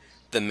story,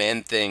 the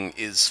Man-Thing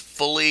is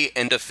fully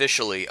and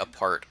officially a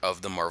part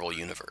of the Marvel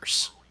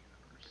Universe.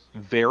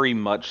 Very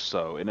much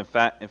so. And in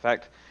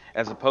fact,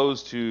 as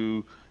opposed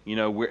to,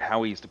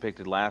 how he's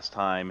depicted last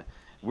time,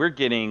 we're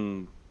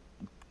getting,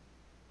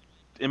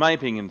 in my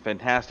opinion,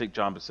 fantastic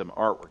John Buscema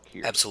artwork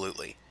here.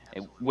 Absolutely.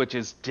 Which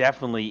is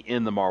definitely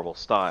in the Marvel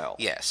style.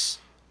 Yes.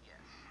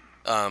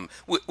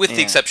 With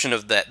the exception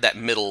of that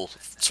middle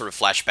sort of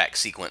flashback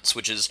sequence,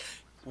 which is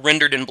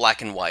rendered in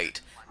black and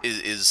white,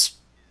 is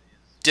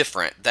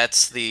different.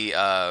 That's the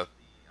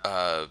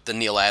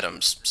Neil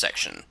Adams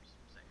section.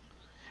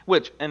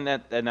 Which and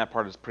that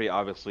part is pretty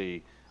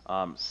obviously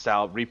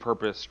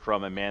repurposed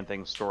from a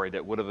Man-Thing story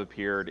that would have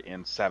appeared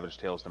in Savage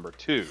Tales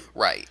 #2.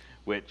 Right.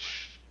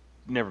 Which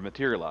never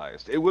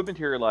materialized. It would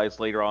materialize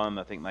later on,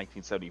 I think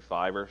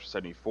 1975 or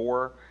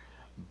 74,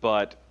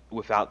 but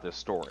without this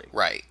story.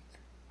 Right.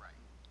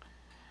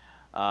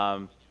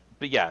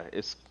 But yeah,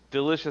 it's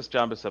delicious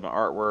John Buscema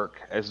artwork.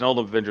 As an old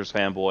Avengers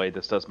fanboy,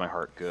 this does my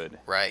heart good.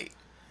 Right.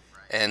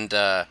 And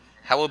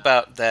how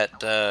about that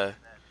the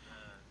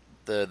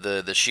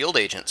S.H.I.E.L.D.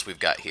 agents we've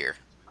got here?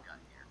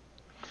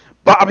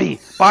 Bobby's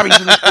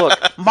in this book.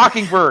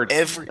 Mockingbird.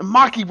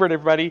 Mockingbird,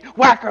 everybody.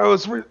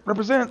 Wackos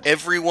represent.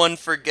 Everyone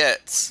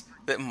forgets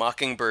that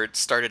Mockingbird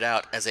started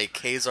out as a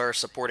Kazar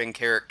supporting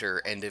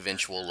character and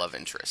eventual love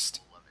interest.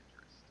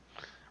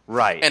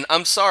 Right. And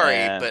I'm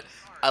sorry, but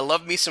I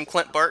love me some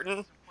Clint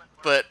Barton,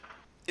 but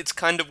it's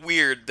kind of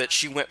weird that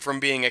she went from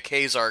being a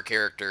Kazar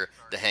character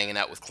to hanging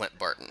out with Clint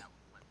Barton.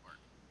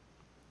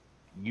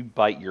 You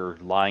bite your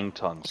lying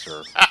tongue,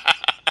 sir.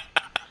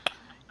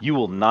 You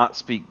will not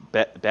speak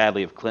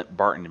badly of Clint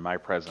Barton in my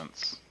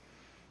presence.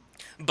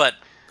 But,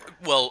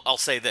 well, I'll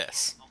say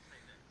this.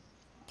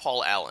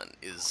 Paul Allen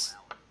is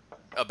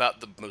about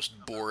the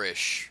most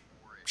boorish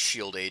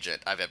S.H.I.E.L.D.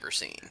 agent I've ever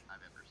seen.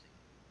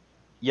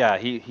 Yeah,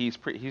 he's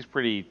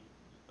pretty...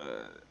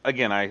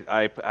 again,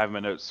 I have my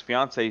notes.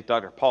 Fiance,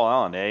 Dr. Paul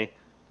Allen, eh?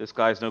 This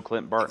guy's no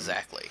Clint Barton.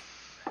 Exactly.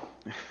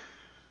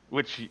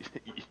 Which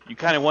you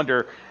kind of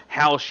wonder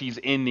how she's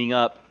ending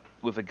up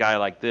with a guy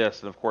like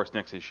this. And, of course,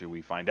 next issue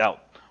we find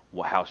out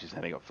how she's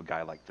ending up with a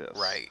guy like this.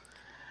 Right.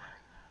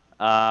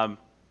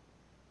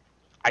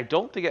 I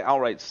don't think it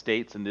outright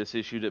states in this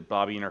issue that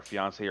Bobby and her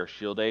fiance are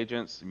S.H.I.E.L.D.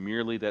 agents,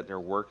 merely that their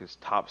work is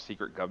top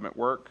secret government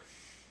work.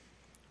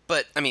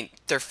 But, I mean,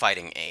 they're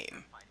fighting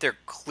AIM. They're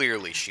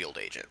clearly S.H.I.E.L.D.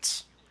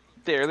 agents.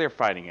 They're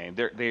fighting AIM.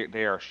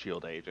 They are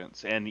S.H.I.E.L.D.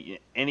 agents. And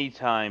any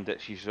time that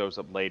she shows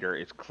up later,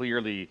 it's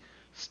clearly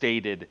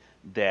stated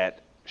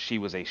that she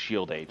was a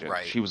S.H.I.E.L.D. agent.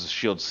 Right. She was a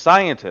S.H.I.E.L.D.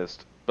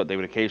 scientist, but they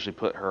would occasionally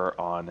put her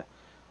on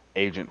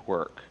agent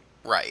work.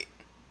 Right.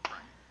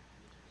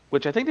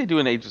 Which I think they do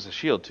in Agents of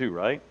S.H.I.E.L.D. too,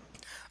 right?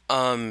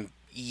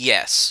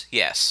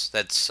 Yes.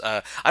 That's,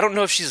 I don't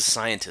know if she's a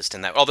scientist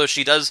in that, although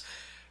she does,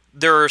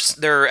 there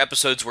are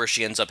episodes where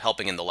she ends up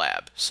helping in the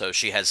lab, so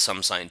she has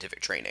some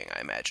scientific training,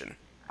 I imagine.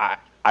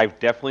 I've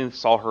definitely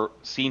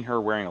seen her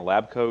wearing a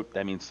lab coat.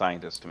 That means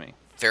scientist to me.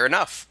 Fair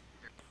enough.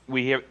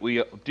 We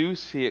do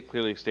see it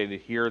clearly stated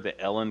here that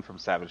Ellen from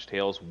Savage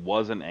Tales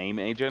was an AIM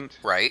agent.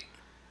 Right.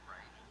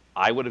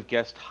 I would have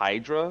guessed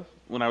Hydra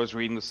when I was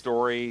reading the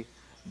story,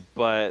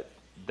 but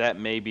that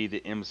may be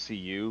the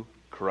MCU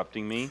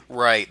corrupting me.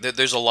 Right.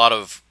 There's a lot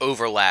of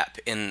overlap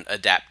in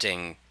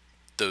adapting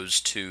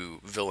those two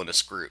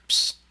villainous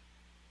groups.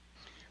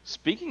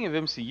 Speaking of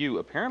MCU,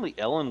 apparently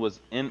Ellen was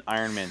in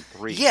Iron Man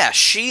 3. Yeah,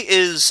 she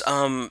is,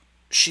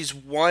 she's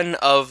one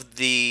of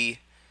the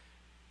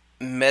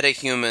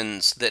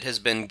metahumans that has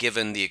been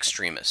given the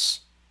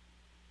Extremis.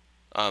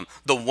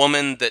 The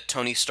woman that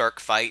Tony Stark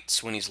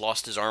fights when he's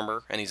lost his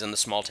armor and he's in the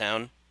small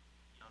town.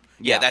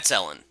 Yeah, that's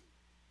Ellen.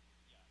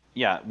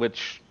 Yeah,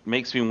 which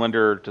makes me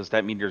wonder, does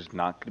that mean there's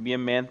not going to be a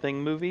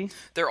Man-Thing movie?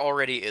 There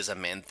already is a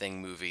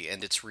Man-Thing movie,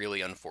 and it's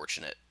really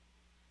unfortunate.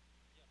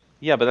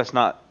 Yeah, but that's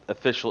not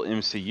official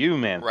MCU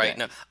Man-Thing. Right,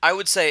 no. I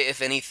would say,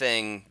 if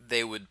anything,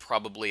 they would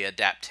probably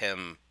adapt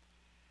him,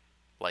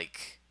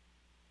 like...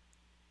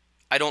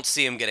 I don't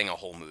see him getting a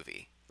whole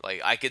movie.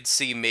 Like, I could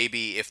see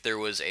maybe if there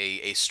was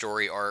a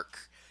story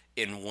arc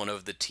in one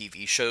of the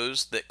TV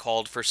shows that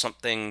called for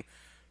something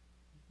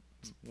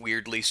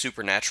weirdly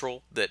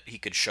supernatural, that he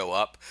could show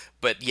up.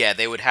 But yeah,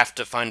 they would have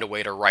to find a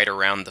way to write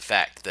around the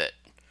fact that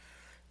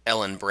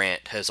Ellen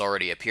Brandt has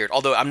already appeared.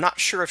 Although I'm not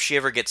sure if she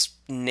ever gets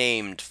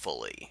named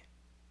fully.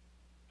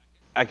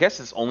 I guess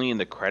it's only in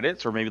the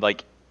credits, or maybe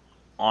like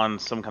on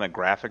some kind of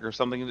graphic or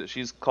something that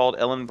she's called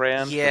Ellen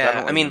Brand? 'Cause Yeah,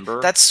 don't I mean,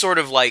 remember. that's sort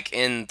of like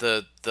in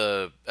the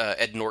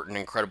Ed Norton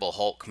Incredible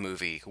Hulk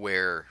movie,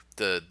 where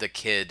the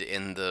kid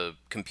in the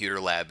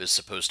computer lab is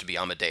supposed to be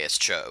Amadeus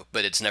Cho,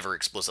 but it's never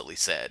explicitly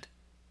said.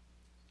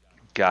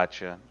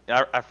 Gotcha.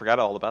 I forgot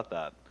all about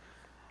that.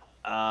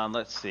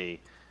 Let's see.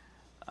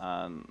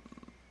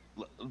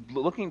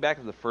 Looking back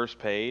at the first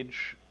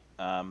page,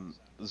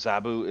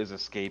 Zabu is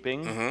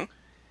escaping, Mm-hmm.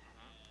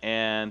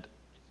 and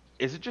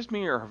is it just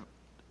me, or have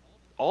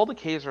all the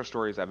Kazar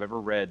stories I've ever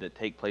read that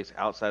take place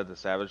outside of the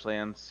Savage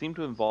Land seem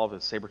to involve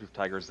a saber-toothed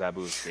tiger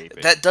Zabu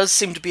escaping? That does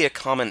seem to be a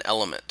common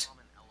element.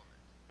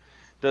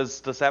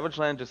 Does the Savage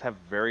Land just have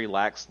very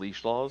lax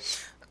leash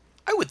laws?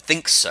 I would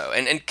think so,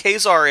 and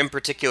Kazar in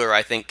particular,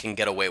 I think, can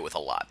get away with a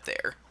lot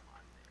there.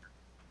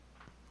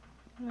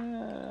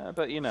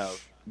 But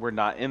we're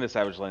not in the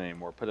Savage Land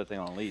anymore. Put that thing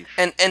on a leash,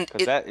 and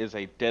because that is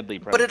a deadly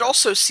predator. But it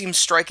also seems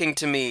striking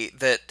to me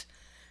that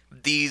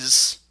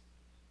these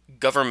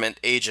government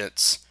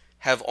agents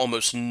have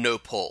almost no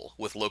pull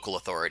with local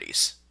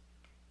authorities.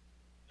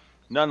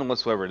 None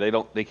whatsoever.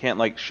 They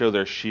can't show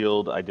their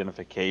shield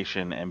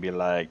identification and be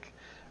like,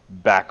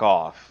 back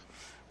off.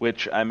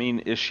 Which, I mean,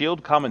 is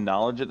shield common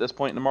knowledge at this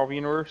point in the Marvel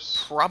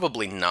Universe?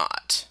 Probably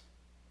not.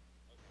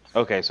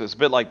 Okay, so it's a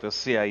bit like the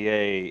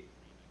CIA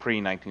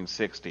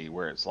pre-1960,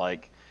 where it's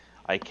like,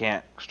 I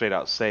can't straight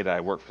out say that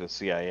I work for the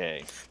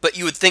CIA. But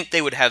you would think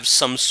they would have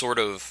some sort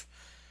of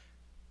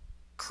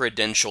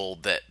credential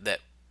that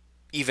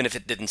even if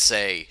it didn't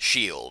say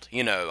shield,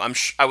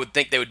 I would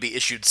think they would be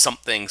issued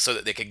something so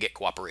that they could get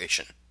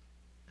cooperation.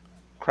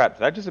 Crap,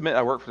 did I just admit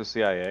I work for the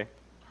CIA?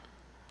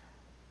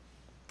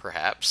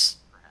 Perhaps.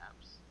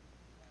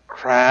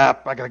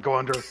 Crap, I gotta go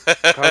under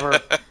cover.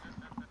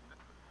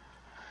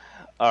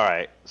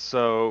 Alright,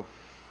 so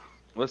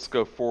let's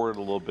go forward a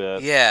little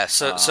bit. Yeah,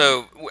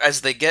 so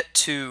as they get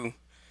to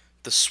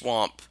the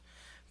swamp,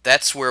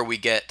 that's where we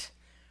get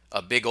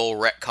a big ol'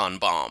 retcon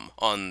bomb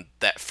on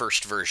that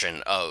first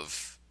version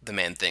of the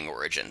Man-Thing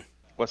origin.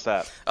 What's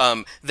that?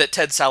 That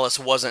Ted Sallis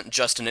wasn't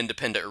just an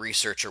independent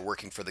researcher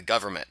working for the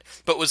government,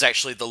 but was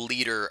actually the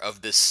leader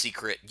of this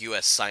secret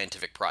U.S.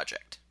 scientific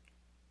project.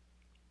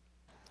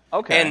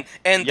 Okay.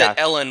 And that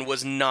Ellen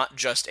was not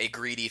just a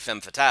greedy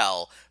femme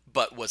fatale,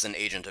 but was an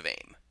agent of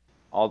AIM.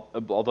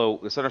 Although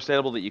it's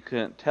understandable that you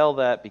couldn't tell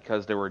that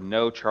because there were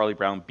no Charlie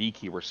Brown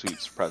beekeeper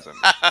suits present.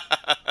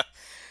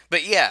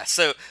 But yeah,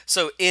 so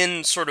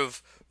in sort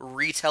of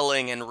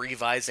retelling and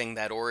revising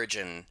that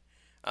origin,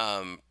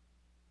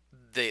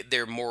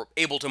 they're more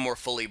able to more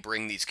fully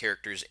bring these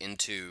characters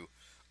into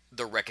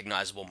the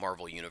recognizable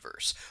Marvel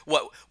universe.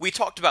 What we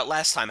talked about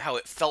last time, how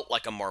it felt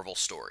like a Marvel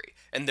story,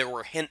 and there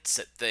were hints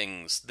at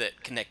things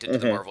that connected to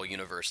the Marvel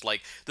universe,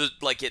 like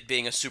it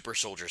being a super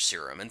soldier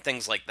serum and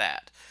things like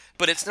that.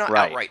 But it's not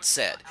outright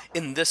said.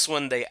 In this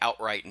one, they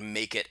outright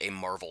make it a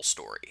Marvel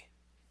story.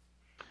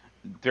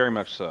 Very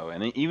much so,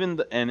 and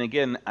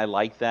again, I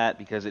like that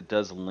because it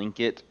does link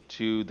it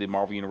to the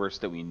Marvel universe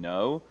that we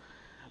know.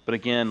 But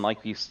again,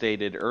 like we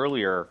stated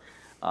earlier,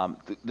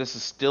 this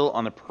is still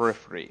on the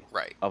periphery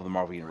of the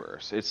Marvel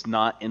Universe. It's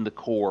not in the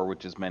core,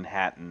 which is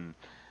Manhattan.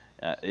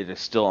 It is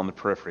still on the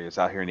periphery. It's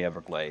out here in the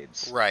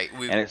Everglades. Right.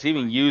 And it's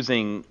even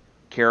using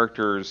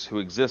characters who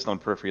exist on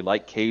the periphery,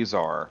 like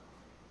Kazar,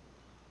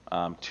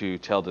 to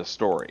tell this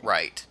story.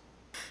 Right.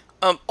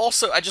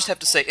 Also, I just have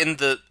to say,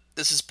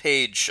 this is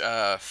page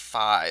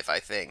 5, I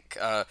think,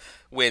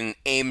 when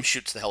AIM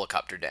shoots the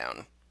helicopter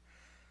down.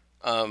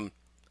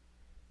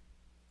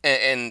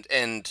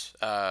 And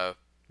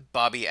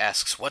Bobby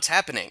asks, "What's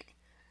happening?"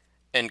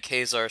 And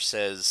Kazar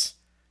says,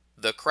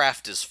 "The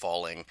craft is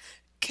falling."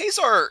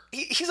 Kazar,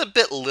 he's a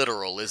bit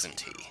literal,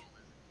 isn't he?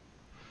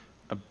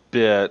 A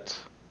bit.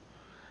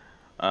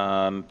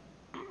 I'm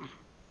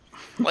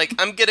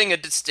getting a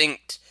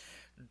distinct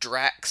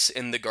Drax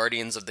in the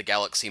Guardians of the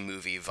Galaxy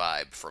movie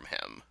vibe from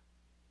him.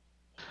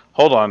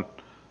 Hold on.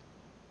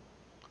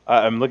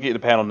 I'm looking at the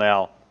panel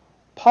now.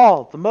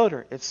 Paul, the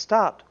motor, it's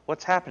stopped.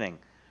 What's happening?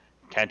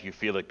 Can't you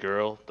feel it,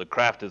 girl? The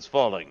craft is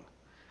falling.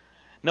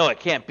 No, it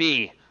can't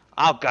be.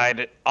 I'll guide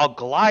it. I'll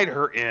glide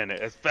her in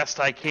as best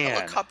I can.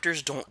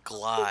 Helicopters don't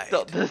glide.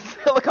 The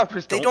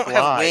helicopters don't glide. They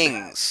don't have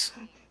wings.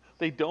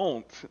 They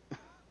don't.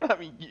 I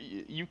mean,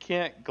 you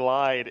can't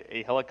glide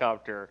a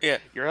helicopter. Yeah.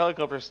 Your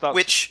helicopter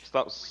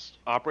stops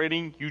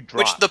operating, you drop.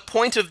 Which the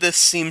point of this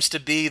seems to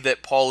be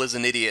that Paul is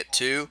an idiot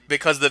too,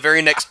 because the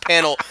very next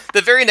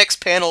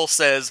panel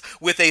says,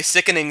 "With a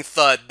sickening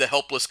thud, the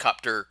helpless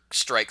copter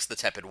strikes the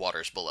tepid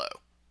waters below."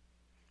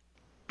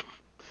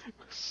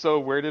 So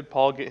where did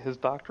Paul get his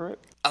doctorate?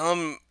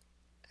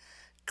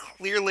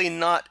 Clearly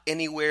not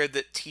anywhere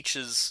that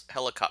teaches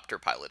helicopter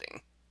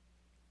piloting.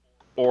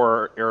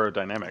 Or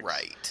aerodynamics.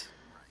 Right.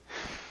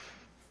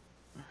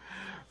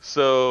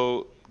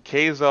 So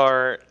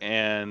Kazar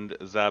and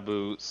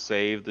Zabu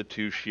save the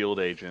two SHIELD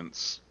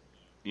agents,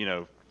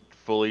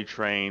 fully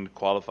trained,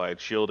 qualified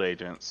SHIELD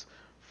agents,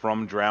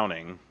 from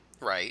drowning.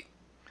 Right.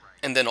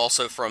 And then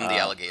also from the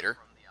alligator.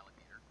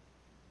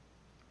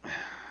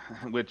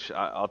 Which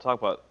I'll talk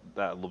about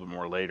that a little bit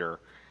more later.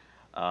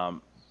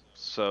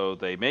 So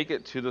they make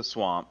it to the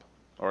swamp,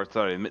 or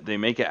sorry, they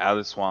make it out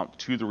of the swamp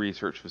to the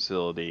research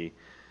facility,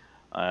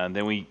 and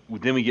then we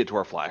get to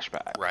our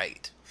flashback.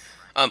 Right.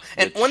 And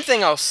one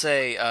thing I'll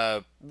say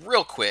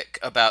real quick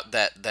about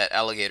that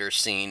alligator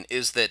scene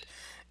is that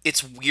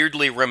it's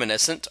weirdly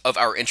reminiscent of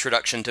our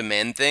introduction to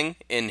Man-Thing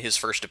in his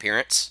first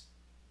appearance.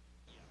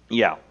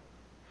 Yeah.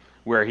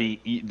 Where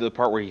the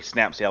part where he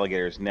snaps the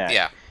alligator's neck.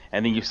 Yeah.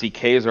 And then you see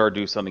Kazar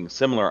do something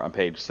similar on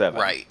page 7.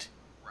 Right.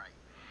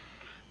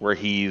 Where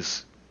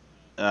he's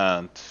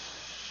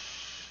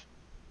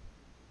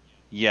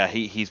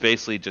he's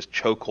basically just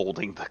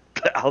chokeholding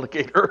the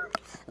alligator.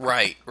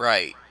 Right.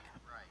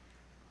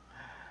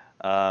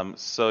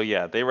 So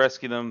yeah, they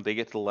rescue them, they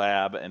get to the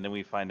lab, and then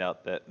we find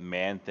out that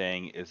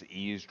Man-Thing is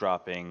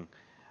eavesdropping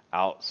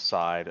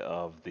outside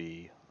of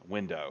the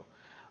window.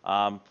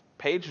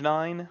 Page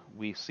 9,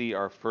 we see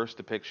our first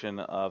depiction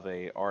of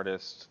a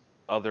artist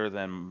other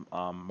than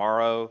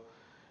Morrow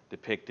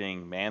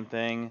depicting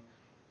Man-Thing,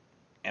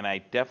 and I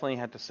definitely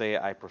have to say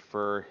I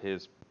prefer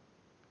his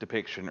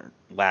depiction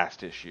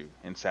last issue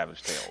in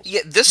Savage Tales.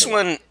 Yeah, this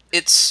one,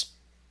 it's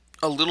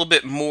a little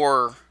bit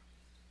more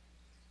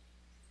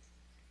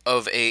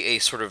of a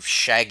sort of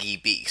shaggy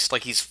beast.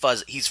 Like he's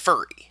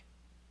furry.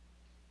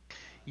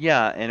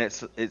 Yeah, and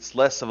it's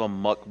less of a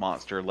muck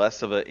monster,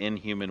 less of an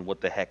inhuman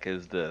what the heck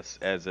is this,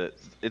 as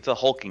it's a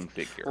hulking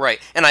figure. Right,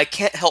 and I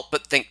can't help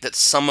but think that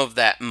some of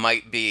that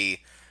might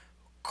be,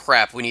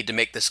 crap, we need to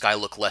make this guy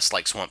look less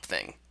like Swamp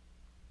Thing.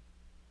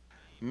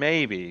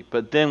 Maybe,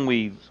 but then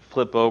we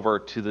flip over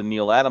to the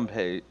Neil Adams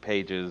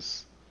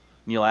pages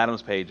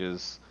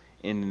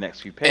in the next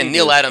few pages. And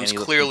Neil Adams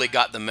clearly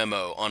got the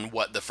memo on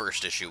what the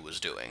first issue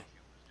was doing.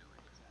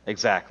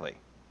 Exactly.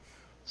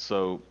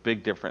 So,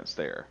 big difference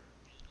there.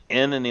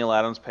 In the Neil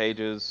Adams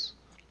pages,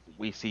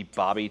 we see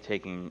Bobby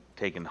taken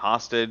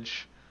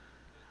hostage,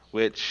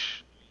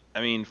 which,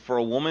 I mean, for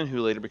a woman who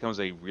later becomes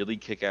a really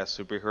kick-ass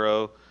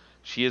superhero,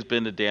 she has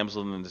been a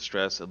damsel in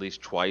distress at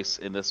least twice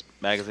in this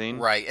magazine.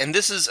 Right, and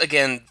this is,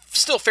 again,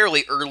 still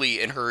fairly early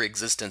in her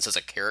existence as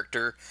a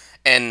character,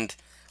 and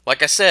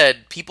like I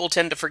said, people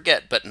tend to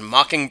forget, but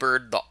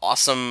Mockingbird, the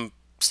awesome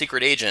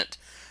secret agent,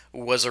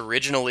 was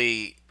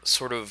originally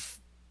sort of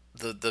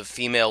the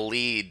female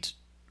lead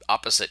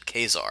opposite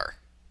Kazar.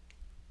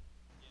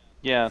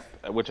 Yeah,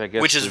 which I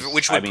guess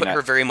which would put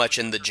her very much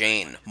in the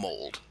Jane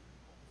mold.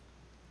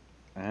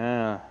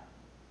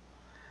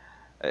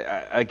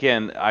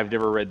 Again, I've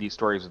never read these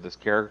stories of this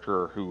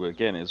character who,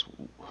 again, is,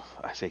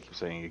 keep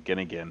saying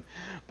again,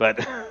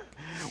 but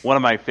one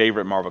of my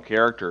favorite Marvel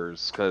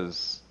characters,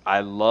 because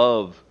I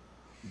love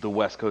the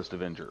West Coast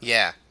Avengers.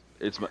 Yeah.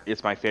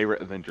 It's my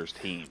favorite Avengers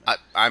team.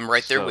 I'm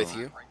right there with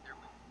you.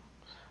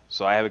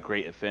 So I have a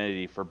great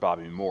affinity for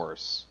Bobby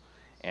Morse.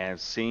 And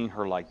seeing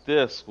her like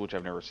this, which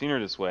I've never seen her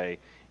this way,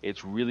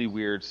 it's really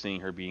weird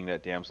seeing her being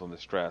that damsel in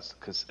distress,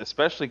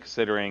 especially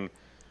considering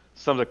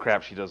some of the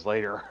crap she does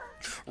later.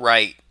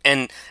 Right.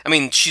 And, I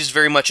mean, she's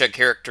very much a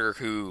character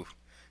who,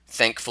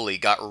 thankfully,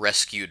 got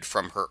rescued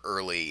from her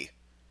early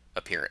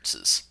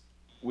appearances.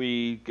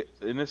 In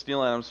this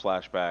Neil Adams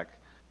flashback,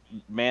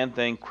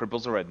 Man-Thing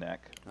cripples a redneck.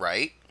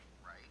 Right.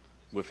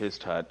 With his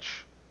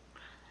touch.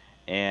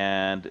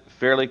 And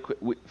fairly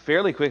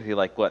quickly,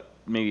 like,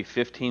 maybe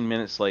 15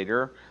 minutes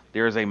later,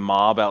 there is a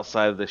mob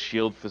outside of the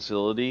SHIELD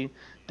facility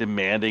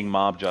demanding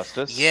mob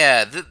justice.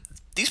 Yeah,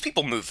 these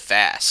people move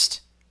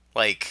fast.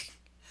 Like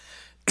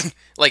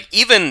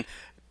even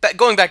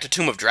going back to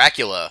Tomb of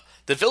Dracula,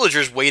 the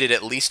villagers waited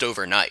at least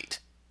overnight.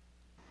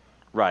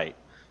 Right.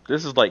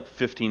 This is like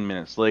 15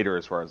 minutes later,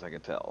 as far as I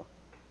could tell.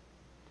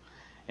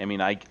 I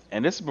mean,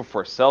 and this is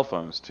before cell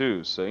phones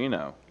too, so you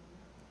know,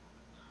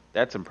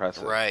 that's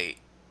impressive. Right.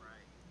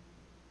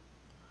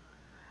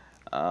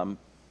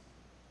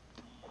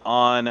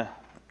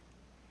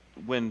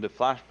 When the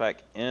flashback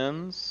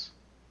ends,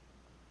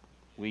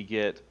 we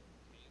get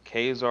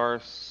Kazar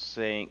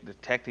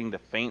detecting the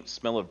faint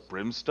smell of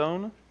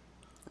brimstone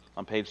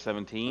on page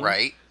 17.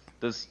 Right.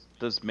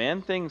 Does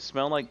Man-Thing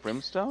smell like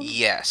brimstone?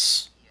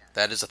 Yes,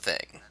 that is a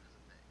thing.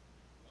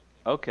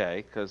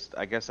 Okay, because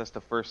I guess that's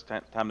the first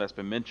time that's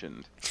been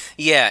mentioned.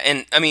 Yeah,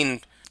 and I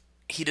mean,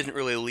 he didn't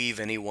really leave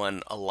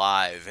anyone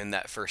alive in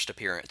that first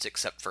appearance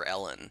except for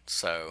Ellen,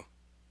 so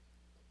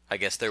I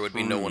guess there would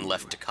be no one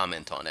left to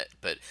comment on it.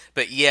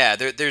 But yeah,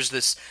 there's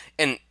this,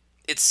 and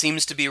it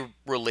seems to be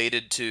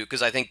related to,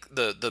 because I think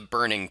the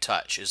burning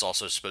touch is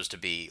also supposed to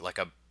be like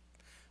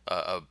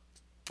a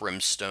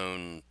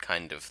brimstone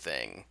kind of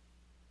thing.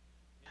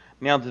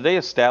 Now, did they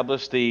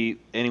establish the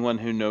anyone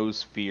who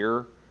knows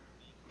fear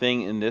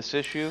thing in this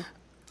issue?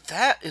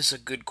 That is a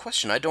good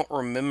question. I don't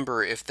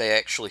remember if they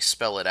actually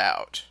spell it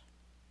out.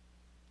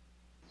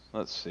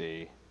 Let's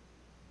see.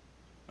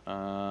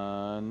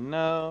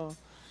 No.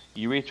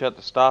 You reach out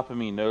to stop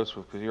him, he knows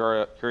with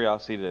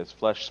curiosity that his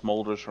flesh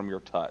smolders from your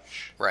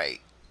touch.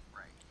 Right.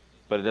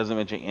 But it doesn't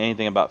mention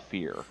anything about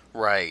fear.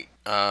 Right.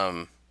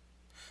 I'm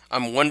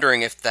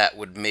wondering if that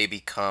would maybe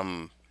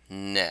come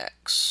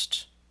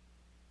next.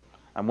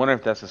 I'm wondering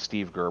if that's a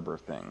Steve Gerber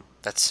thing.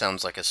 That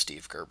sounds like a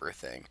Steve Gerber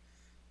thing.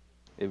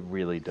 It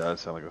really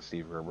does sound like a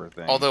Steve Gerber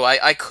thing. Although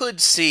I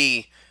could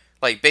see,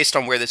 like, based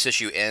on where this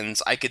issue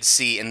ends, I could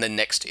see in the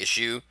next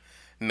issue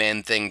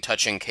Man-Thing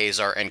touching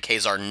Kazar and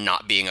Kazar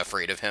not being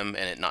afraid of him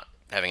and it not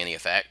having any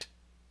effect.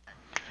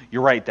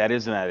 You're right, that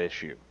is in that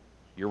issue.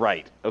 You're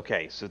right.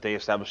 Okay, so they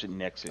established it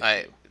next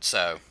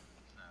issue.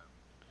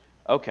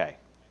 Okay,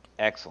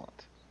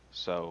 excellent.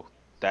 So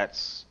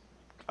that's,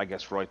 I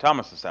guess, Roy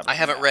Thomas established. I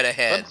haven't read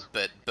ahead,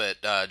 but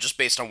just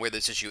based on where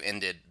this issue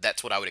ended,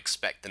 that's what I would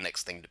expect the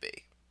next thing to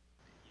be.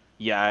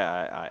 Yeah,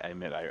 I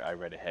admit I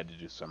read ahead to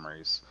do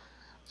summaries.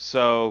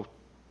 So,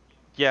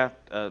 yeah,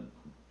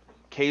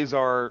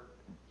 Kazar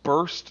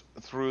burst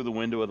through the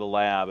window of the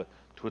lab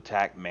to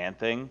attack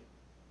Man-Thing,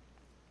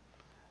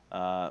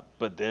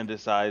 but then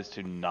decides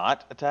to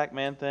not attack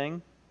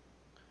Man-Thing,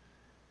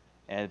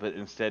 but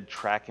instead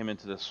track him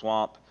into the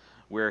swamp,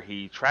 where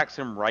he tracks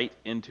him right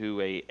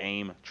into a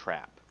AIM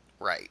trap.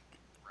 Right.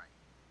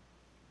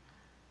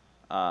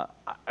 I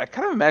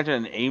kind of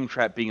imagine an AIM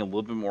trap being a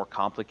little bit more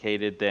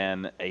complicated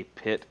than a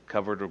pit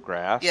covered with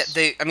grass. Yeah,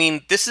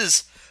 this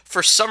is,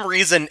 for some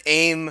reason,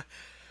 AIM,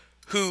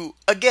 who,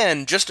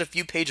 again, just a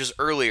few pages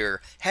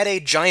earlier, had a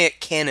giant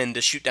cannon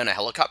to shoot down a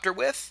helicopter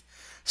with.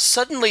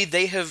 Suddenly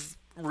they have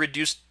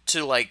reduced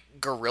to, like,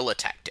 guerrilla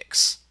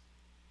tactics.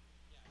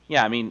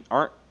 Yeah,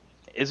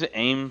 isn't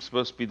AIM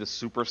supposed to be the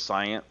super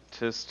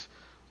scientist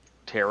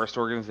terrorist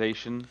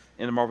organization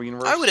in the Marvel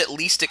Universe? I would at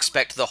least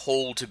expect the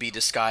whole to be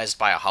disguised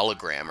by a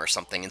hologram or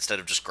something instead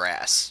of just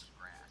grass.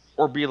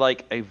 Or be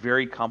like a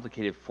very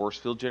complicated force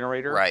field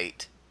generator.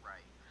 Right.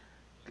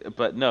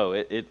 But no,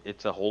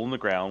 it's a hole in the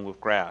ground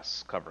with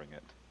grass covering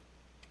it.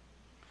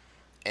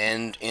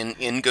 And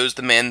in goes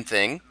the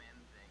Man-Thing.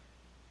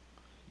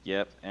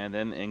 Yep, and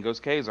then in goes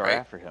Kazar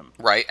after him.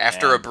 Right,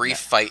 after a brief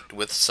fight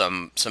with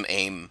some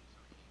AIM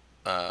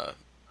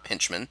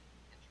henchmen.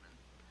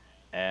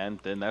 And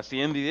then that's the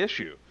end of the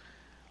issue.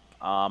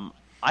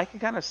 I can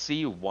kind of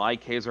see why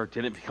Kazar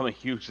didn't become a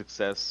huge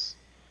success,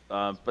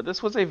 but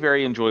this was a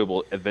very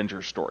enjoyable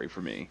adventure story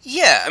for me.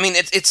 Yeah,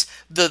 it's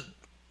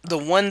the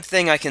one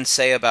thing I can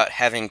say about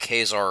having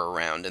Kazar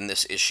around in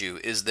this issue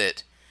is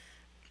that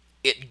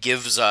it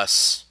gives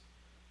us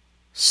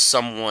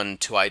someone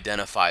to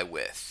identify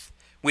with,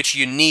 which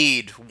you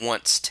need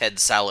once Ted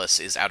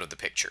Sallis is out of the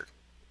picture.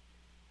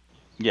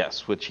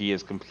 Yes, which he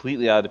is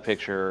completely out of the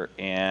picture,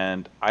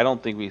 and I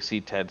don't think we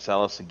see Ted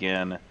Sallis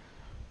again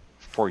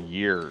for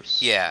years.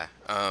 Yeah,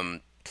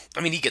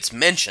 he gets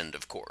mentioned,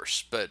 of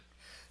course, but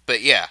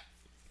yeah,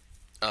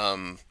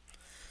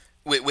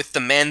 with the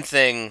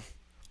Man-Thing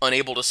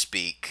unable to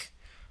speak,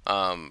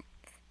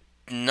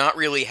 not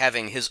really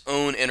having his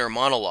own inner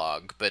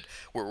monologue, but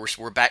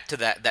we're back to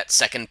that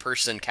second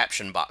person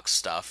caption box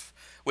stuff,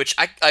 which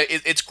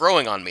it's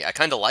growing on me. I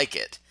kind of like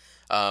it.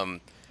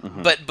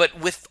 But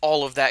with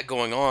all of that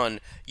going on,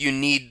 you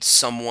need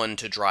someone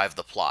to drive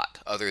the plot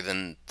other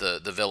than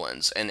the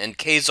villains. And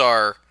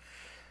Kazar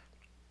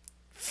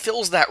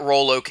fills that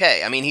role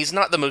okay. He's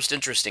not the most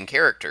interesting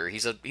character.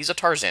 He's a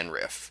Tarzan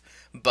riff,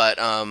 but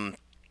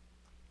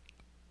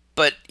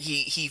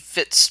he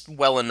fits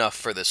well enough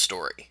for this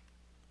story.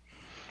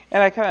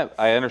 And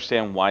I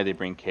understand why they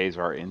bring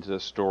Kazar into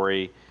the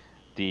story.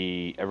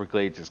 The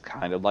Everglades is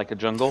kind of like a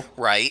jungle.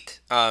 Right.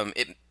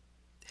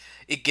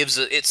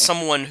 It's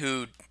someone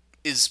who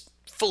is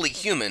fully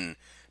human,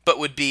 but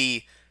would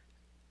be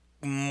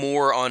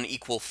more on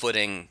equal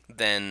footing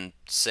than,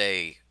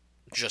 say,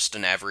 just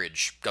an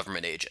average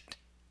government agent.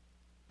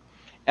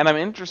 And I'm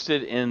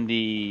interested in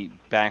the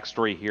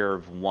backstory here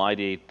of why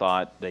they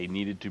thought they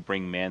needed to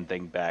bring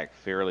Man-Thing back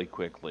fairly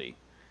quickly.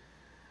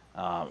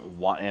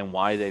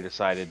 Why they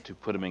decided to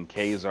put him in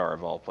Kazar,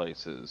 of all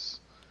places.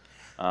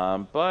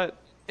 But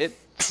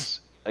it's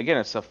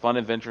a fun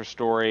adventure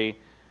story.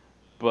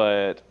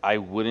 But I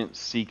wouldn't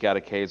seek out a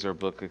Kazar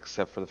book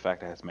except for the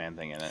fact it has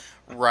Man-Thing in it.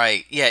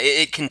 Right. Yeah,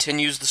 it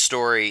continues the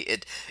story.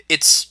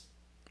 It's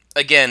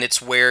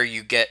where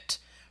you get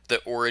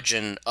the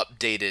origin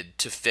updated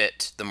to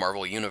fit the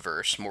Marvel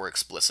Universe more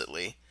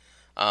explicitly.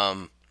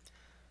 I'm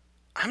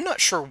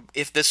not sure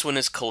if this one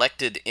is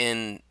collected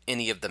in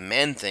any of the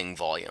Man-Thing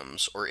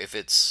volumes, or if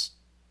it's...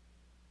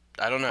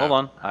 I don't know. Hold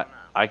on.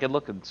 I could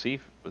look and see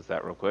with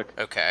that real quick.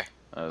 Okay.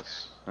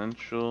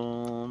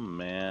 Essential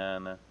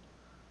Man...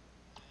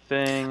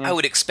 Thing. I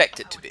would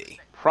expect it to be.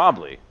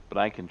 Probably, but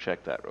I can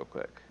check that real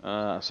quick.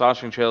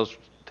 Astonishing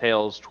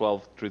Tales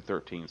 12 through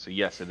 13. So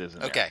yes, it is in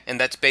there. Okay, and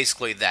that's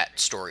basically that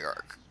story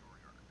arc.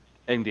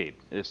 Indeed.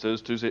 It's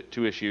those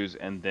two issues,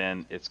 and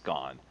then it's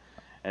gone.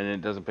 And then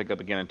it doesn't pick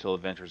up again until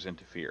Adventures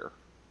into Fear.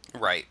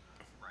 Right.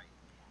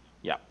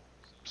 Yeah.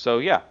 So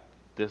yeah,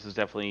 this is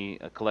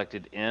definitely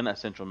collected in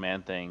Essential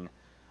Man-Thing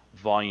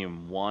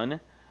Volume 1.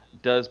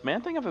 Does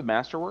Man-Thing have a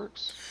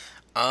Masterworks?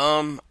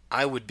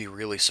 I would be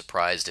really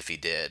surprised if he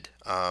did.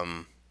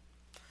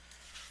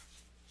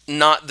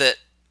 Not that...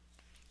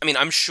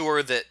 I'm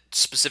sure that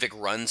specific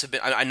runs have been...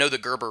 I know the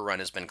Gerber run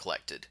has been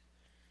collected.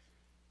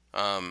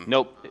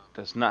 Nope, it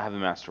does not have a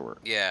Masterwork.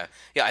 Yeah,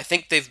 I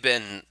think they've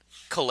been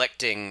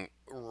collecting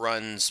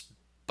runs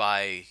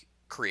by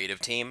creative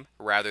team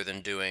rather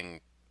than doing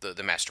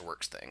the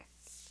Masterworks thing.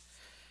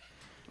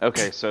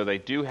 Okay, so they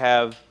do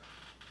have.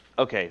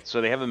 Okay,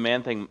 so they have a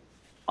Man-Thing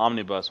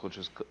omnibus, which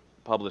was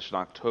published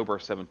on October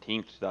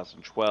 17th,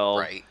 2012.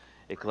 Right.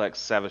 It collects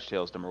Savage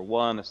Tales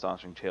 #1,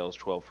 Astonishing Tales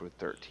 12 through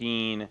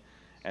 13,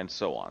 and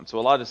so on. So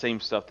a lot of the same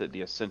stuff that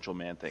the Essential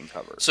Man-Thing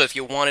covers. So if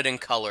you want it in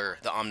color,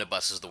 the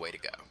omnibus is the way to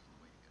go.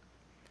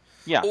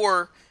 Yeah.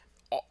 Or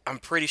I'm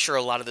pretty sure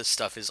a lot of this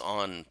stuff is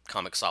on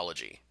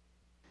Comixology.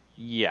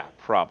 Yeah,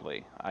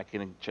 probably. I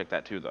can check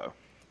that too, though.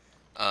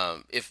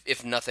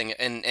 If nothing,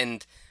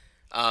 and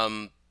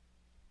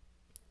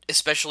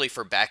especially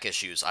for back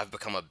issues, I've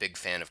become a big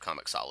fan of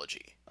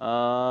Comixology.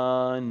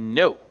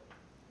 No,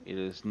 it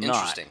is not.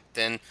 Interesting.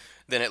 Then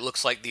it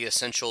looks like the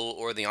Essential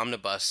or the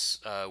omnibus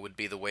would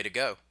be the way to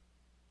go.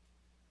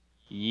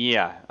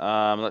 Yeah.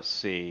 Let's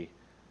see.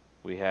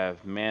 We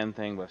have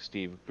Man-Thing by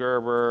Steve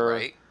Gerber.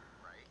 Right.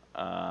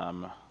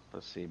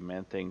 Let's see,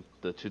 Man-Thing,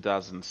 the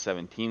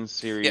 2017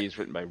 series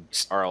written by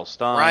R.L.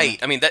 Stine.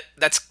 Right. I mean,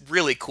 that's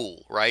really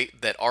cool, right?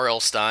 That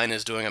R.L. Stine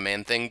is doing a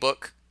Man-Thing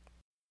book.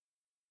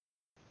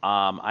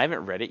 I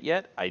haven't read it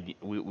yet.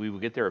 We will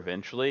get there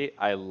eventually.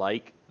 I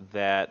like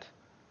that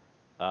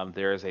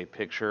there is a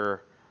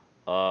picture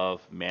of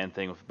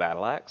Man-Thing with a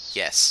battle axe.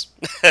 Yes.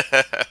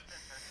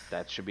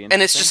 That should be interesting.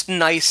 And it's just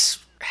nice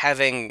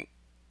having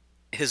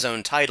his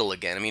own title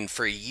again. I mean,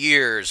 for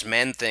years,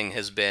 Man-Thing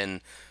has been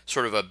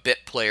sort of a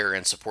bit player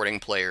and supporting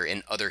player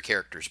in other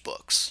characters'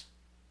 books.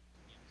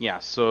 Yeah,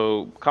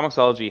 so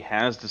Comixology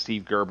has the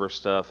Steve Gerber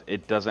stuff.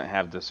 It doesn't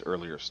have this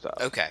earlier stuff.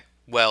 Okay.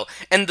 Well,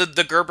 and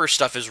the Gerber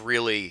stuff is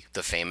really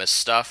the famous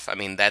stuff. I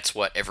mean, that's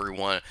what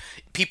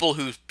people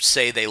who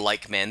say they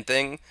like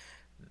Man-Thing,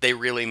 they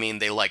really mean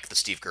they like the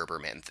Steve Gerber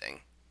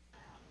Man-Thing.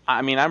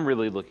 I mean, I'm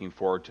really looking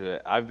forward to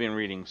it. I've been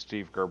reading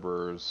Steve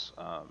Gerber's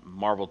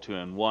Marvel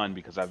 2-in-1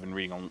 because I've been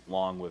reading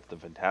along with the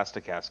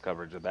Fantasticast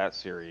coverage of that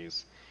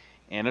series,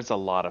 and it's a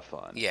lot of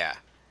fun. Yeah.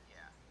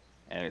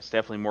 And it's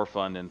definitely more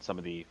fun than some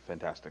of the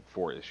Fantastic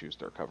Four issues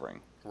they're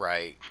covering.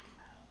 Right.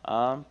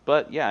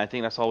 But yeah, I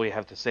think that's all we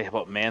have to say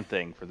about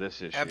Man-Thing for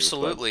this issue.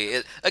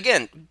 Absolutely.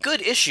 Again,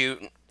 good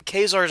issue.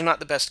 Kazar is not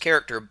the best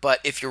character, but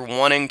if you're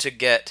wanting to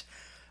get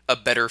a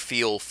better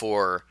feel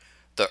for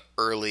the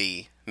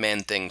early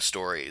Man-Thing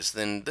stories,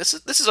 then this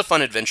is a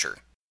fun adventure.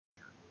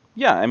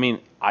 Yeah, I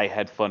mean, I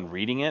had fun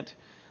reading it.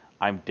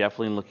 I'm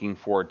definitely looking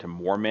forward to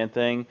more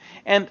Man-Thing.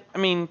 And, I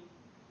mean,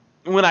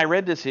 when I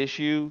read this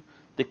issue,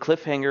 the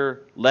cliffhanger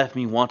left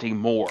me wanting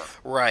more.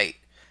 Right.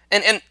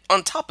 And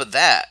on top of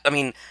that, I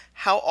mean,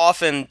 how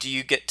often do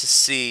you get to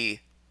see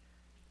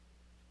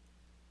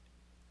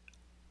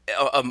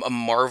a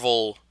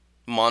Marvel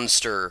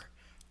monster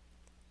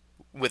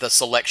with a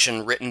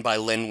selection written by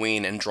Len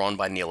Wein and drawn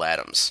by Neil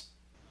Adams?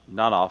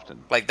 Not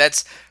often. Like,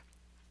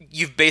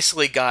 you've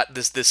basically got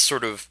this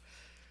sort of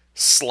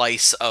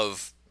slice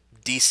of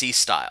DC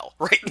style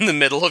right in the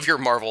middle of your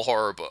Marvel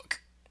horror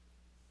book.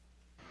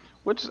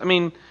 Which, I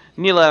mean,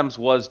 Neil Adams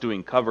was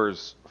doing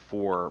covers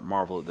for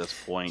Marvel at this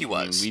point. He was.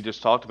 I mean, we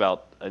just talked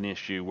about an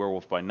issue,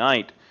 Werewolf by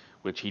Night,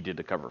 which he did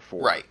the cover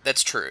for. Right,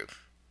 that's true.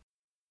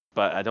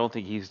 But I don't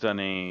think he's done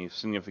any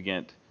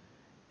significant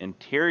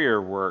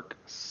interior work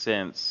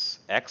since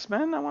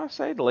X-Men, I want to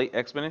say, the late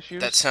X-Men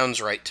issues. That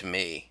sounds right to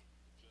me.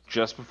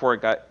 Just before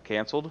it got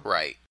canceled.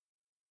 Right.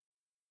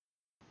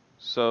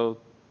 So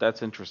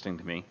that's interesting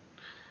to me.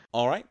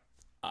 All right.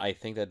 I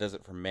think that does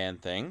it for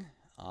Man-Thing.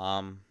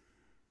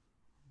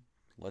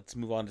 Let's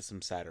move on to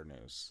some sadder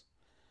news.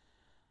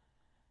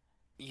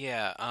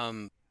 Yeah,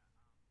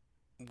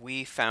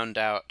 we found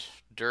out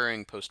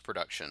during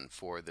post-production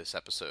for this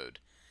episode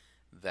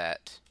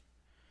that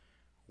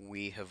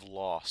we have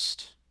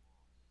lost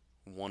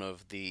one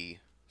of the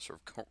sort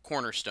of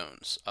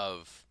cornerstones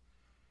of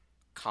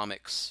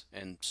comics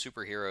and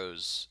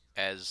superheroes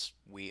as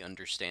we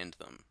understand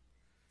them.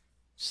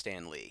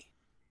 Stan Lee.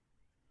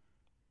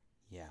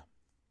 Yeah.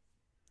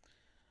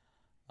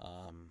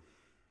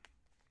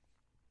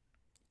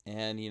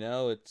 And you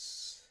know,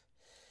 it's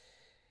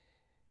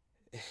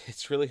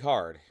really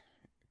hard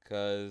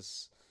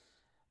because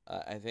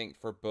I think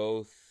for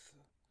both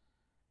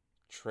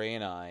Trey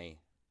and I,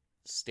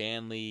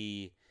 Stan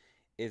Lee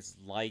is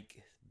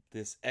like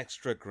this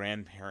extra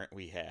grandparent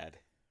we had.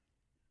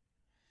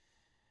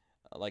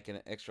 Like an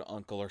extra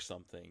uncle or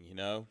something, you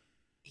know?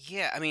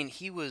 Yeah, I mean,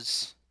 he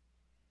was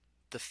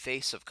the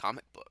face of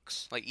comic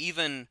books. Like,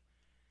 even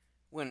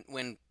when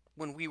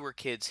we were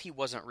kids, he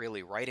wasn't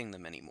really writing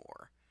them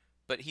anymore.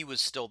 But he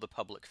was still the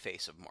public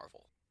face of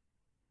Marvel.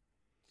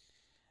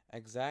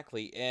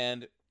 Exactly.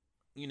 And,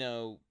 you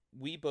know,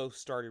 we both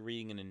started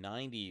reading in the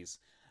 90s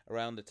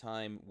around the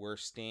time where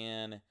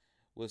Stan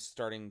was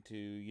starting to,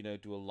 you know,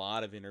 do a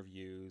lot of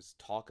interviews,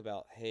 talk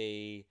about,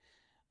 hey,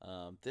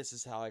 this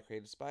is how I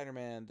created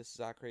Spider-Man, this is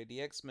how I created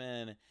the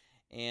X-Men,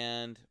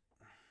 and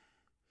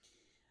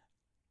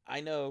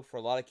I know for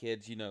a lot of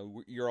kids, you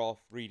know, you're all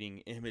reading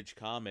Image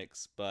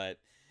Comics, but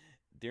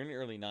during the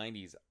early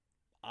 90s,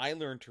 I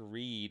learned to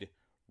read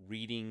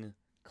reading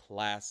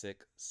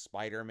classic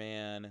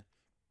Spider-Man,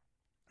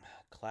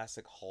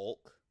 classic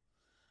Hulk,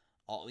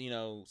 all, you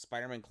know,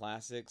 Spider-Man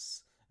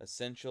classics,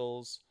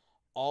 Essentials,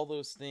 all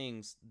those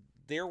things,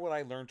 they're what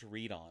I learned to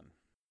read on.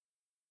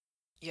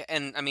 Yeah,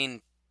 and I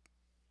mean,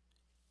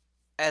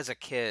 as a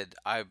kid,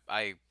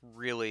 I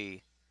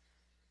really,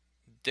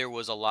 there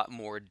was a lot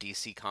more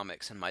DC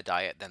Comics in my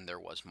diet than there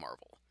was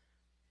Marvel.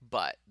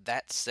 But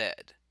that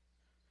said,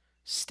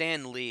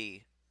 Stan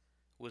Lee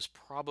was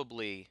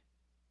probably,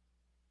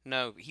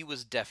 no, he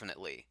was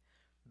definitely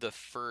the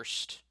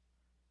first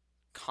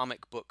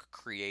comic book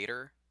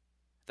creator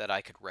that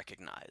I could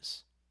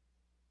recognize.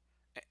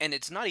 And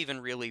it's not even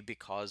really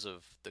because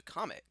of the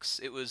comics.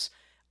 It was,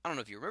 I don't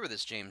know if you remember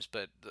this, James,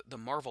 but the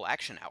Marvel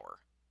Action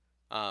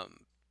Hour.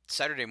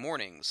 Saturday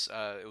mornings,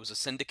 it was a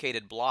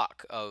syndicated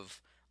block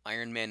of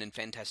Iron Man and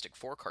Fantastic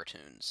Four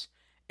cartoons.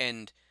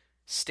 And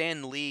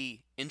Stan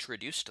Lee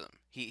introduced them.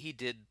 He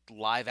did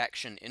live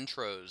action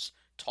intros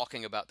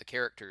talking about the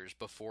characters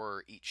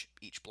before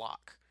each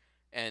block.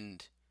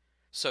 And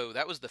so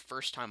that was the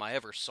first time I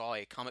ever saw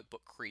a comic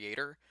book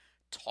creator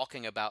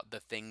talking about the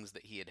things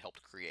that he had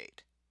helped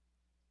create.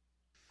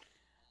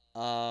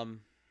 There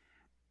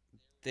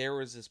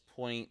was this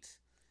point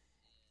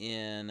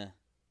in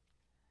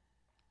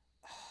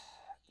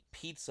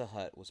Pizza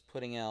Hut was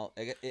putting out,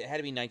 it had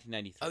to be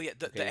 1993. Oh yeah,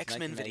 the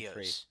X-Men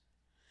videos.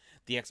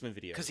 The X-Men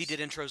videos. Because he did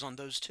intros on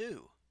those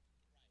too.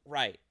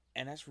 Right,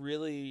 and that's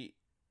really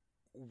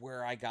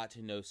where I got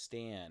to know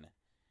Stan.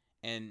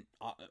 And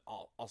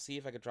I'll see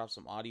if I could drop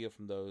some audio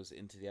from those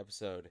into the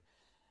episode.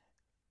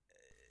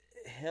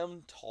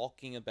 Him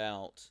talking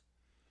about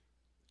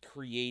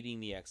creating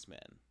the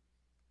X-Men.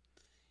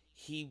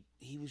 He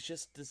was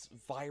just this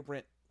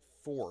vibrant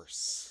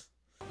force.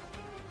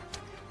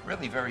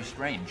 Really very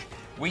strange.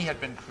 We had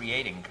been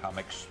creating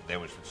comics. There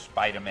was the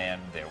Spider-Man,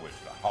 there was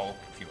the Hulk,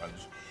 a few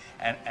others.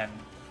 And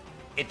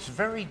it's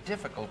very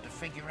difficult to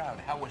figure out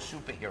how a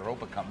superhero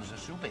becomes a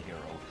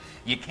superhero.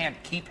 You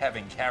can't keep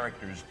having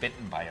characters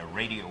bitten by a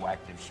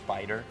radioactive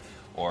spider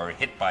or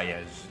hit by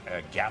a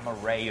gamma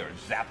ray or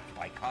zapped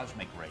by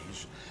cosmic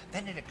rays.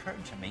 Then it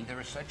occurred to me there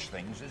are such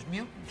things as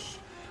mutants.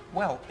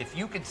 Well, if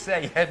you could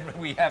say, and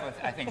we have,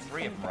 I think,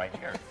 3 of them right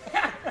here.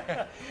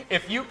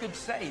 If you could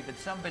say that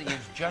somebody is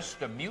just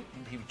a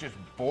mutant, he was just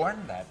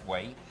born that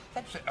way,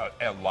 that's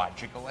a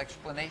logical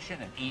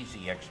explanation, an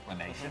easy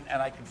explanation,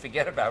 and I can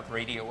forget about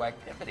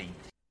radioactivity.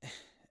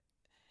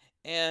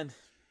 And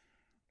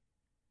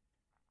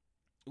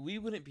we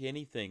wouldn't be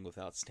anything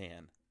without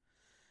Stan.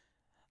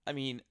 I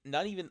mean, I'm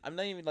not even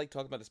like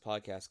talking about this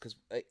podcast, because,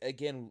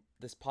 again,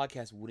 this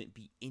podcast wouldn't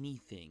be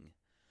anything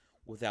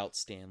without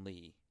Stan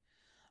Lee.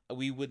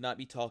 We would not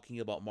be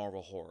talking about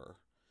Marvel Horror.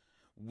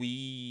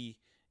 We,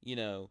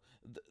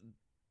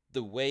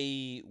 the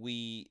way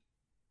we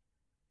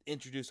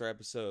introduce our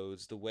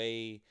episodes, the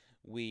way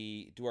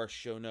we do our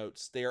show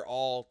notes, they're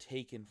all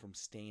taken from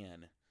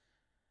Stan.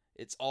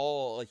 It's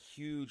all a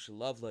huge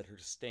love letter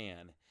to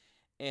Stan.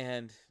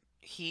 And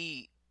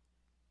he,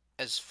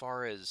 as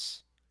far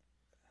as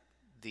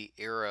the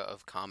era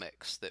of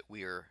comics that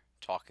we're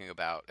talking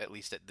about, at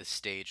least at this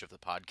stage of the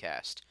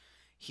podcast,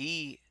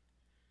 he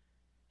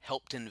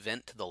helped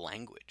invent the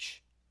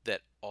language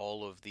that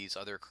all of these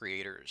other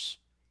creators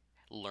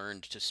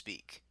learned to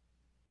speak.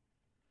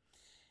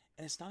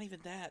 And it's not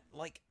even that.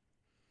 Like,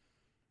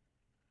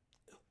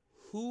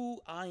 who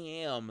I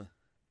am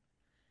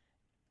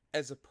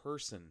as a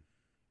person,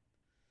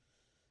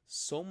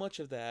 so much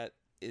of that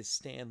is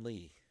Stan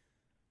Lee.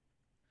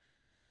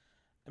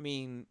 I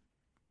mean,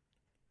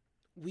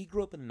 we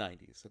grew up in the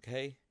 90s,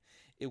 okay?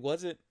 It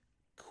wasn't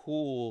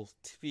cool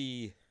to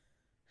be...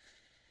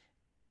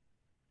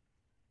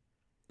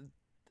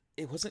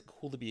 It wasn't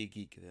cool to be a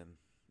geek then.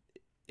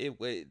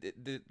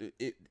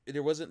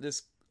 There wasn't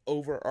this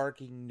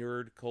overarching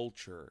nerd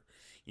culture.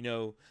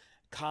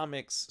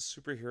 Comics,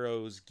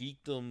 superheroes,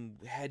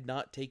 geekdom had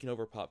not taken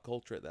over pop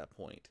culture at that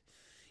point.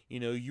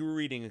 You were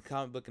reading a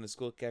comic book in a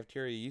school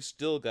cafeteria, you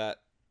still got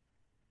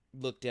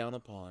looked down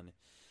upon.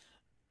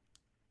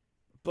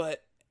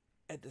 But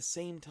at the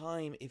same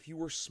time, if you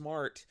were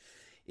smart,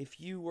 if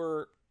you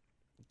were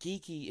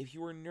geeky, if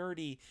you were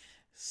nerdy,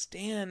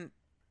 Stan,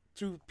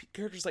 through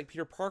characters like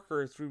Peter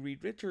Parker, through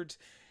Reed Richards,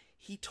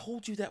 he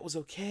told you that was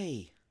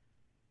okay.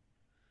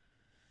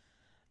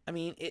 I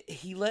mean,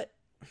 he let...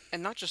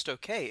 And not just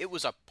okay, it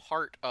was a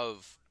part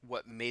of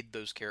what made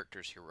those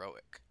characters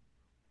heroic.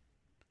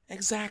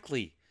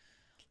 Exactly.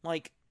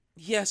 Like,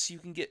 yes, you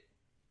can get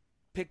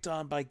picked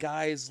on by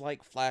guys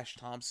like Flash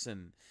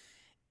Thompson,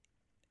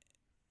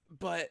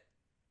 but,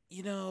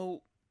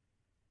 you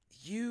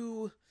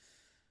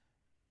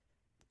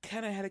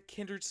kind of had a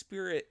kindred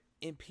spirit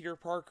in Peter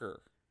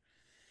Parker.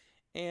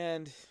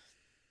 And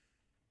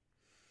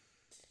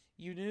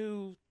you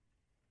knew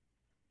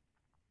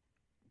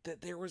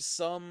that there was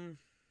some...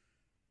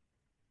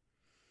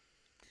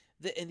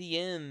 that in the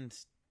end...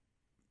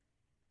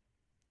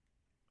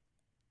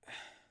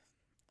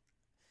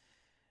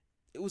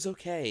 it was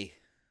okay.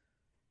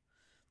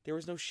 There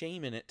was no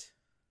shame in it.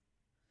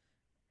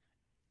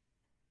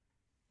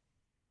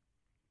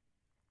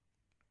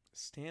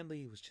 Stan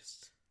Lee was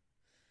just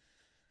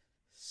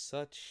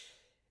such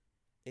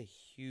a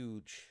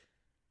huge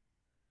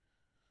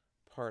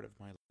part of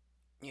my...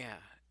 Yeah,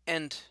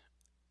 and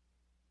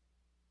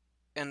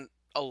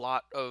a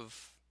lot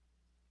of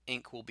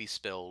ink will be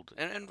spilled,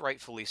 and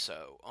rightfully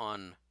so,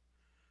 on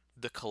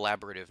the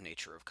collaborative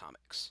nature of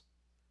comics.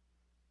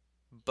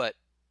 But,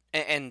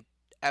 and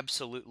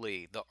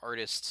absolutely, the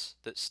artists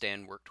that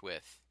Stan worked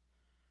with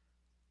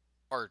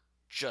are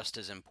just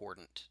as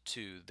important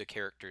to the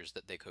characters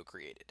that they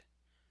co-created.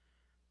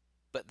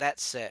 But that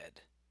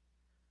said,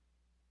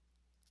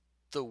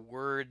 the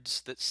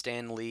words that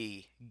Stan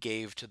Lee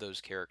gave to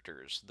those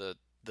characters, the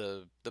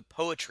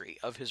poetry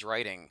of his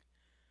writing,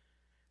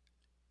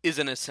 is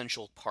an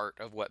essential part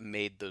of what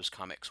made those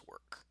comics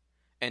work.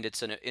 And it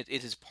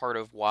is part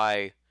of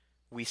why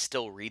we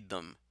still read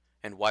them,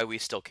 and why we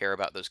still care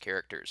about those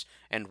characters,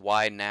 and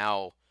why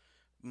now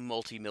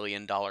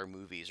multi-million-dollar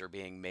movies are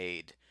being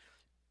made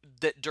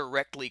that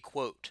directly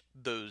quote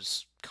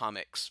those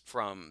comics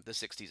from the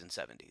 60s and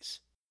 70s.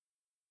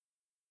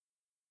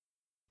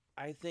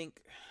 I think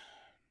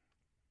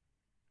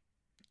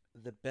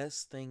the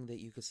best thing that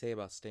you could say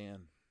about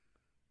Stan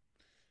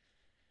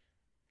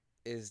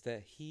is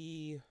that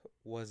he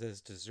was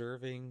as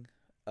deserving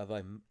of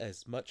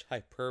as much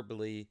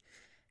hyperbole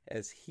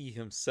as he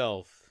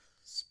himself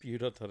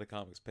spewed onto the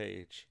comics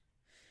page.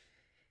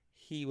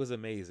 He was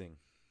amazing.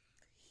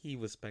 He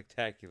was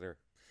spectacular.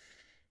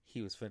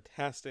 He was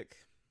fantastic.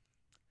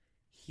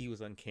 He was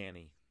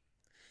uncanny.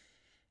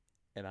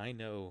 And I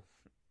know,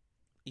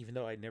 even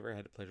though I never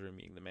had the pleasure of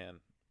meeting the man,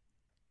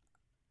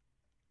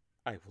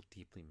 I will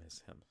deeply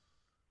miss him.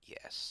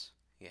 Yes.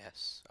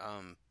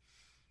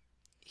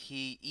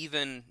 He,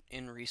 even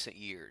in recent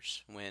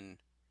years, when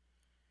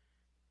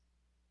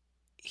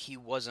he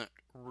wasn't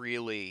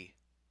really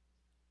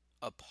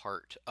a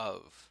part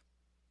of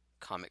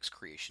comics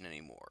creation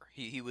anymore,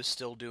 he was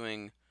still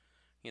doing,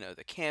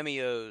 the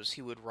cameos.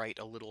 He would write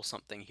a little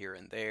something here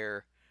and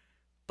there,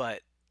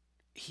 but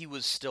he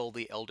was still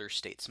the elder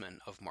statesman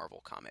of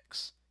Marvel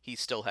Comics. He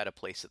still had a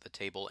place at the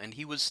table, and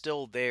he was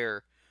still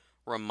there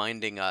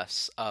reminding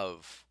us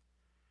of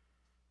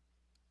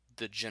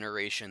the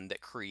generation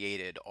that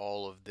created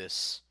all of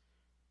this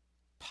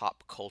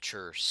pop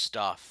culture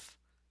stuff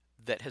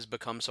that has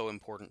become so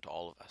important to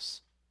all of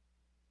us.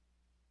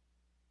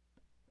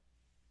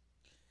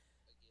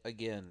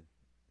 Again,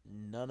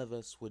 none of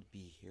us would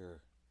be here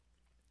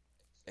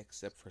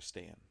except for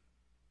Stan.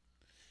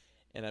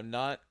 And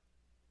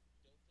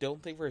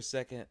don't think for a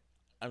second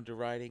I'm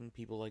deriding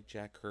people like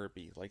Jack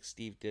Kirby, like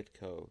Steve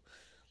Ditko,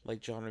 like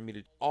John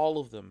Romita. All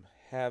of them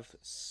have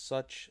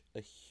such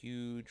a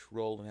huge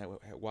role in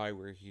why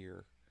we're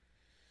here.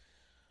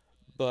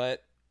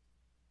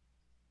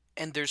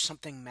 And there's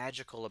something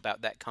magical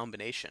about that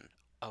combination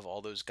of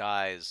all those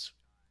guys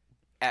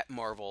at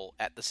Marvel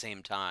at the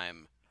same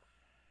time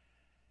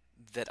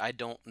that I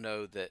don't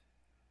know that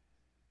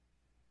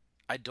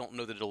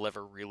it'll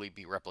ever really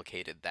be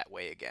replicated that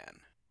way again.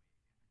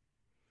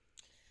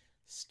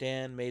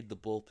 Stan made the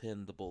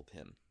bullpen the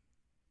bullpen.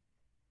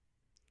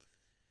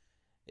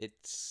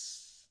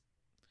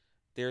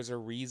 There's a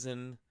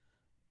reason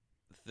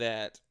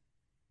that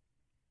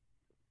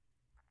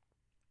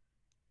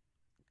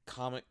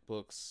comic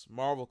books,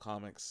 Marvel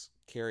Comics,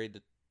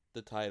 carried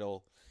the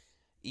title,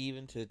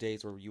 even to the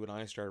days where you and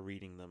I started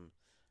reading them,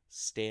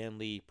 Stan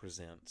Lee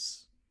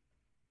Presents.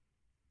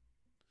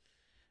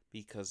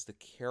 Because the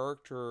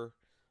character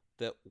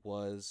that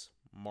was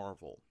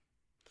Marvel,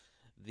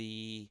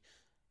 the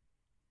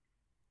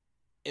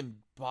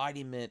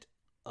embodiment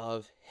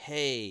of,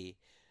 hey,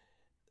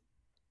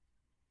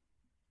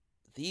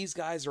 these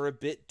guys are a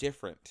bit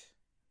different.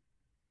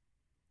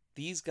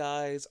 These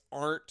guys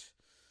aren't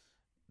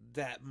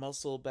that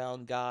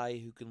muscle-bound guy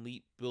who can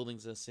leap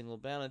buildings in a single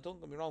bound. And don't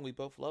get me wrong, we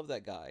both love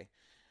that guy.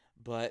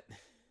 But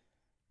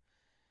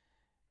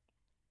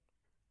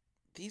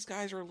these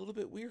guys are a little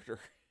bit weirder.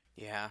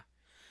 Yeah.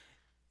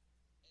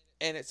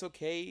 And it's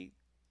okay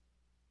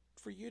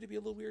for you to be a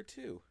little weird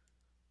too.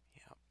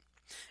 Yeah.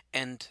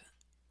 And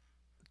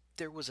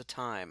there was a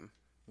time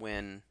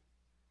when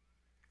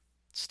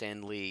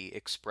Stan Lee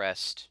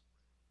expressed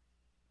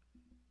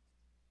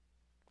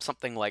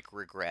something like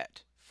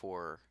regret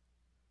for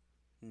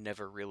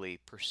never really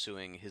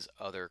pursuing his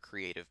other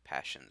creative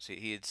passions.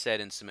 He had said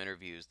in some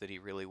interviews that he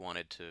really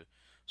wanted to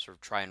sort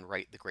of try and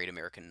write the great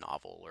American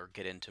novel or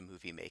get into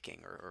movie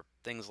making or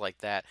things like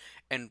that.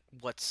 And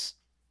what's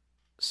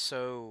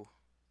so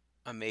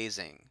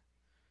amazing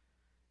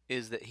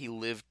is that he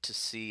lived to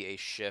see a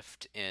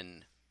shift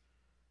in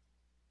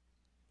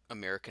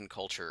American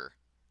culture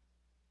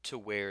to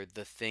where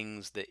the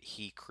things that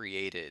he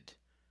created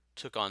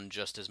took on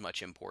just as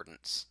much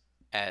importance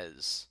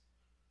as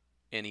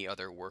any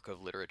other work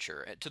of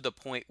literature, to the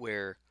point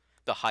where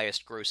the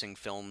highest grossing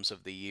films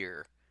of the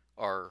year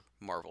are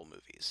Marvel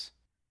movies.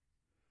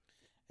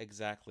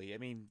 Exactly. I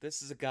mean,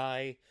 this is a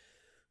guy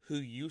who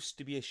used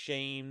to be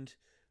ashamed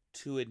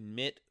to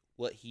admit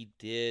what he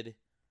did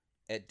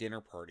at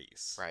dinner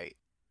parties. Right.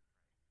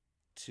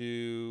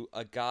 To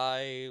a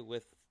guy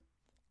with...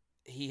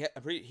 He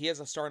has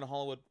a star in the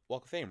Hollywood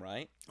Walk of Fame,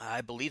 right?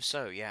 I believe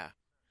so, yeah.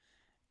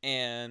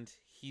 And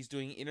he's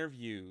doing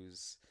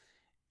interviews,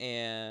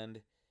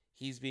 and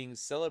he's being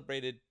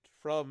celebrated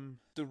from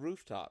the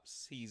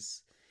rooftops.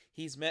 He's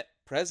met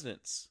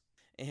presidents,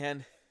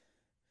 and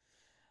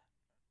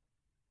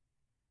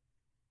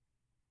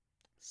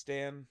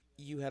Stan,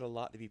 you had a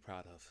lot to be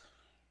proud of.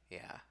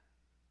 Yeah.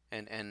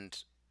 And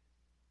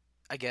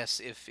I guess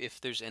if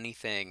there's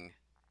anything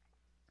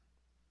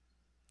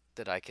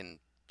that I can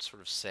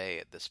sort of say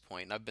at this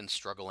point, and I've been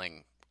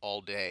struggling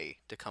all day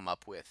to come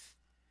up with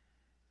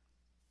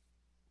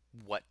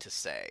what to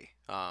say.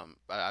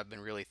 I've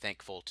been really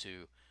thankful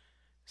to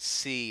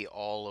see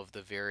all of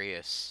the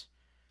various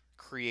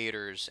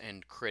creators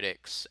and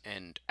critics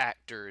and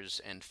actors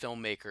and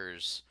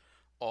filmmakers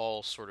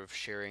all sort of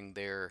sharing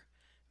their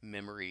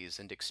memories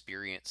and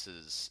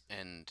experiences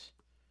and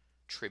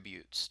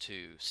tributes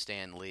to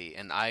Stan Lee.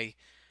 And I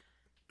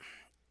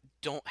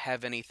don't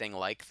have anything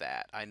like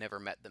that. I never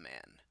met the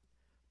man.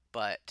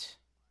 But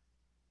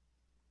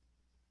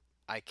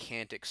I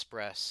can't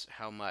express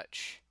how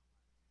much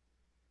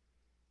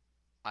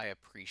I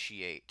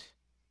appreciate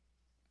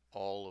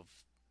all of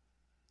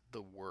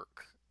the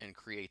work and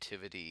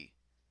creativity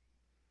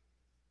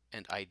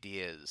and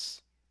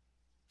ideas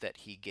that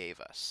he gave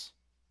us,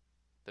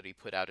 that he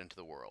put out into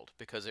the world,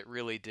 because it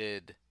really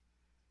did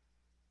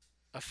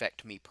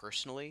affect me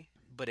personally,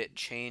 but it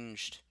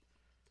changed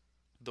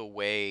the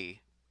way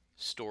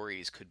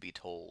stories could be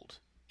told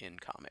in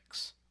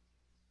comics.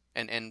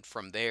 And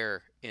from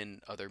there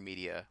in other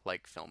media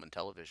like film and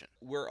television.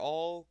 We're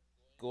all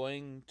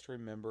going to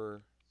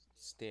remember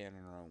Stan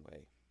in our own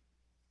way.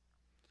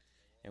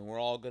 And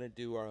we're all going to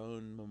do our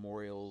own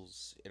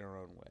memorials in our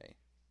own way.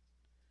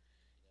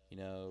 You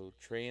know,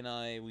 Trey and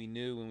I, we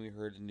knew when we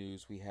heard the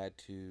news we had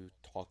to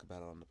talk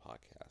about it on the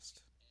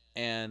podcast.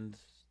 And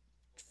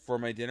for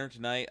my dinner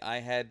tonight, I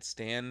had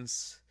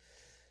Stan's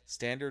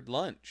standard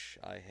lunch.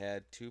 I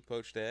had 2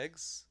 poached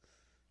eggs,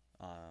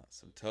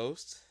 some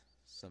toast,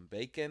 some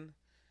bacon,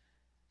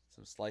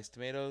 some sliced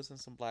tomatoes, and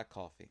some black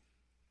coffee.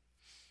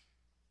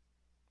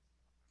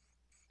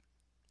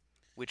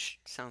 Which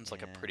sounds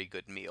like a pretty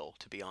good meal,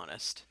 to be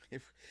honest.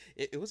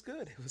 It was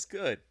good. It was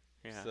good.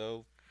 Yeah.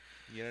 So,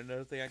 you know,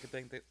 another thing I could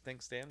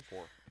thank Stan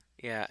for.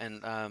 Yeah,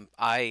 and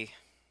I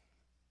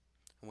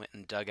went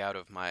and dug out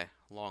of my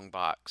long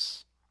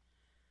box.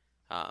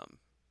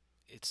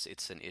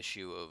 It's an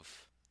issue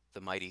of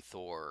the Mighty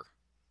Thor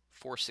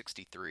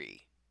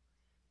 463,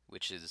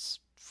 which is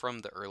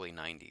from the early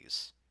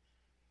 90s.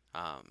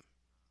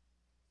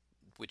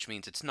 Which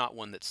means it's not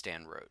one that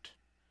Stan wrote,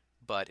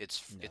 but it's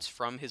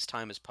from his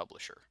time as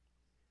publisher.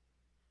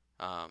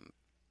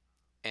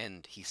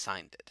 And he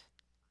signed it.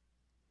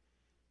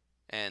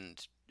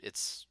 And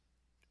it's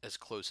as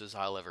close as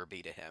I'll ever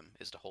be to him,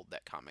 is to hold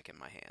that comic in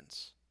my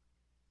hands.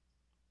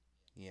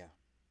 Yeah.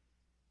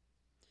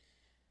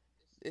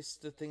 It's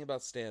the thing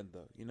about Stan,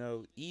 though. You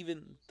know,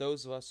 even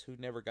those of us who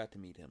never got to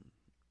meet him,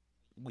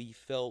 we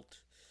felt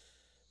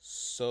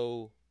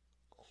so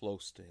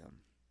close to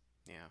him.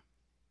 Yeah.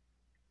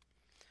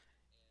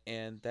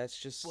 And that's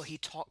just... Well, he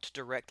talked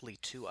directly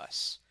to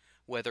us.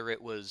 Whether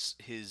it was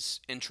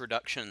his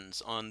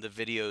introductions on the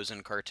videos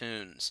and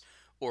cartoons,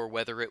 or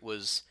whether it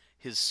was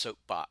his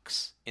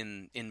soapbox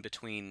in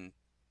between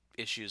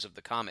issues of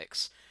the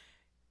comics,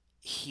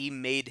 he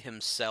made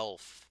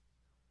himself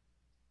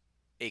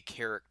a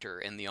character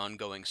in the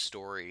ongoing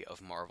story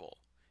of Marvel.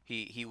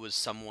 He was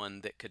someone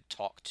that could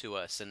talk to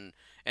us and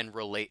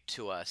relate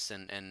to us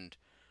and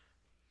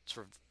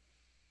sort of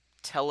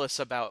tell us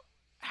about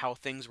how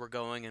things were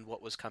going and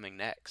what was coming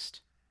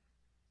next.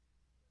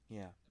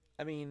 Yeah.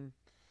 I mean,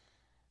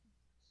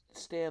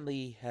 Stan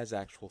Lee has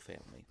actual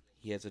family.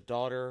 He has a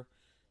daughter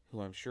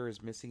who I'm sure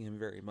is missing him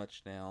very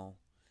much now.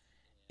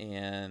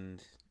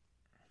 And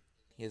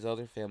he has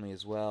other family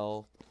as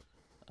well,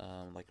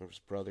 like his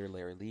brother,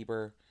 Larry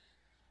Lieber.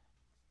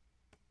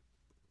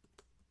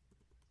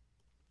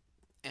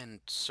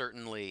 And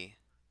certainly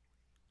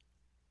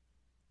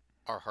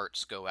our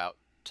hearts go out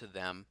to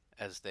them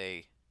as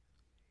they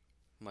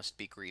must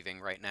be grieving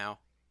right now.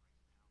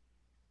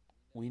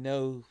 We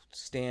know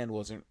Stan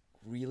wasn't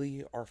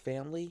really our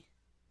family,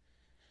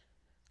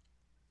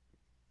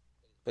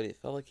 but it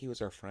felt like he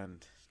was our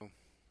friend.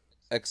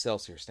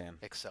 Excelsior, Stan.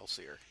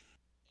 Excelsior.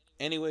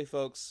 Anyway,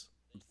 folks,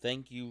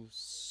 thank you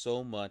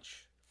so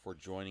much for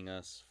joining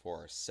us for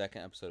our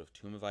second episode of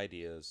Tomb of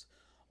Ideas,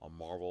 a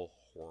Marvel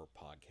horror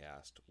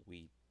podcast.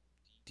 We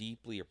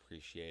deeply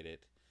appreciate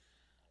it.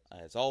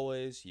 As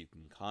always, you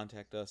can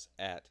contact us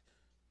at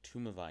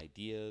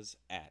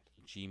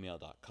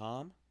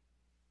tombofIdeas@gmail.com.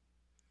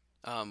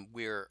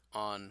 We're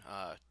on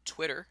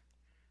Twitter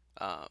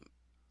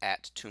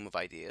at Tomb of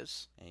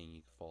Ideas. And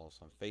you can follow us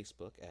on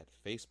Facebook at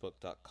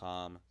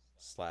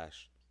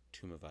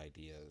facebook.com/Tomb of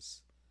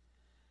Ideas.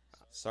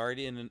 Sorry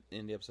to end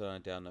the episode on a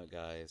down note,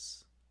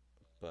 guys,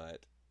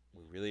 but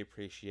we really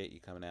appreciate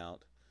you coming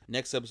out.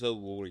 Next episode,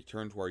 we'll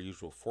return to our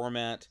usual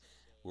format,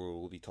 where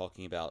we'll be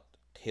talking about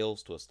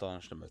Tales to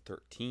Astonish number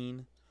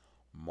 13,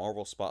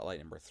 Marvel Spotlight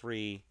number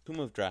 3, Tomb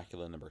of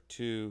Dracula number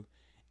 2,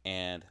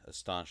 and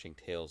Astonishing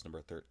Tales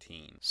number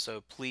 13.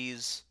 So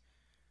please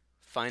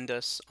find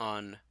us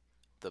on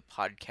the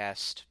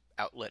podcast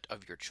outlet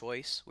of your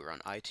choice. We're on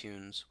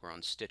iTunes, we're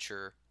on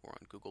Stitcher, we're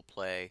on Google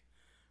Play.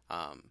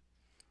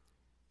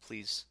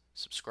 Please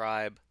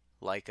subscribe,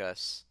 like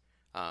us.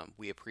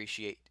 We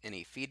appreciate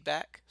any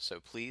feedback, so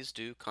please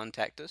do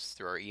contact us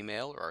through our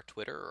email or our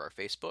Twitter or our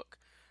Facebook.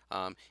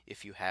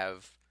 If you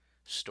have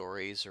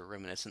stories or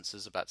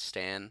reminiscences about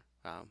Stan,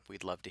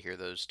 we'd love to hear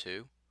those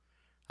too.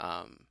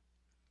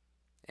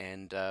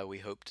 And we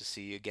hope to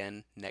see you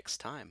again next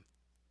time.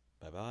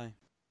 Bye-bye.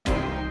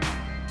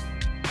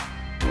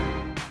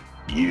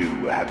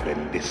 You have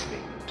been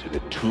listening to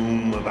the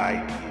Tomb of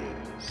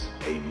Ideas,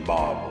 a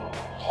Marvel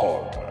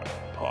horror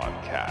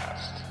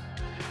podcast.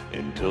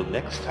 Until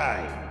next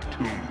time,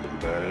 Tomb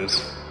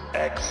members,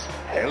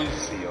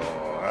 Excelsior!